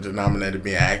the denominator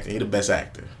being acting. He the best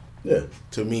actor. Yeah.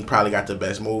 To me, probably got the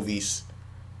best movies.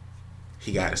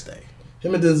 He gotta stay.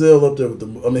 Him and Denzel up there with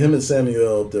him and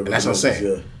Samuel up there. And that's what I'm saying.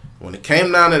 Yeah. When it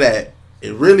came down to that,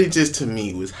 it really just to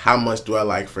me was how much do I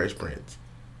like Fresh Prince.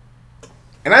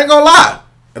 And I ain't gonna lie,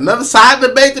 another side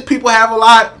debate that people have a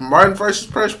lot: Martin versus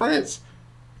Fresh Prince.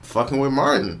 I'm fucking with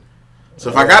Martin. So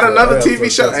if I got another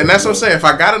TV show, and that's what I'm saying, if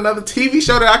I got another TV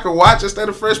show that I could watch instead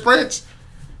of Fresh Prince,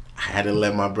 I had to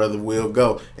let my brother Will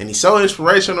go. And he's so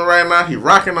inspirational right now. He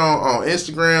rocking on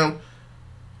Instagram.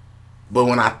 But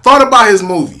when I thought about his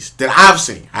movies that I've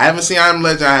seen, I haven't seen I Am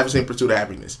Legend, I haven't seen Pursuit of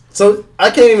Happiness. So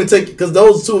I can't even take, because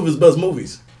those are two of his best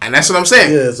movies. And that's what I'm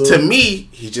saying. Yeah, so, to me,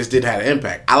 he just didn't have an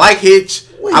impact. I like Hitch.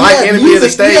 Well, I like Enemy of the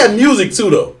State. He had music too,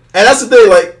 though. And that's the thing,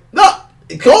 like, no,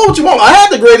 call what you want. I had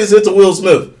the greatest hits of Will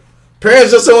Smith.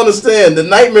 Parents just don't understand the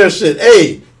nightmare shit.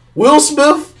 Hey, Will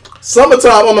Smith,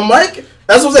 Summertime on the mic,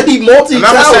 that's what I'm saying. He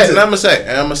multi-talented. And I'm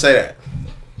gonna say that.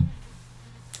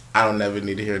 I don't never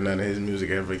need to hear none of his music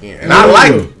ever again. And I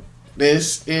like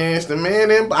This Is the Man.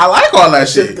 I like all that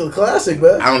shit. Classic,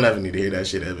 man. I don't ever need to hear that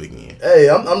shit ever again. Hey,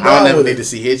 I'm down I don't ever with need it. to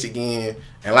see Hitch again.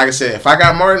 And like I said, if I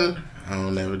got Martin, I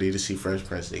don't ever need to see Fresh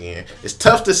Prince again. It's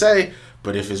tough to say,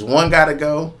 but if it's one gotta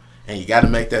go, and you gotta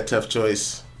make that tough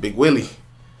choice, Big Willie.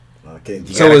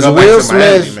 So is Will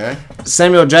Smith,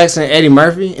 Samuel Jackson, Eddie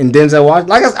Murphy, and Denzel Washington?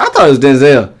 Like I thought it was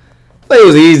Denzel. I thought it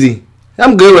was easy.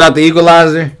 I'm good without the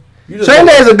Equalizer. Training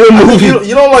Day is a good movie.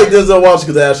 You don't like Denzel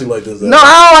Washington because I actually like Denzel. No,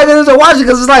 I don't like Denzel Washington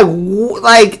because it's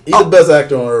like he's the best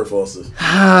actor on earth, also.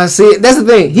 See, that's the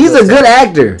thing. He's a good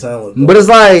actor, but it's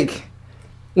like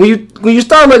when you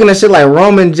start looking at shit like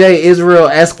Roman J. Israel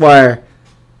Esquire.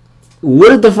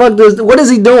 What is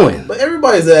he doing? But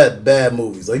everybody's at bad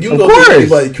movies. Like you can of go course,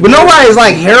 anybody, but nobody's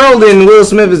like heralding Will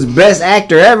Smith as best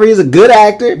actor ever. He's a good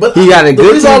actor. But he got a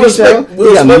good TV show.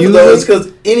 Will Smith though is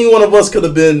because any one of us could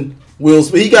have been Will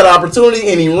Smith. He got an opportunity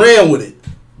and he ran with it,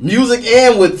 music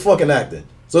and with fucking acting.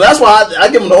 So that's why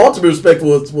I give him the ultimate respect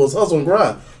for his hustle and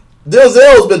grind.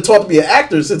 Denzel's been taught to be an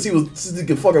actor since he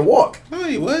could fucking walk. No,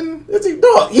 he wasn't. He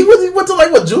went to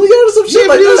like what, Juilliard or some shit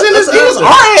like he was that. He was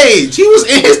our age. He was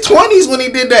in his 20s when he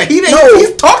did that. He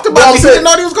talked about it. He didn't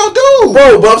know what he was gonna do.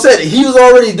 Bro, but I'm saying he was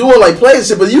already doing like plays and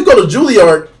shit. But you go to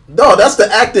Juilliard, no, that's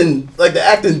the acting, like the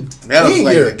acting. That was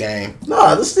like the game.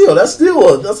 Nah, that's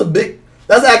a big.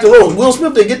 That's acting role. Will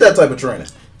Smith didn't get that type of training.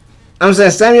 I'm saying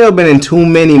Samuel been in too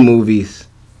many movies,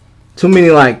 too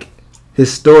many like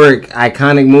historic,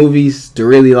 iconic movies to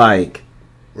really like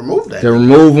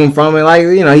remove him from it. Like,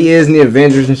 you know, he is in the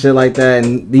Avengers and shit like that,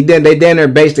 and they damn near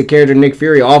based the character Nick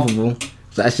Fury off of him.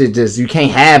 So that shit just you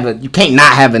can't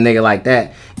not have a nigga like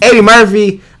that. Eddie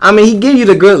Murphy, I mean, he give you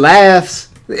the good laughs.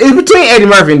 It's between Eddie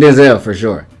Murphy and Denzel for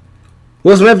sure.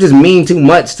 Will Smith just mean too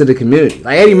much to the community.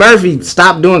 Like Eddie Murphy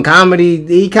stopped doing comedy.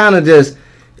 He kind of just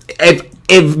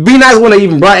if Be Nice wouldn't have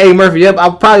even brought Eddie Murphy up, I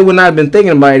probably would not have been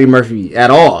thinking about Eddie Murphy at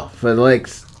all for like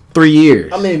 3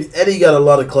 years. I mean, Eddie got a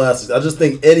lot of classics. I just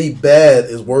think Eddie bad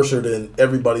is worse than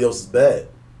everybody else's bad.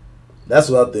 That's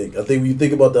what I think. I think when you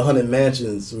think about the 100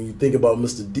 Mansions, when you think about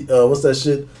Mr. D, what's that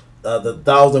shit? The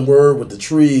 1,000 Word with the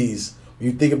trees.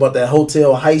 When you think about that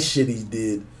hotel heist shit he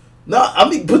did. No, I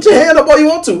mean, put your hand up all you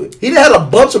want to. He done had a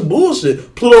bunch of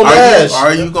bullshit. Pluto Nash.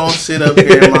 Are you going to sit up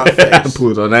here in my face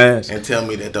Pluto Nash and tell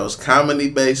me that those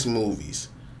comedy-based movies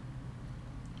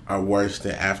are worse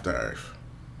than After Earth?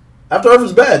 After Earth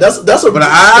is bad. That's a. But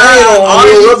are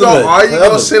you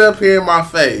going to sit up here in my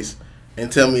face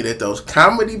and tell me that those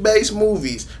comedy-based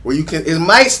movies where it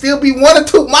might still be one or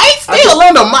two, might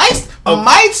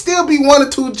still be one or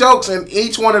two jokes in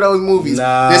each one of those movies.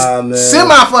 Nah, man.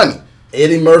 Semi-funny.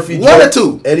 Eddie Murphy one or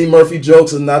two. Eddie Murphy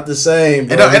jokes are not the same.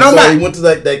 Bro. He went to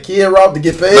that kid route to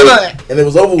get paid, and it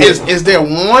was over with. Is there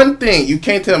one thing you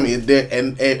can't tell me? And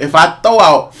if I throw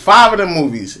out 5 of them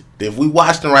movies, if we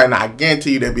watch them right now, I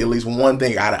guarantee you there'll be at least one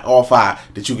thing out of all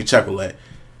 5 that you can chuckle at.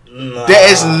 Nah.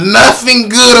 There is nothing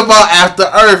good about After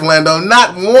Earth, Lando.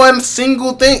 Not one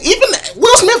single thing. Even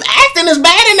Will Smith acting is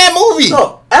bad in that movie.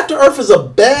 No, After Earth is a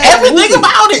bad Everything movie.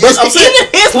 about it. But I'm saying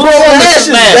his Pluto Nash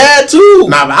is bad too.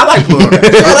 Nah, but I like Pluto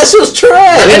Nash. That shit was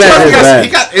trash.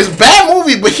 It's bad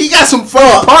movie, but he got some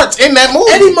fun parts in that movie.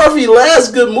 Eddie Murphy's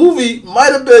last good movie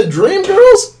might have been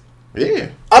Dreamgirls. Yeah.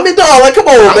 I mean, dog, like,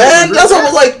 come on, man. That's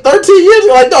almost like 13 years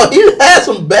ago. Like, dog, he had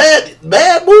some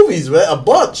bad movies, man. A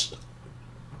bunch.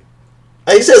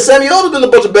 And he said Sammy Otis been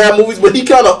a bunch of bad movies, but he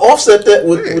kind of offset that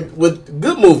with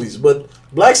good movies. But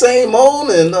Black Saint Moan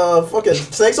and fucking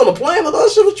Snakes on the Plane,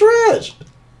 that shit was trash.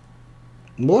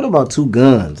 What about Two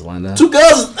Guns, Lando? Two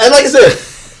Guns, and like I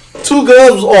said, Two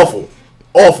Guns was awful.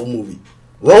 Awful movie.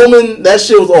 Roman, that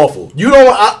shit was awful. You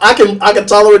don't. I can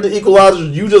tolerate the Equalizer.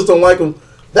 You just don't like him.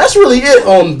 That's really it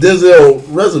on Denzel's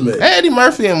resume. Eddie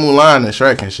Murphy and Mulan and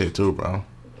Shrek and shit too, bro.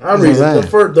 I mean,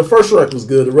 the first Shrek was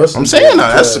good. The rest I'm saying, no,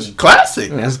 that's a classic.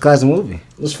 That's a classic movie.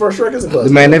 This first Shrek is a classic.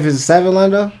 The Magnificent Seven,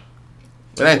 Lando?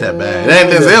 It ain't that bad. It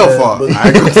ain't Denzel's fault.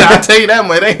 I'll tell you that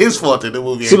much. It ain't his fault that the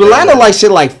movie. See, but Lionel like shit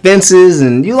like Fences,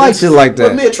 and you like shit like that.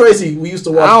 But me and Tracy, we used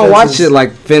to watch. I don't watch shit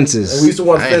like Fences. And we used to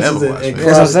watch Fences and that's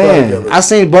what I'm saying. I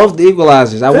seen both the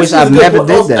Equalizers. I wish I never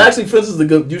did that. Actually, Fences is a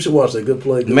good. You should watch that. Good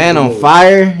play. Man on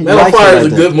Fire. Man on Fire is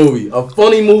a good movie. A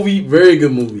funny movie. Very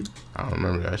good movie. I don't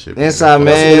remember that shit. Inside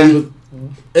Man.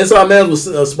 Inside Man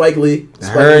was Spike Lee.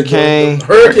 Hurricane.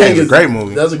 Hurricane is a great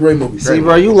movie. That's a great movie. See,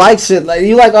 bro, you like shit. Like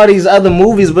you like all these other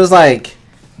movies, but it's like.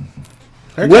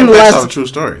 When the last true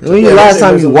story? When the last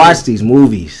time you watched these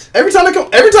movies? Every time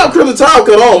Crimson Tide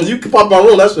cut on, you can pop my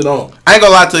room. That shit on. I ain't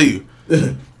gonna lie to you.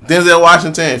 Denzel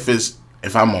Washington,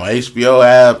 if I'm on HBO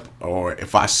app or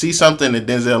if I see something that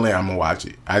Denzel in, I'm gonna watch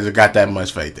it. I just got that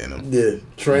much faith in him. Yeah,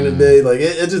 Training Day, like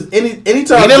it just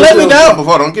anytime. He didn't let me down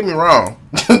before. Don't get me wrong,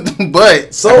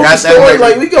 but so the story,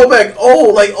 like we go back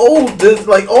old, like all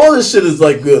this shit is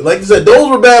like good. Like you said, those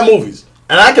were bad movies,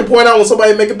 and I can point out when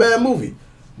somebody make a bad movie.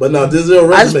 But no,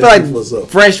 Denzel. I just feel like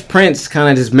Fresh Prince kind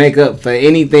of just make up for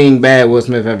anything bad Will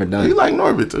Smith ever done. You like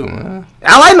Norbit too, man.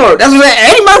 I like Norbit. That's what I'm saying.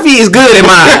 Eddie Murphy is good in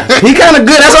my eyes. He kind of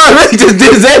good. That's why I really just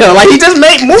Denzel. Like he just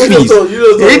make movies.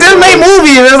 He just make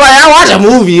movies. It's like I watch a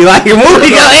movie. Like a movie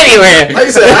go anywhere. Like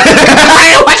I said, I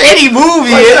can watch any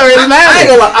movie. It don't really matter. I ain't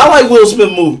gonna lie. I like Will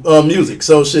Smith music.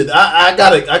 So shit, I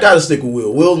gotta stick with Will.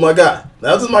 Will's my guy.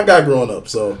 That was my guy growing up,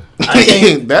 so I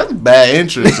can't. That's bad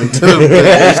interest into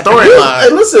the storyline.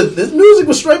 Hey, listen, this music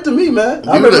was straight to me, man.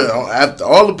 After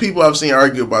all the people I've seen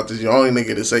argue about this, you're the only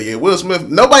nigga to say, yeah, Will Smith.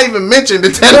 Nobody even mentioned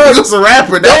that he was a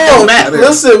rapper. That don't matter.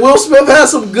 Listen, Will Smith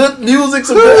has some good music,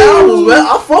 some good albums, man.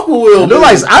 I fuck with Will.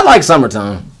 I like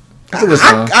Summertime.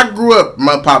 I grew up.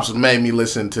 My pops made me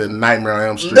listen to Nightmare on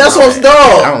Elm Street. That's what's dog.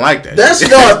 I don't like that. That's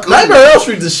dog. Cool. Nightmare on Elm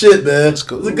Street's the shit, man. That's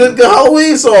cool. It's a good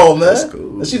Halloween song, man. That's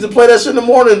cool. And she used to play that shit in the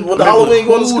morning when the Halloween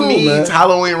going to school, man. Who needs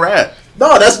Halloween rap?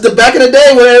 No, that's the back in the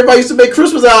day when everybody used to make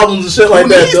Christmas albums and shit like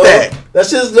that, dog. That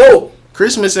shit's dope.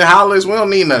 Christmas and holidays, we don't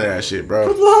need none of that shit, bro.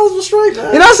 Christmas holidays was straight,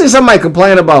 man. You know, I see somebody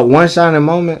complain about One Shining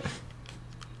Moment.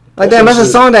 Like damn, that's a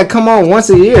song that come on once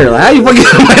a year. Like how you fucking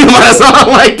complain about a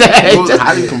song like that?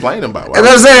 How do you complain about it? As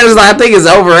I'm saying, it's like I think it's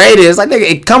overrated. It's like nigga,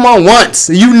 it come on once.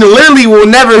 You literally will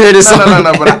never hear this song.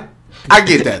 No, but I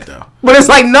get that though. But it's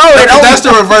like no, that's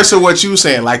the reverse of what you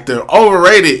saying. Like the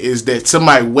overrated is that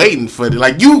somebody waiting for it.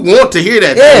 Like you want to hear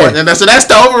that. Yeah. And so that's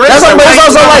the overrated. That's like, but it's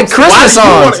also like Christmas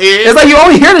songs. It's like you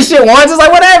only hear the shit once. It's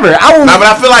like whatever. But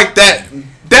I feel like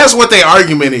that's what their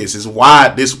argument is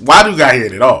why do you gotta hear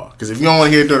it at all? Because if you don't want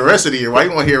to hear it during the rest of the year, why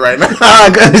you want to hear it right now?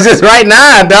 Because it's just right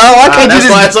now, dog. Why can't you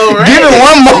just give it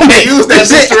one moment? Use that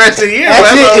shit the rest of the year.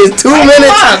 That shit is 2 minutes.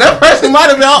 That person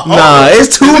might have been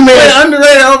it's 2 minutes.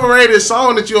 Underrated, overrated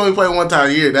song that you only play one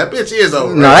time a year. That bitch is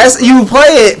overrated. No, you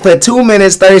play it for 2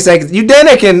 minutes, 30 seconds. You then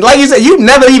can, like you said, you've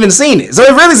never even seen it. So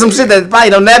it's really some shit that probably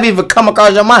don't never even come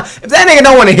across your mind. If that nigga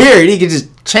don't want to hear it, he can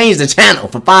just change the channel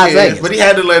for 5 seconds. But he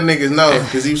had to let niggas know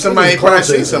because if somebody probably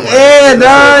seen something. Yeah,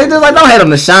 dog. Just like don't hate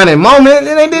him the shining moment.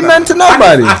 It ain't did nothing to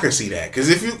nobody. I can see that because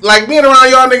if you like being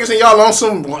around y'all niggas and y'all on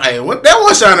some that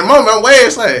one shining moment,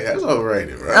 it's like that's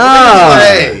overrated, bro.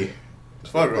 Hey.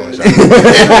 Fuck one shining.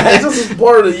 This is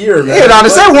part of the year, man. Yeah, no, to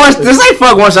say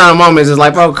fuck one shining moment is just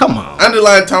like, bro, come on.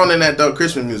 Underlying tone in that though,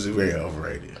 Christmas music very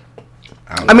overrated.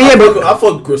 I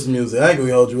fuck with Christmas music. I ain't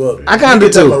gonna hold you up. I kind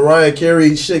of do too. Mariah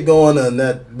Carey shit going on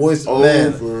that voice,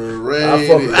 man.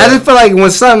 I just feel like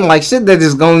when something like shit that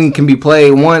just can be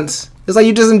played once, it's like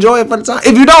you just enjoy it for the time.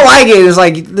 If you don't like it, it's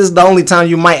like this is the only time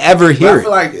you might ever hear it. I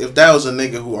feel like if that was a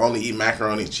nigga who only eat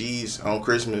macaroni and cheese on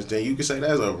Christmas, then you could say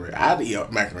that's overrated. I'd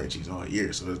eat macaroni and cheese all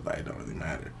year, so it's like it don't really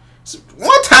matter.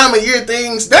 One time a year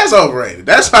things, that's overrated.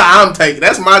 That's how I'm taking.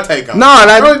 That's my take on it. No,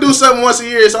 I only do something once a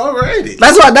year, it's overrated.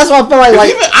 That's why I feel like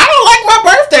even, I don't like my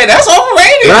birthday. That's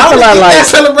overrated. I feel like that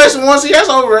celebration once a year,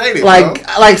 that's overrated. When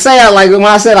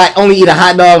I said I only eat a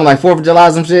hot dog on like 4th of July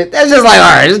or some shit, that's just like, all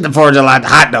right, this is the 4th of July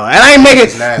hot dog, and I ain't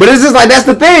making. But it's just like that's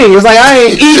the thing. It's like I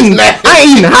ain't eating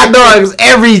hot dogs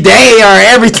every day or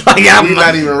every like I'm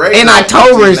not even ready in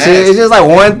October and shit. It's just like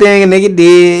one thing a nigga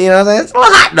did. You know what I'm saying? It's a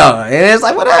hot dog, and it's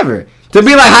like whatever. To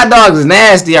be like hot dogs is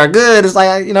nasty or good, it's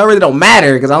like, it really don't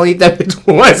matter because I only eat that bitch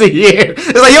once a year.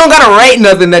 It's like you don't gotta rate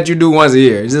nothing that you do once a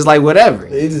year. It's just like whatever.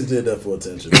 He just did that for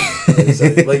attention.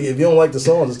 Like if you don't like the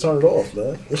song, just turn it off,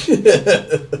 man.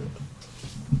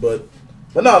 But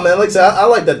no, man. Like I said, I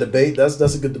like that debate. That's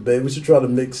a good debate. We should try to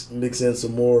mix in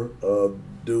some more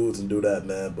dudes and do that,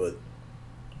 man. But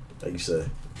like you say,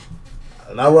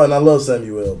 and I love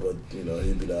Samuel, but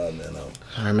he'd be the odd man out.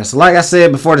 All right, man. So like I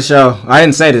said before the show, I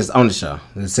didn't say this on the show.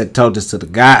 I told this to the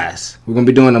guys. We're going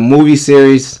to be doing a movie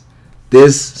series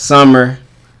this summer.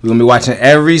 We're going to be watching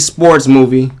every sports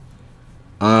movie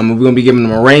We're gonna be giving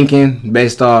them a ranking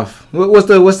based off what's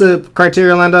the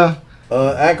criteria, Lando?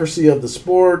 Accuracy of the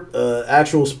sport,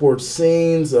 actual sports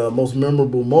scenes, most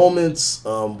memorable moments,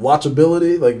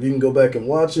 watchability, like you can go back and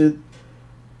watch it,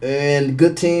 and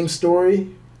good team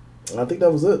story. I think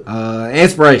that was it.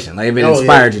 Inspiration, like if it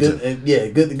inspired you to.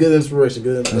 Good inspiration.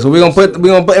 Good inspiration. So we're gonna put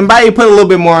and by you put a little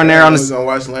bit more in there on this. We're gonna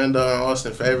watch Lando and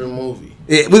Austin's favorite movie.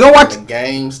 We're gonna watch The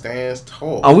Game Stands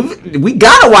Tall. Oh, we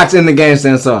gotta watch In the Game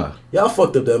Stands Tall. Y'all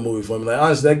fucked up that movie for me. Like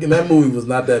honestly, that movie was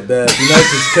not that bad. You guys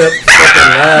just kept fucking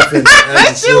laughing.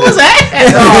 That shit was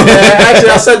ass. Oh man,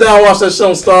 actually, I sat down and watched that show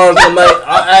on Stars one night.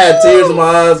 I had tears in my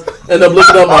eyes. Ended up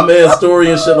looking up my man's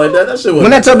story and shit like that. That shit was.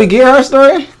 Wasn't that Toby Gerhart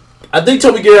story? I think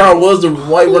Toby Gerhart was the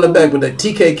white running back, but that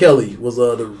T.K. Kelly was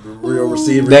the real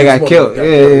receiver. They got killed.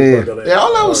 Yeah,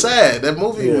 all that was sad. That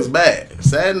movie was bad.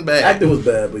 Sad and bad. Acting was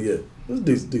bad, but yeah. It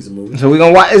was a decent movie. So we're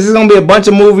gonna watch. This is gonna be a bunch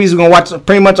of movies. We're gonna watch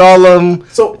pretty much all of them.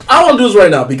 So I want to do this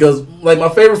right now because like my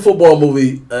favorite football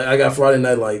movie, I got Friday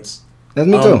Night Lights. That's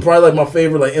me too. Probably like my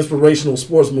favorite like inspirational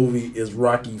sports movie is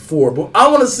Rocky IV. But I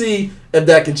want to see if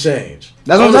that can change.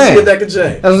 That's what I'm saying. See if that can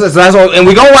change. That's what, and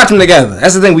we gonna watch them together.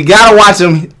 That's the thing. We gotta watch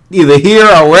them either here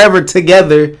or wherever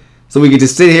together, so we can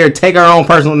just sit here and take our own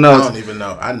personal notes. I don't even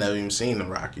know. I never even seen the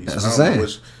Rockies. That's what I'm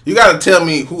saying. You got to tell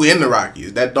me who in the Rockies.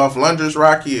 Is that Dolph Lundgren's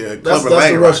Rocky or Clubber That's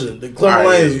Lang the Russian. The Clubber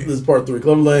Lang is part 3.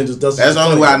 Clubber Lang just does. That's the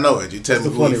only way I know it. You tell me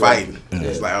who he fighting. Yeah.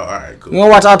 It's like, all right, cool. We gonna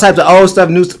watch all types of old stuff,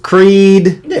 new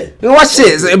Creed. Yeah. We gonna watch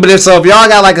shit. But if y'all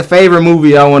got like a favorite movie,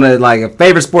 y'all wanna like a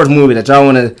favorite sports movie that y'all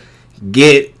wanna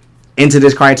get into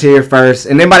this criteria first,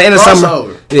 and then by the end of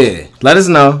summer, let us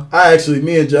know.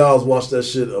 Me and Giles watched that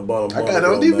shit about a month ago. I got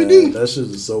it on DVD. Man. That shit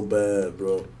is so bad,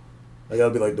 bro. That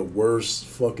gotta be like the worst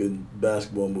fucking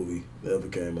basketball movie that ever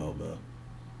came out, man.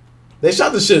 They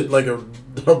shot the shit like by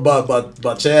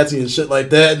Chatsy and shit like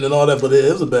that and all that, but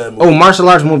it was a bad movie. Oh, martial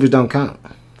arts movies don't count.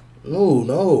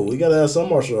 No, we gotta have some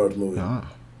martial arts movie.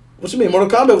 What you mean? Mortal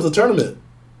Kombat was a tournament.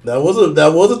 That was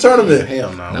a tournament.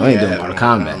 Hell no. No, we ain't doing Mortal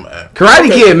Kombat. Karate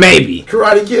Kid, maybe.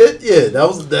 Karate Kid, yeah, that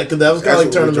was kind of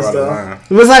like tournament style.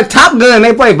 It was like Top Gun.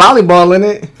 They play volleyball in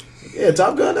it. Yeah,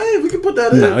 Top Gun. Hey, we can put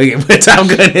that in. No, we can put Top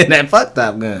Gun in that. Fuck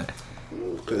Top Gun.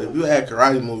 Because if you had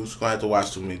karate movies, you're going to have to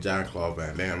watch too many Jean-Claude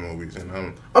Van Damme movies. And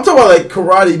I'm talking about like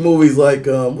karate movies like,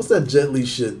 what's that Jet Li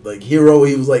shit? Like Hero,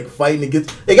 he was like fighting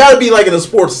against. It got to be like in a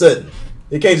sports setting.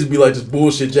 It can't just be like just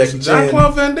bullshit Jackie Chan.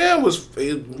 Jean-Claude Van Damme was.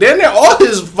 Then all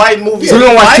his fighting movies. So we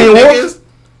going to watch Teen Wolf?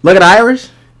 Look at the Irish?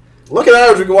 Look at the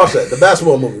Irish, we can watch that. The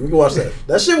basketball movie, we can watch that.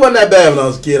 That shit wasn't that bad when I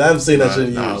was a kid. I haven't seen that shit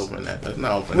in years.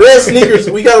 Red Sneakers,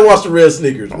 we gotta watch the Red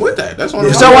Sneakers. I'm with that. That's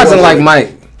one. Start watching Like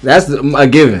Mike. That's a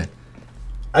given.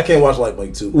 I can't watch Like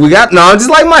Mike 2. Just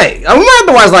Like Mike. We might have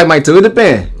to watch Like Mike 2. It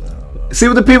depends. No. See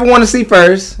what the people want to see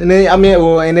first, and then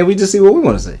and then we just see what we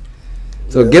want to see.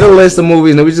 So get a list of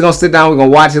movies, and then we just gonna sit down. We're gonna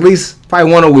watch at least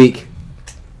probably one a week.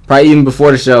 Probably even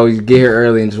before the show, you get here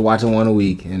early and just watch it one a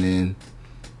week, and then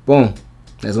boom.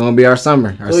 That's gonna be our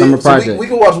summer project. We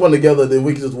can watch one together, then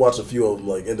we can just watch a few of them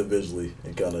like individually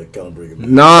and kind of bring them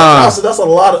in. Nah, that's a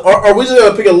lot of. Are we just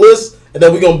gonna pick a list and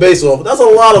then we gonna base it off? That's a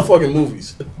lot of fucking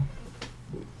movies.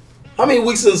 How many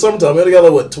weeks in the summertime? We only got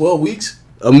like 12 weeks.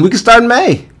 We can start in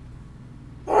May.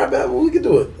 All right, man. Well, we can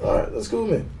do it. All right, that's cool,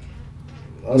 man.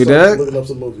 I'll we start looking up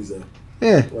some movies then.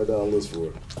 Yeah. Write down a list for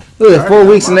it. Look at 4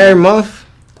 weeks in every month.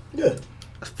 Yeah.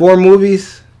 4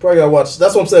 movies. Probably gotta watch.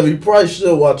 That's what I'm saying. We probably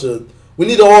should watch We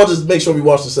need to all just make sure we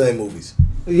watch the same movies.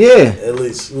 Yeah. At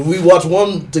least. We watch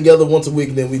one together once a week,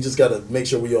 and then we just got to make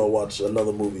sure we all watch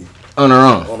another movie. On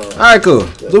our own. All right, cool.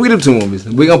 Yeah. So we do 2 movies.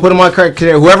 We're going to put them on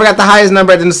criteria. Whoever got the highest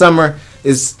number at the end of the summer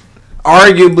is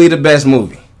arguably the best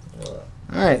movie. All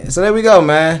right. So there we go,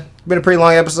 man. Been a pretty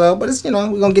long episode, but it's, we're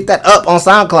going to get that up on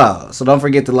SoundCloud. So don't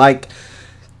forget to like,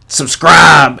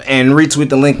 subscribe, and retweet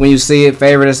the link when you see it.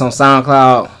 Favorite us on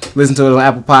SoundCloud. Listen to it on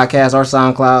Apple Podcasts or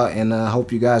SoundCloud. And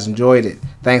hope you guys enjoyed it.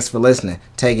 Thanks for listening.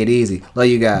 Take it easy. Love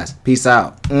you guys. Peace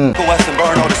out.